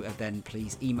show, then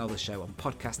please email the show on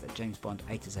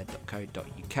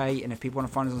podcast@jamesbond.co.uk. And if people want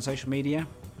to find us on social media,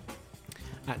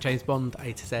 at James Bond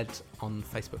A to Z on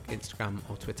Facebook, Instagram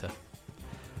or Twitter.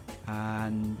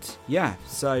 And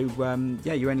so you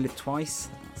only live twice.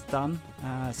 That's done.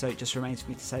 So it just remains for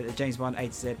me to say that the James Bond A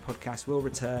to Z podcast will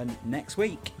return next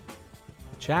week.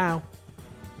 Ciao.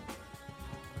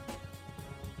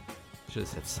 Should have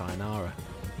said sayonara.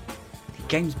 The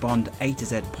James Bond A to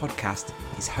Z podcast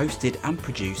is hosted and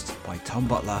produced by Tom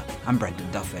Butler and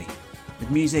Brendan Duffy,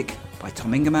 with music by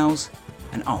Tom Ingemels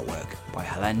and artwork by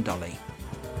Helen Dolly.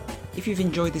 If you've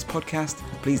enjoyed this podcast,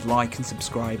 please like and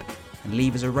subscribe and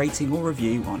leave us a rating or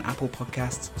review on Apple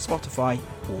Podcasts, Spotify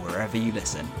or wherever you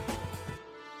listen.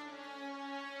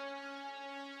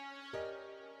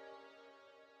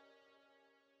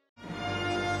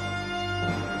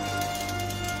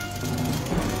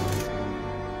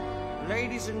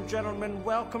 Ladies and gentlemen,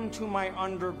 welcome to my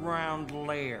underground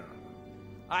lair.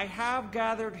 I have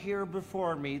gathered here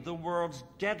before me the world's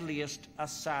deadliest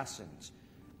assassins,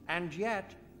 and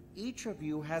yet each of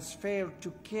you has failed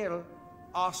to kill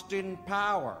Austin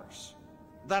Powers.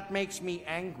 That makes me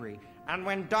angry, and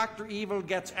when Dr. Evil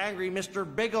gets angry, Mr.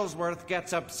 Bigglesworth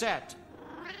gets upset.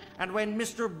 And when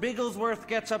Mr. Bigglesworth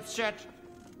gets upset,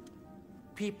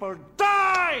 people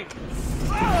die!